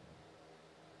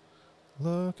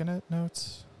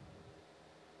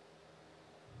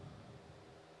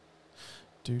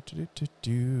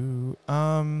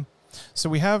 So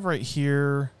we have right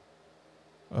here.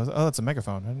 Oh, that's a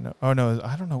megaphone. I don't know. Oh no,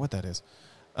 I don't know what that is.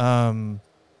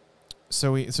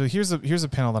 So here's a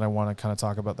panel that I want to kind of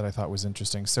talk about that I thought was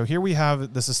interesting. So here we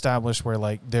have this established where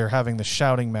like they're having the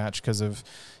shouting match because of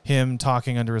him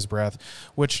talking under his breath,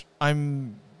 which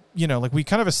like we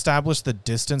kind of established the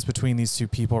distance between these 2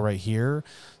 people right here.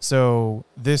 So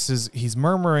he's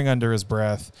murmuring under his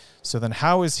breath. So then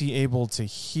how is he able to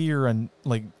hear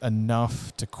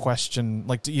enough to question,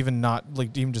 like to even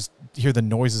just hear the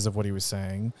noises of what he was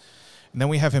saying? And then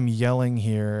we have him yelling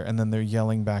here, and then they're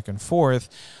yelling back and forth.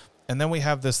 And then we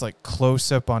have this like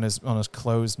close up on his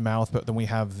closed mouth, but then we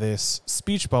have this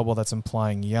speech bubble that's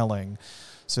implying yelling.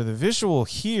 So the visual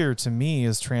here to me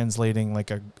is translating like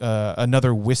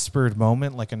another whispered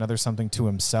moment, like another something to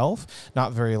himself,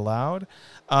 not very loud.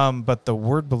 But the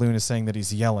word balloon is saying that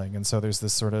he's yelling. And so there's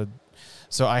this sort of,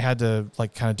 so I had to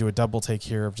like kind of do a double take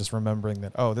here of just remembering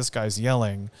that, oh, this guy's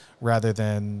yelling rather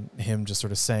than him just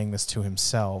sort of saying this to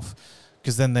himself.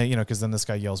 Because then because then this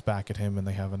guy yells back at him and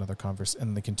they have another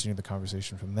and they continue the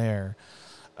conversation from there.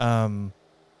 And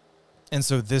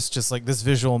so this just like this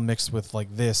visual mixed with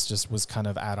like this just was kind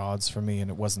of at odds for me,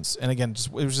 and it wasn't. And again,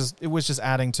 it was just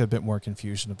adding to a bit more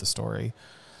confusion of the story.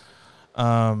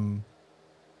 And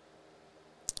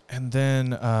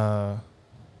then let's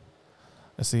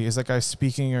see, is that guy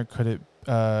speaking, or could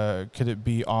it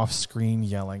be off screen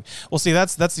yelling? Well, see,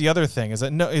 that's the other thing is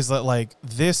that like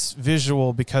this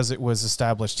visual, because it was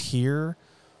established here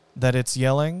that it's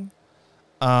yelling,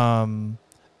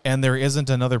 and there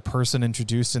isn't another person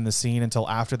introduced in the scene until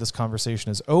after this conversation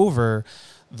is over.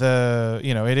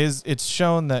 It's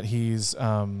shown that he's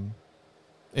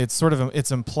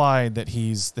it's implied that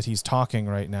he's talking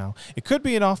right now. It could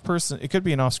be an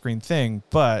off-screen thing,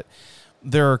 but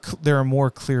there are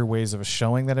more clear ways of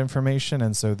showing that information.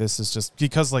 And so this is just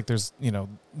because like there's,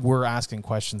 we're asking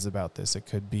questions about this. It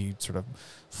could be sort of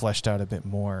fleshed out a bit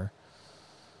more.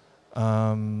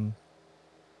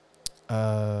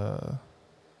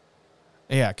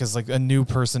 Yeah, because like a new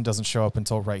person doesn't show up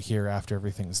until right here after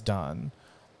everything's done.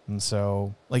 And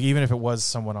so like even if it was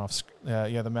someone off,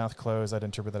 the mouth closed, I'd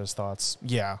interpret that as thoughts.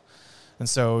 Yeah. And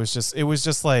so it was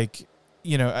just like,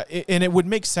 and it would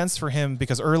make sense for him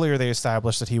because earlier they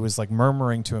established that he was like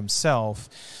murmuring to himself.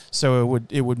 So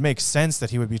it would make sense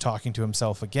that he would be talking to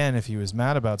himself again if he was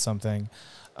mad about something.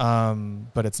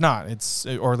 But it's not.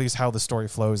 Or at least how the story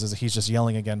flows is that he's just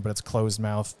yelling again, but it's closed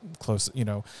mouth,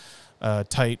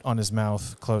 tight on his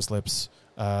mouth, closed lips.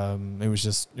 It was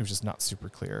just not super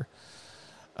clear.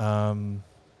 And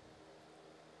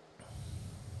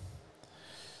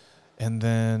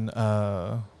then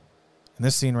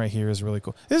this scene right here is really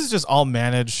cool. This is just all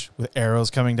managed with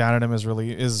arrows coming down at him is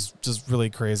just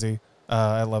really crazy.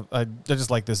 I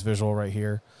just like this visual right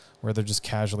here where they're just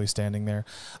casually standing there.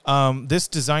 This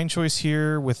design choice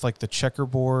here with like the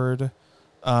checkerboard,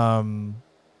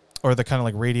 or the kind of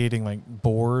like radiating like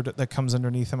board that comes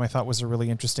underneath him, I thought was a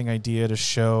really interesting idea to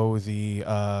show the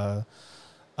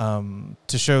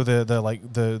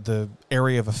the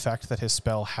area of effect that his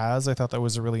spell has. I thought that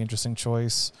was a really interesting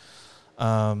choice.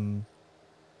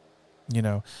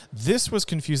 This was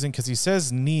confusing because he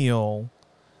says kneel,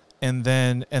 and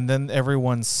then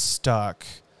everyone's stuck,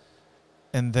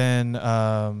 and then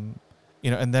and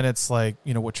then it's like,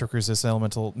 what triggers this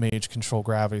elemental mage control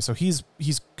gravity. So he's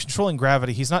controlling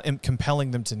gravity. He's not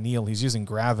compelling them to kneel. He's using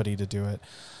gravity to do it.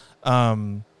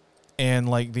 And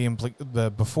like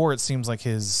before, it seems like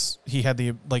he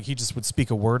just would speak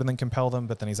a word and then compel them,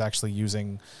 but then he's actually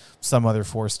using some other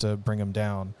force to bring them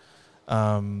down,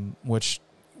 which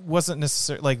wasn't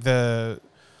necessarily like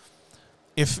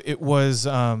if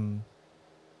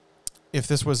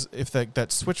that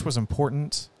switch was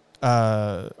important,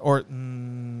 what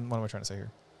am I trying to say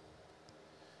here?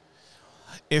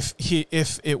 If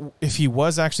he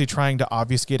was actually trying to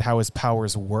obfuscate how his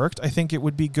powers worked, I think it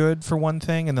would be good for one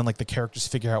thing, and then like the characters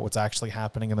figure out what's actually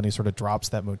happening, and then he sort of drops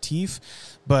that motif.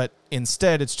 But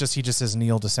instead, he just says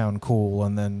kneel to sound cool,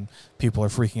 and then people are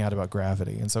freaking out about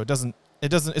gravity, and so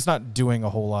it's not doing a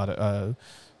whole lot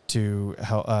to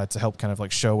help kind of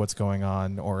like show what's going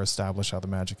on or establish how the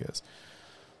magic is.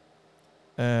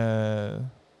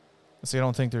 So I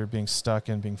don't think they're being stuck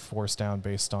and being forced down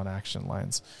based on action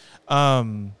lines.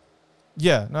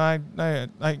 Yeah, no, I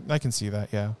can see that.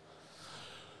 Yeah.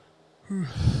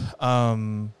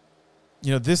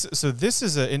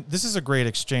 This is a great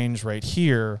exchange right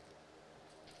here,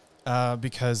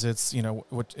 because it's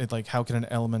how can an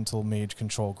elemental mage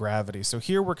control gravity? So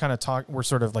here we're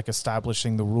sort of like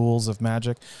establishing the rules of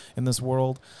magic in this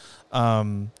world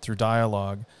through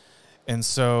dialogue. And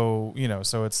so,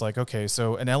 so it's like, okay,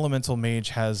 so an elemental mage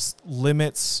has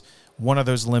limits. One of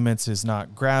those limits is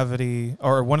not gravity,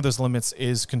 or one of those limits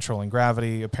is controlling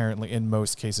gravity. Apparently, in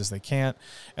most cases, they can't.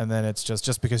 And then it's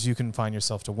just because you confine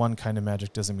yourself to one kind of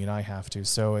magic doesn't mean I have to.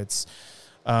 So it's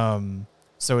saying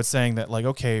that like,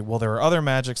 okay, well, there are other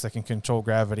magics that can control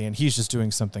gravity, and he's just doing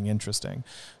something interesting.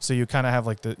 So you kind of have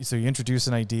like so you introduce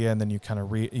an idea, and then you kind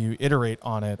of you iterate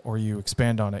on it, or you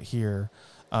expand on it here.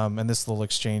 And this little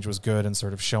exchange was good and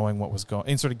sort of showing what was going,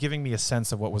 and sort of giving me a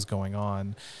sense of what was going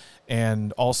on,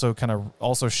 and also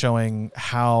showing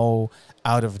how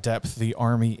out of depth the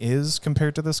army is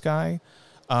compared to this guy.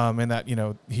 and that, you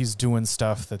know, he's doing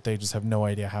stuff that they just have no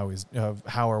idea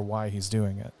how or why he's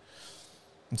doing it.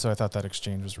 And so I thought that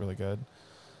exchange was really good.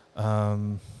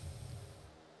 And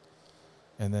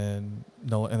then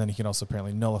he can also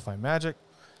apparently nullify magic.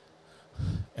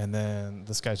 And then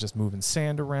this guy's just moving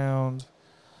sand around.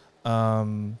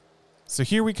 So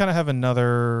here we kind of have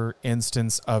another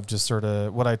instance of just sort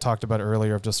of what I talked about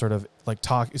earlier, of just sort of like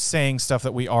saying stuff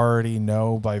that we already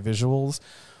know by visuals.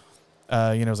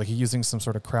 You know, it's like he's using some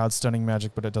sort of crowd stunning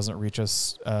magic, but it doesn't reach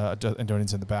us, and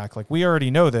Donnie's in the back. Like, we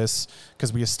already know this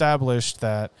because we established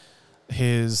that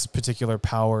his particular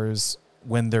powers,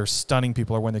 when they're stunning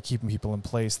people or when they're keeping people in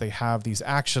place, they have these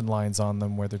action lines on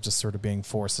them where they're just sort of being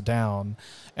forced down,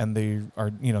 and they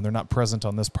are, you know, they're not present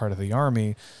on this part of the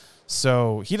army.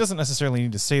 So he doesn't necessarily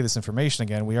need to say this information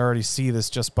again. We already see this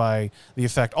just by the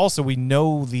effect. Also, we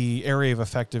know the area of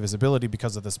effect of his ability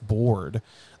because of this board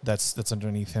that's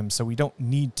underneath him. So we don't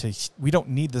need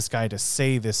this guy to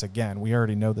say this again. We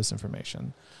already know this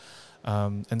information.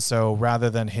 And so rather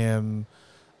than him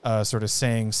sort of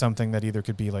saying something that either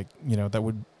could be like, you know, that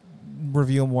would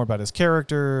reveal more about his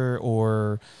character,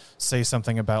 or say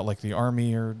something about like the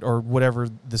army or whatever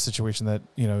the situation that,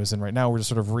 you know, is in right now, we're just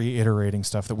sort of reiterating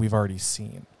stuff that we've already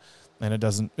seen, and it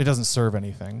doesn't serve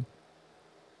anything.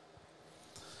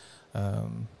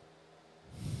 Okay,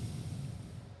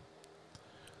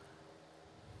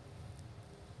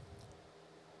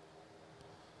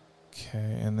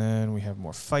 and then we have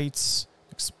more fights,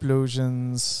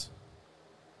 explosions.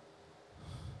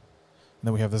 And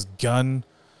then we have this gun,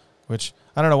 which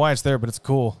I don't know why it's there, but it's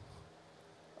cool.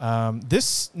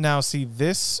 These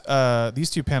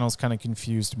two panels kind of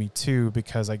confused me too,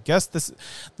 because I guess this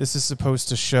is supposed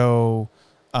to show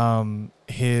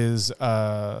his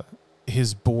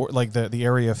board, like the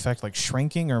area effect, like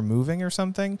shrinking or moving or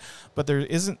something, but there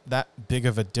isn't that big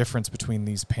of a difference between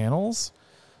these panels.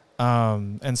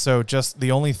 And so just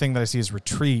the only thing that I see is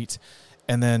retreat,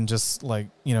 and then just like,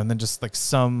 you know, and then just like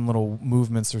some little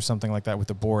movements or something like that with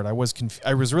the board. I was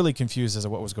really confused as to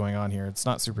what was going on here. It's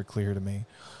not super clear to me.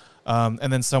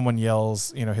 And then someone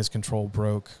yells, you know, his control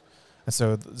broke. And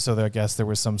so I guess there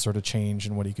was some sort of change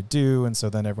in what he could do. And so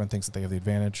then everyone thinks that they have the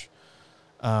advantage.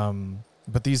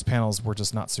 But these panels were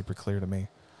just not super clear to me.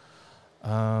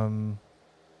 Let's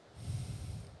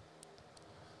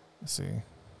see.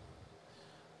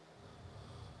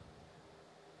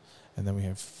 And then we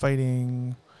have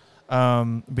fighting.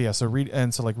 But yeah, so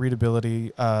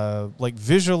readability, like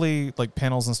visually, like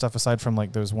panels and stuff, aside from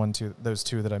like those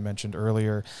two that I mentioned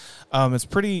earlier, it's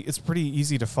pretty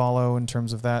easy to follow in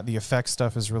terms of that. The effect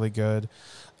stuff is really good.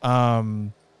 You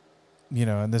know,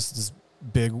 and this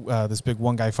big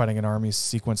one guy fighting an army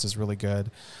sequence is really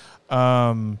good.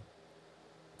 And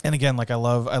again, like I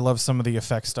love some of the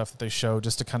effect stuff that they show,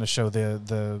 just to kind of show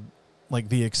the like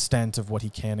the extent of what he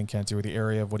can and can't do, or the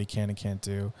area of what he can and can't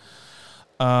do.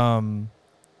 And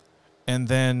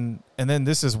then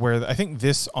this is where I think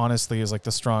this honestly is like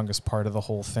the strongest part of the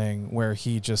whole thing, where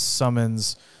he just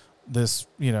summons this,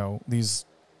 you know, these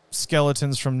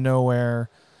skeletons from nowhere,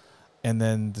 and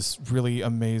then this really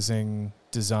amazing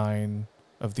design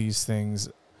of these things,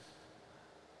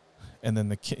 and then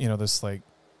this like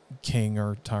king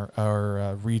or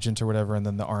regent or whatever, and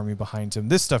then the army behind him.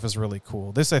 This stuff is really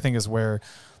cool. This, I think, is where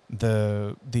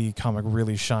the comic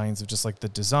really shines, of just like the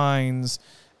designs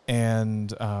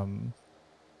and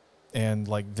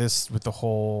like this with the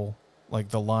whole, like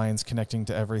the lines connecting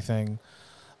to everything.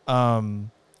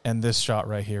 And this shot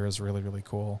right here is really, really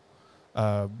cool.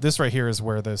 This right here is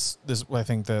where this I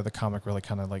think the comic really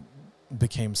kind of like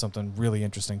became something really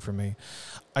interesting for me.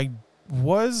 I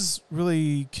was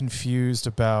really confused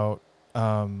about,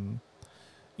 because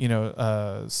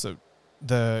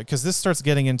this starts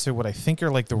getting into what I think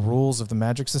are like the rules of the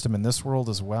magic system in this world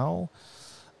as well.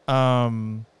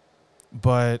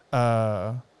 But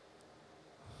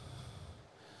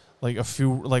like a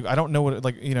few, like, I don't know what,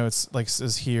 like, you know, it's like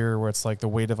says here where it's like the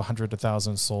weight of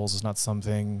 100,000 souls is not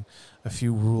something a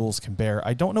few rules can bear.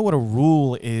 I don't know what a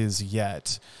rule is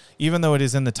yet, even though it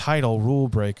is in the title,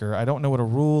 Rulebreaker. I don't know what a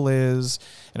rule is,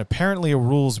 and apparently a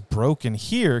rule's broken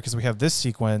here, because we have this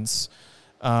sequence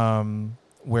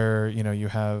where, you know, you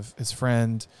have his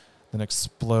friend, then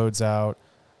explodes out,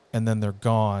 and then they're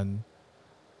gone.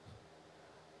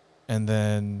 And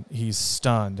then he's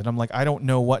stunned. And I'm like, I don't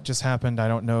know what just happened. I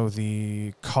don't know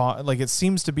the cost. Like, it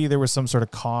seems to be there was some sort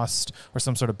of cost or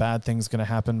some sort of bad thing's going to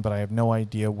happen, but I have no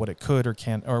idea what it could or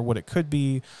can, or what it could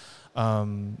be.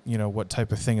 You know, what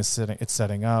type of thing it's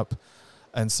setting up.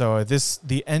 And so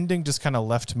the ending just kind of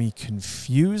left me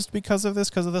confused because of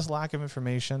this lack of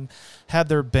information. Had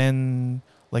there been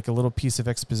like a little piece of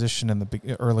exposition in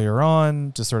the earlier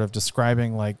on, just sort of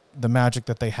describing like the magic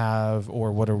that they have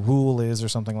or what a rule is or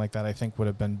something like that, I think would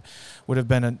have been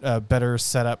a better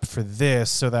setup for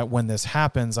this, so that when this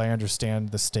happens, I understand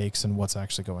the stakes and what's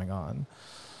actually going on.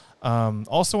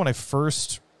 Also, when I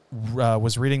first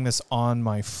was reading this on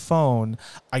my phone,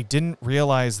 I didn't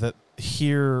realize that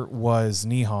here was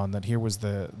Nihon, that here was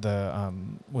the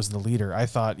leader. I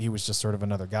thought he was just sort of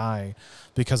another guy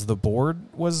because the board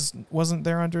wasn't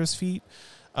there under his feet.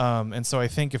 And so I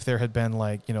think if there had been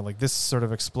like this sort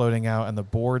of exploding out and the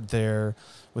board there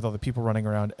with all the people running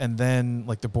around, and then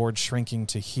like the board shrinking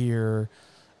to here,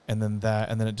 and then that,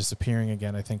 and then it disappearing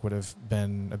again, I think would have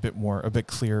been a bit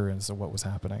clearer as to what was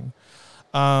happening.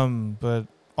 But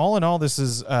all in all, this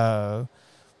is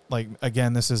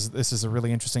this is a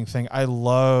really interesting thing. I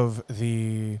love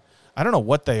I don't know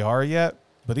what they are yet,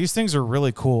 but these things are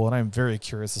really cool, and I'm very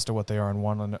curious as to what they are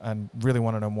and really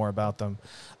want to know more about them.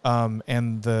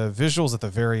 And the visuals at the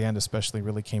very end especially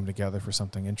really came together for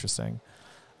something interesting.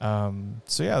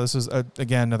 So yeah, this is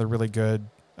again another really good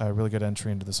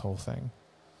entry into this whole thing.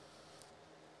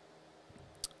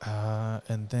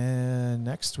 And then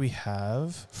next we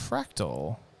have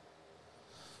Fractal.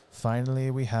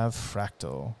 Finally, we have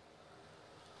Fractal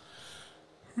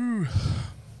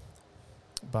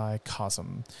by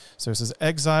Cosm. So it says,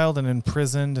 exiled and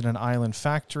imprisoned in an island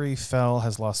factory, Fel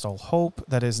has lost all hope.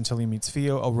 That is, until he meets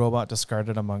Fio, a robot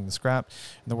discarded among the scrap.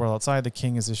 In the world outside, the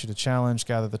king has issued a challenge: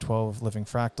 gather the 12 living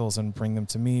fractals and bring them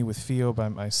to me, with Fio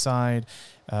by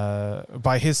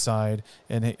his side,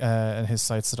 and his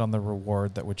sights set on the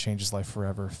reward that would change his life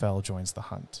forever. Fel joins the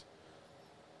hunt.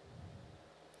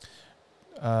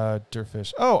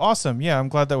 Dirtfish. Oh, awesome. Yeah, I'm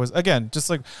glad that was, again, just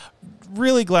like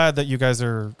really glad that you guys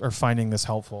are finding this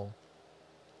helpful.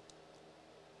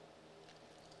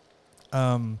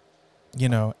 And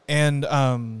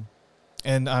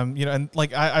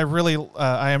like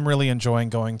I am really enjoying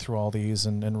going through all these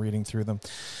and reading through them.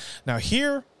 Now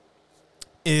here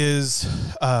is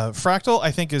Fractal,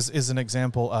 I think is an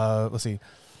example of, let's see.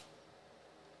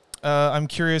 I'm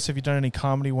curious, have you done any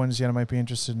comedy ones yet? I might be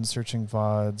interested in searching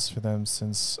VODs for them,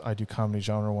 since I do comedy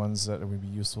genre ones. That it would be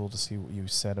useful to see what you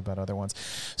said about other ones.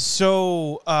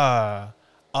 So,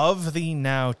 of the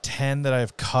now 10 that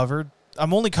I've covered,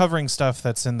 I'm only covering stuff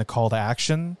that's in the call to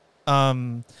action.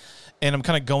 And I'm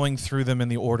kind of going through them in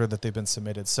the order that they've been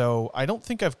submitted. So I don't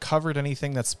think I've covered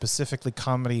anything that's specifically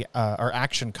comedy or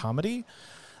action comedy.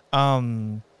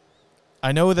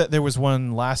 I know that there was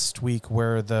one last week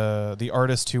where the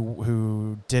artist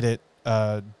who did it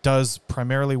does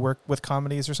primarily work with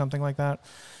comedies or something like that.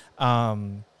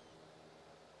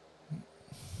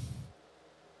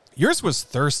 Yours was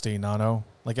thirsty, Nano.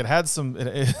 Like it had some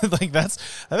like that's.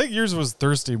 I think yours was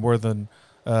thirsty more than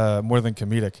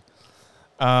comedic.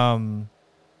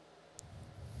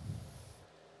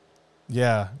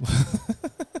 Yeah.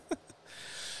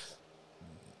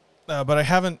 But I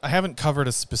haven't covered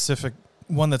a specific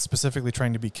one that's specifically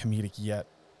trying to be comedic yet.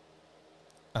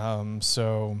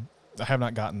 So I have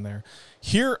not gotten there.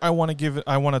 Here I want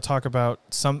to talk about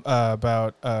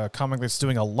a comic that's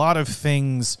doing a lot of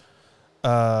things.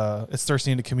 It's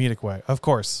thirsty in a comedic way. Of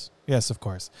course. Yes, of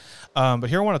course. But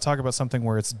here I want to talk about something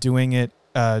where it's doing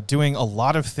a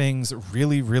lot of things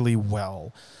really, really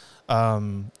well.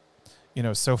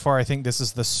 So far I think this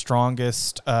is the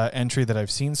strongest entry that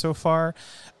I've seen so far.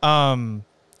 And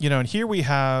here we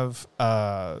have,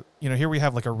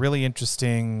 like a really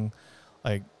interesting,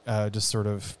 like, just sort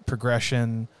of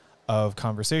progression of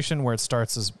conversation where it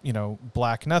starts as,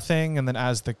 black nothing. And then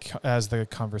as the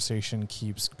conversation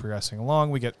keeps progressing along,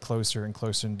 we get closer and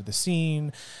closer into the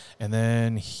scene. And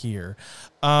then here,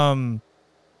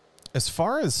 as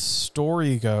far as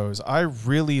story goes, I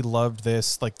really loved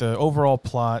this. Like the overall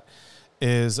plot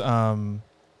is,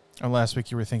 last week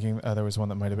you were thinking there was one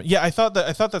that might have been. Yeah, I thought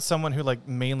that someone who like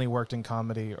mainly worked in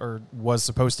comedy or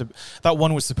thought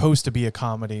one was supposed to be a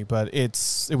comedy, but it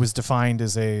was defined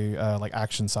as a like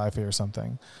action sci-fi or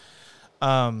something.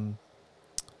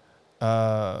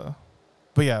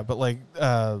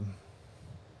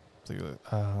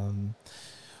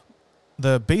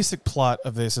 The basic plot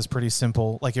of this is pretty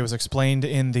simple. Like it was explained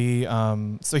in the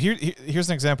so here's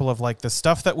an example of like the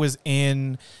stuff that was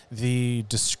in the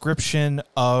description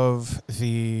of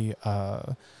the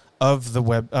of the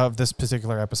web of this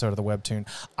particular episode of the webtoon,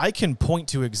 I can point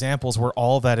to examples where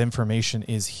all that information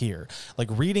is here. Like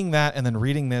reading that and then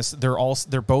reading this,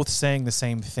 they're both saying the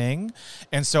same thing,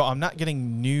 and so I'm not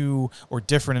getting new or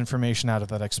different information out of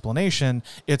that explanation.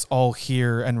 It's all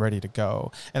here and ready to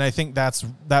go. And I think that's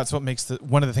what makes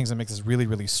one of the things that makes this really,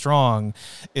 really strong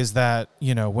is that,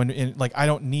 you know, I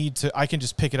don't need to, I can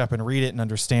just pick it up and read it and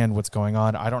understand what's going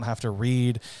on. I don't have to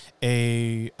read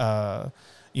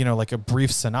like a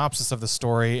brief synopsis of the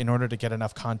story in order to get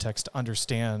enough context to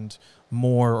understand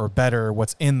more or better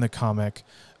what's in the comic.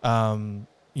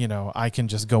 I can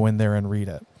just go in there and read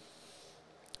it.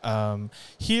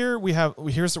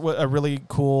 Here's a really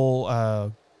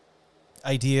cool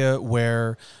idea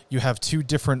where you have two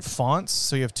different fonts.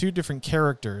 So you have two different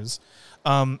characters.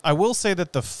 I will say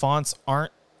that the fonts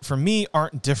aren't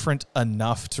different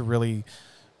enough to really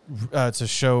to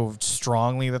show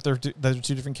strongly that they're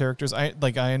two different characters. I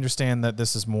understand that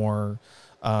this is more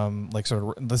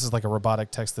this is like a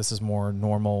robotic text. This is more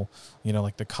normal,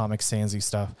 like the Comic Sans-y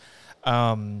stuff.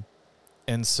 So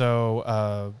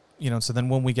then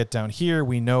when we get down here,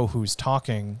 we know who's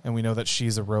talking, and we know that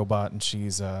she's a robot and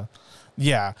she's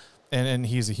and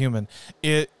he's a human.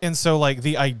 And so like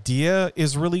the idea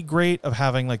is really great of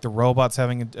having like the robots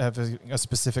having a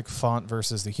specific font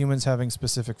versus the humans having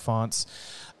specific fonts.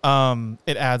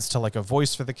 It adds to like a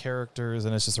voice for the characters,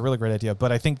 and it's just a really great idea.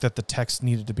 But I think that the text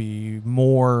needed to be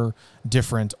more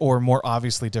different or more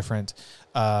obviously different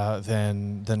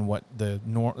than what the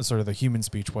sort of the human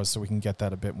speech was, so we can get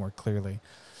that a bit more clearly.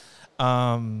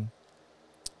 But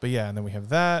yeah, and then we have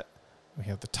that. We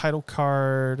have the title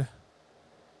card.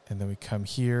 And then we come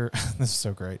here. This is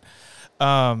so great.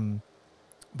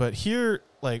 But here,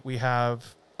 we have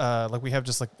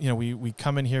just we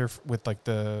come in here with like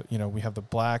the, we have the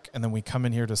black, and then we come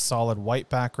in here to solid white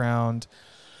background.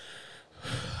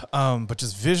 But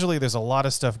just visually, there's a lot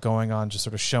of stuff going on, just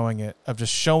sort of showing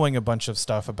a bunch of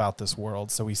stuff about this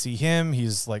world. So we see him,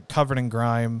 he's like covered in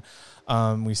grime.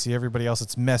 We see everybody else,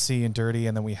 it's messy and dirty,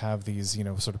 and then we have these,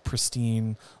 sort of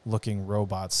pristine looking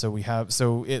robots. So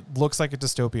it looks like a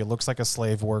dystopia, it looks like a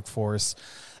slave workforce.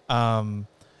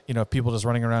 People just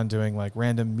running around doing like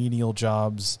random menial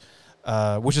jobs,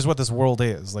 which is what this world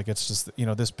is. Like, it's just,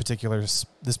 this particular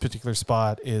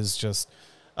spot is just,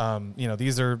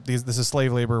 this is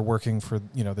slave labor working for,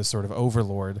 this sort of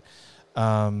overlord.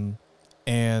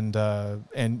 And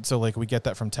so like we get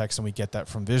that from text and we get that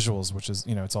from visuals, which is,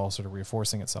 it's all sort of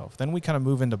reinforcing itself. Then we kind of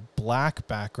move into black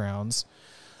backgrounds,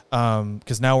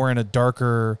 because now we're in a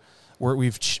darker, where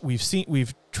we've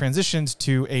transitioned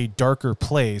to a darker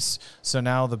place. So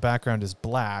now the background is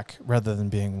black rather than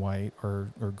being white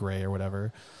or gray or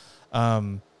whatever.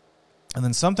 And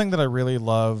then something that I really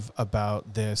love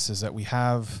about this is that we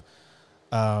have,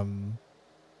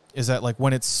 is that like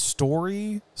when it's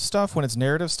story stuff, when it's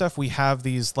narrative stuff, we have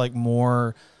these like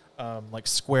more like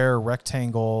square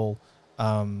rectangle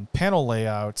panel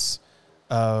layouts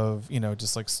of,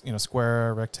 just like,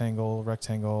 square, rectangle,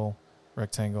 rectangle,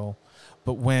 rectangle.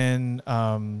 But when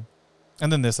and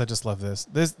then this, I just love this.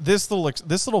 This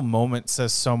little moment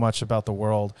says so much about the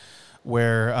world,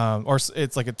 where or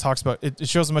it's like it talks about it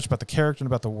shows so much about the character and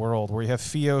about the world, where you have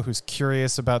Theo, who's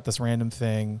curious about this random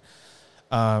thing.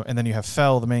 And then you have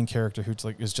Fel, the main character, who's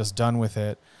like is just done with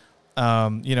it,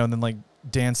 and then like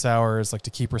dance hours, like to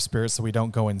keep her spirits so we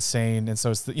don't go insane. And so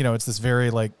it's it's this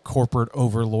very like corporate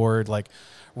overlord, like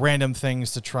random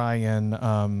things to try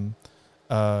and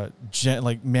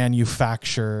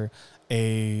manufacture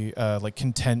a like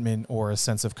contentment or a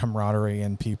sense of camaraderie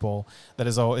in people that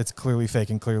is it's clearly fake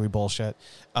and clearly bullshit.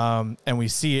 And we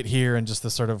see it here in just the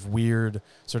sort of weird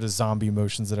sort of zombie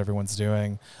motions that everyone's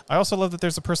doing. I also love that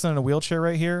there's a person in a wheelchair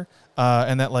right here,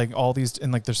 and that like all these,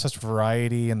 and like there's such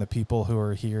variety in the people who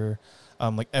are here.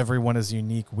 Like everyone is a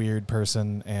unique, weird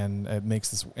person, and it makes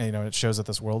this, it shows that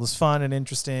this world is fun and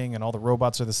interesting, and all the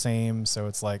robots are the same. So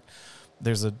it's like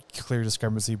there's a clear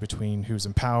discrepancy between who's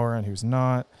in power and who's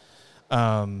not.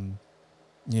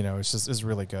 It's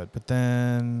really good. But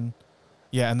then,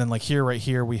 and then like right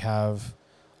here we have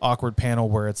awkward panel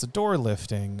where it's a door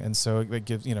lifting, and so it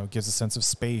gives a sense of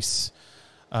space.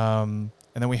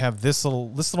 And then we have this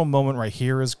little moment right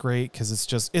here is great, because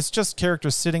it's just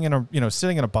characters sitting in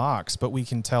a box, but we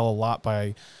can tell a lot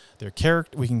by their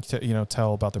character. We can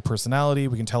tell about their personality.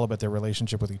 We can tell about their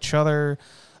relationship with each other.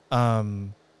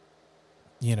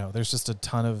 There's just a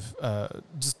ton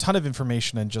of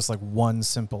information in just like one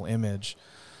simple image.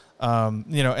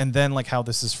 And then like how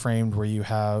this is framed, where you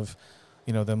have,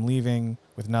 them leaving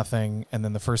with nothing, and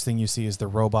then the first thing you see is the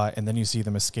robot, and then you see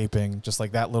them escaping. Just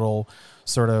like that little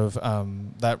sort of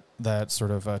that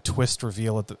sort of twist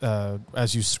reveal at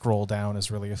as you scroll down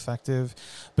is really effective.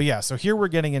 But yeah, so here we're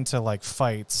getting into like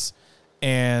fights,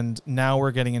 and now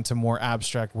we're getting into more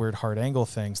abstract, weird, hard angle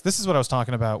things. This is what I was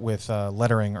talking about with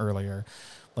lettering earlier.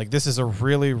 Like, this is a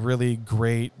really, really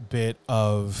great bit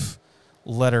of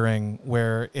lettering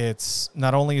where it's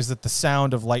not only is it the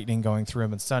sound of lightning going through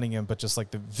him and stunning him, but just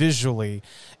like the visually,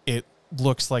 it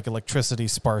looks like electricity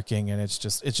sparking, and it's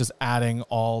just adding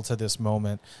all to this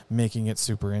moment, making it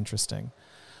super interesting.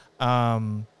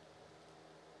 And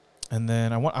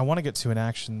then I want to get to an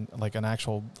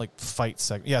actual fight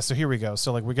segment. Yeah, so here we go.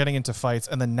 So like we're getting into fights,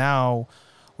 and then now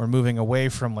we're moving away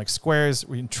from like squares,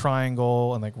 we're in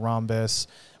triangle and like rhombus.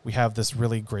 We have this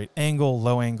really great angle,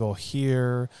 low angle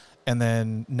here, and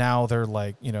then now they're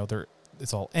like,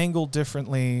 it's all angled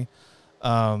differently.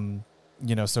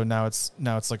 So now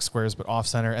it's like squares but off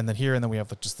center, and then we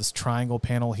have just this triangle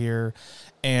panel here,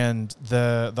 and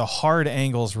the hard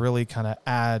angles really kind of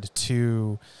add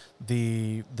to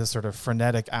the sort of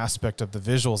frenetic aspect of the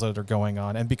visuals that are going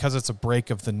on. And because it's a break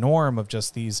of the norm of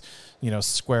just these,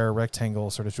 square rectangle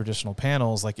sort of traditional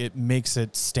panels, like it makes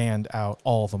it stand out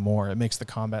all the more. It makes the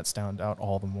combat stand out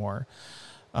all the more.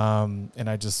 And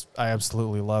I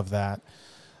absolutely love that.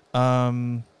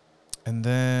 And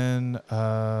then,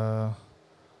 let's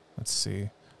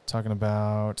see, talking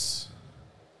about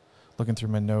looking through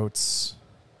my notes.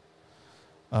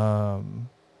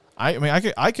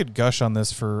 I could gush on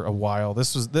this for a while.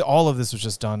 All of this was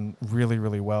just done really,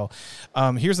 really well.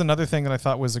 Here's another thing that I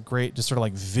thought was a great, just sort of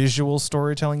like visual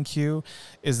storytelling cue,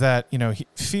 is that,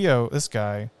 Theo, this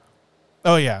guy,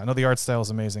 oh yeah, no, the art style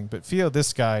is amazing, but Theo,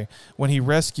 this guy, when he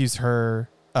rescues her,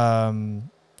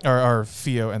 or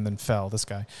Theo and then Fel, this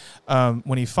guy,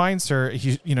 when he finds her,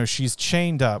 she's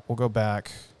chained up. We'll go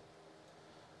back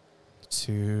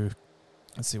to,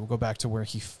 we'll go back to where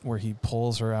he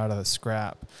pulls her out of the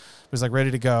scrap. He's like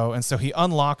ready to go, and so he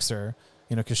unlocks her,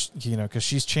 because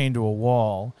she's chained to a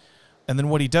wall, and then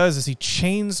what he does is he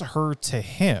chains her to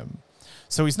him.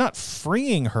 So he's not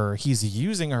freeing her; he's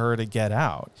using her to get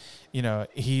out.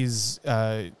 He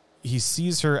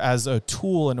sees her as a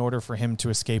tool in order for him to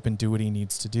escape and do what he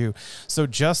needs to do. So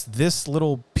just this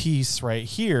little piece right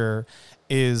here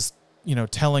is,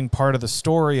 telling part of the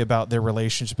story about their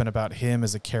relationship and about him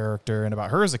as a character and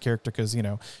about her as a character, because,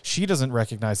 she doesn't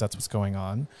recognize that's what's going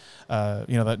on.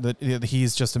 That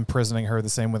he's just imprisoning her the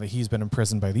same way that he's been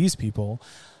imprisoned by these people.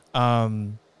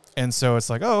 And so it's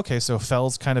like, oh, okay, so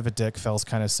Fel's kind of a dick, Fel's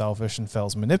kind of selfish, and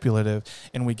Fel's manipulative,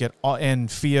 and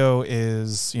and Theo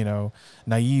is,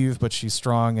 naive, but she's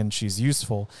strong and she's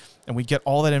useful, and we get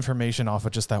all that information off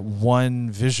of just that one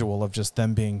visual of just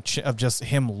them of just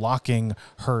him locking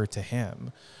her to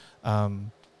him,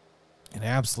 and I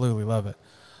absolutely love it.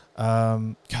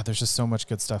 God, there's just so much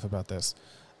good stuff about this.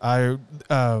 But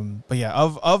yeah,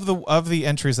 of the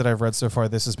entries that I've read so far,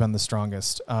 this has been the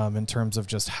strongest, in terms of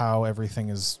just how everything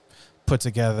is put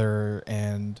together.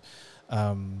 And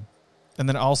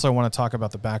then also I want to talk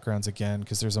about the backgrounds again,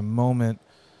 because there's a moment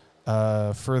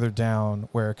further down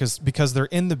where, because they're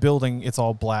in the building, it's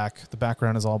all black, the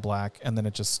background is all black, and then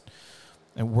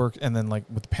and then like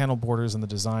with the panel borders and the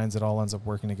designs, it all ends up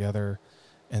working together.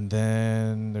 And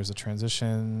then there's a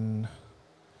transition.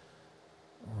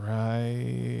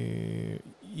 Right.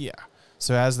 Yeah.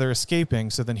 So as they're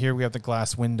escaping, so then here we have the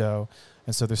glass window,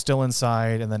 and so they're still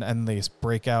inside, and then they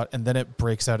break out, and then it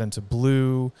breaks out into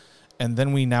blue, and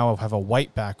then we now have a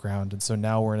white background, and so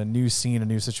now we're in a new scene, a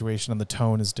new situation, and the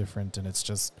tone is different, and it's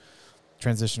just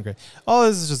transition great. Oh,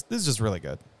 this is just really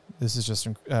good. This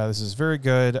is very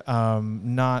good.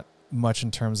 Not much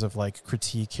in terms of like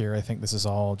critique here. I think this is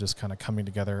all just kind of coming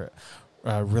together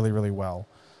really, really well.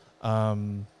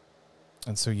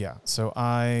 And so, yeah, so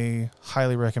I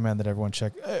highly recommend everyone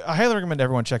check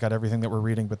out everything that we're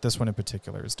reading, but this one in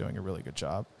particular is doing a really good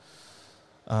job.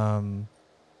 And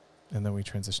then we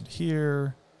transitioned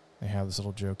here. They have this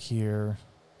little joke here,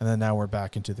 and then now we're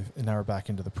back into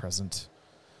the present.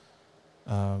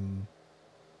 And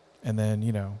then,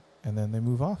 and then they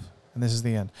move off, and this is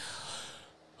the end.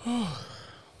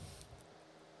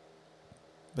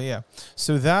 But yeah,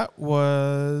 so that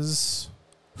was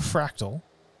Fractal.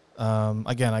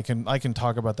 Again, I can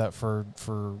talk about that for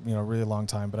a really long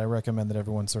time, but I recommend that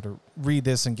everyone sort of read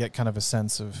this and get kind of a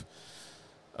sense of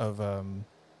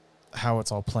how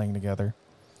it's all playing together.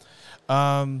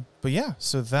 But yeah,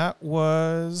 so that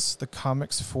was the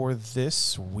comics for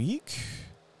this week.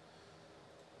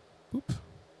 Boop.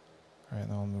 All right,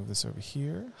 now I'll move this over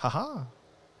here. Haha.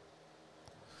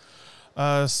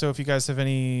 So if you guys have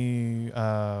any,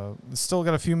 still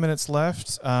got a few minutes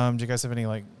left. Do you guys have any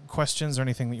like questions or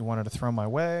anything that you wanted to throw my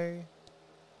way?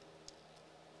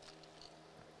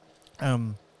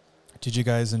 Did you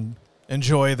guys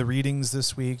enjoy the readings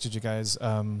this week? Did you guys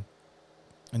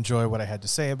enjoy what I had to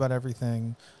say about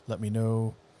everything? Let me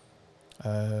know.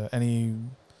 Any?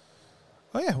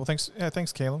 Oh yeah. Well, thanks. Yeah,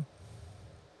 thanks, Caleb.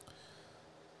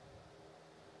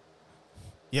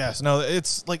 Yes. No.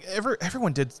 It's like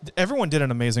everyone did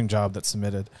an amazing job that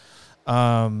submitted.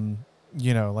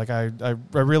 You know, like I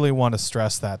really want to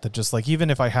stress that just like even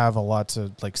if I have a lot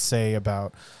to like say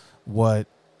about what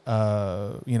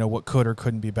you know, what could or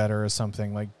couldn't be better or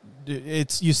something, like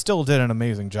you still did an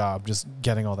amazing job just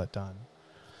getting all that done.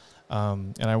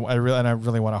 And I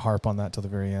really want to harp on that till the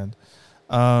very end.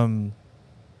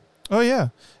 Oh yeah.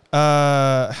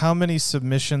 How many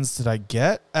submissions did I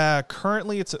get?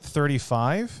 Currently it's at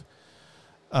 35.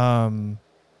 How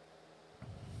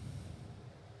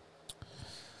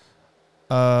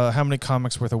many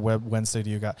comics worth of Web Wednesday do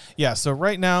you got? Yeah, so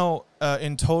right now,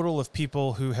 in total of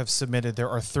people who have submitted, there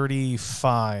are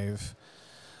 35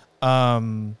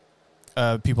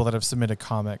 people that have submitted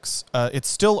comics. It's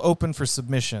still open for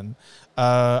submission.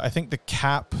 I think the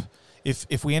cap,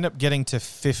 if we end up getting to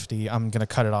 50, I'm gonna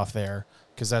cut it off there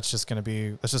because that's just gonna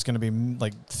be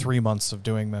like 3 months of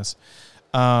doing this,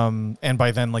 and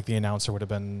by then like the announcer would have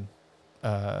been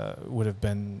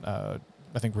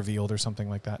I think revealed or something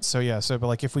like that. So yeah, but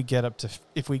like if we get up to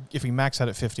if we max out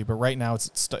at 50, but right now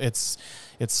it's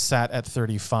sat at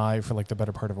 35 for like the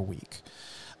better part of a week.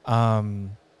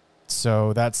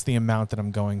 So that's the amount that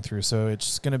I'm going through. So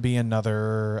it's going to be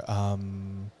another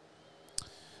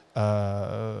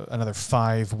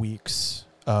 5 weeks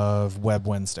of Web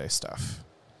Wednesday stuff.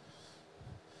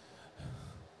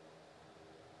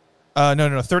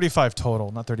 No, 35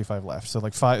 total, not 35 left. So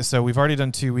like 5. So we've already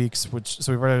done 2 weeks,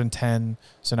 so we've already done 10.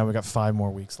 So now we got 5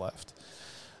 more weeks left.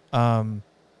 But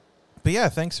yeah,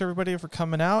 thanks everybody for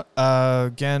coming out.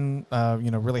 Again,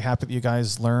 you know, really happy that you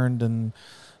guys learned and,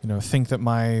 you know, think that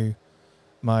my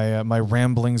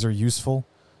ramblings are useful.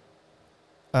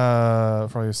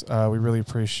 Probably, we really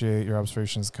appreciate your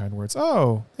observations, kind words.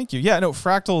 Oh, thank you. Yeah, no,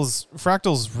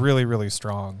 Fractal's really, really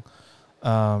strong.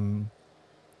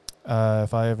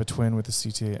 If I have a twin with a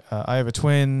CTA, I have a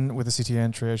twin with a CTA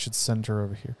entry. I should send her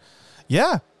over here.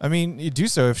 Yeah, I mean, you do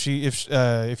so if you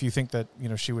think that, you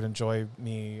know, she would enjoy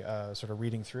me sort of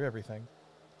reading through everything.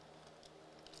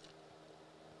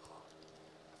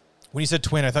 When you said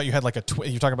twin, I thought you had like you're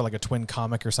talking about like a twin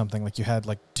comic or something. Like you had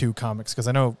like 2 comics, because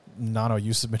I know Nano,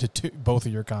 you submitted both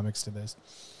of your comics to this.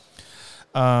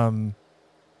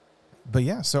 But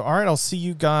yeah, so all right, I'll see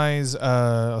you guys.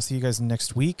 I'll see you guys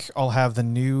next week. I'll have the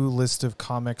new list of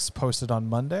comics posted on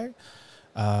Monday,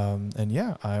 and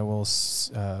yeah, I will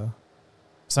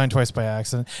sign twice by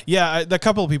accident. Yeah, a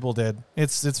couple of people did.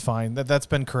 It's fine. That's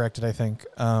been corrected, I think.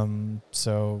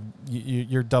 So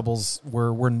your doubles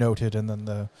were noted, and then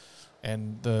the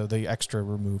extra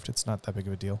removed. It's not that big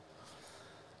of a deal.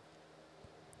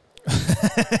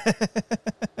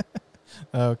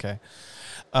 Okay.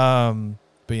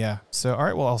 But yeah, so all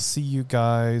right, well, I'll see you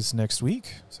guys next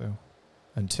week. So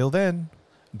until then,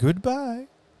 goodbye.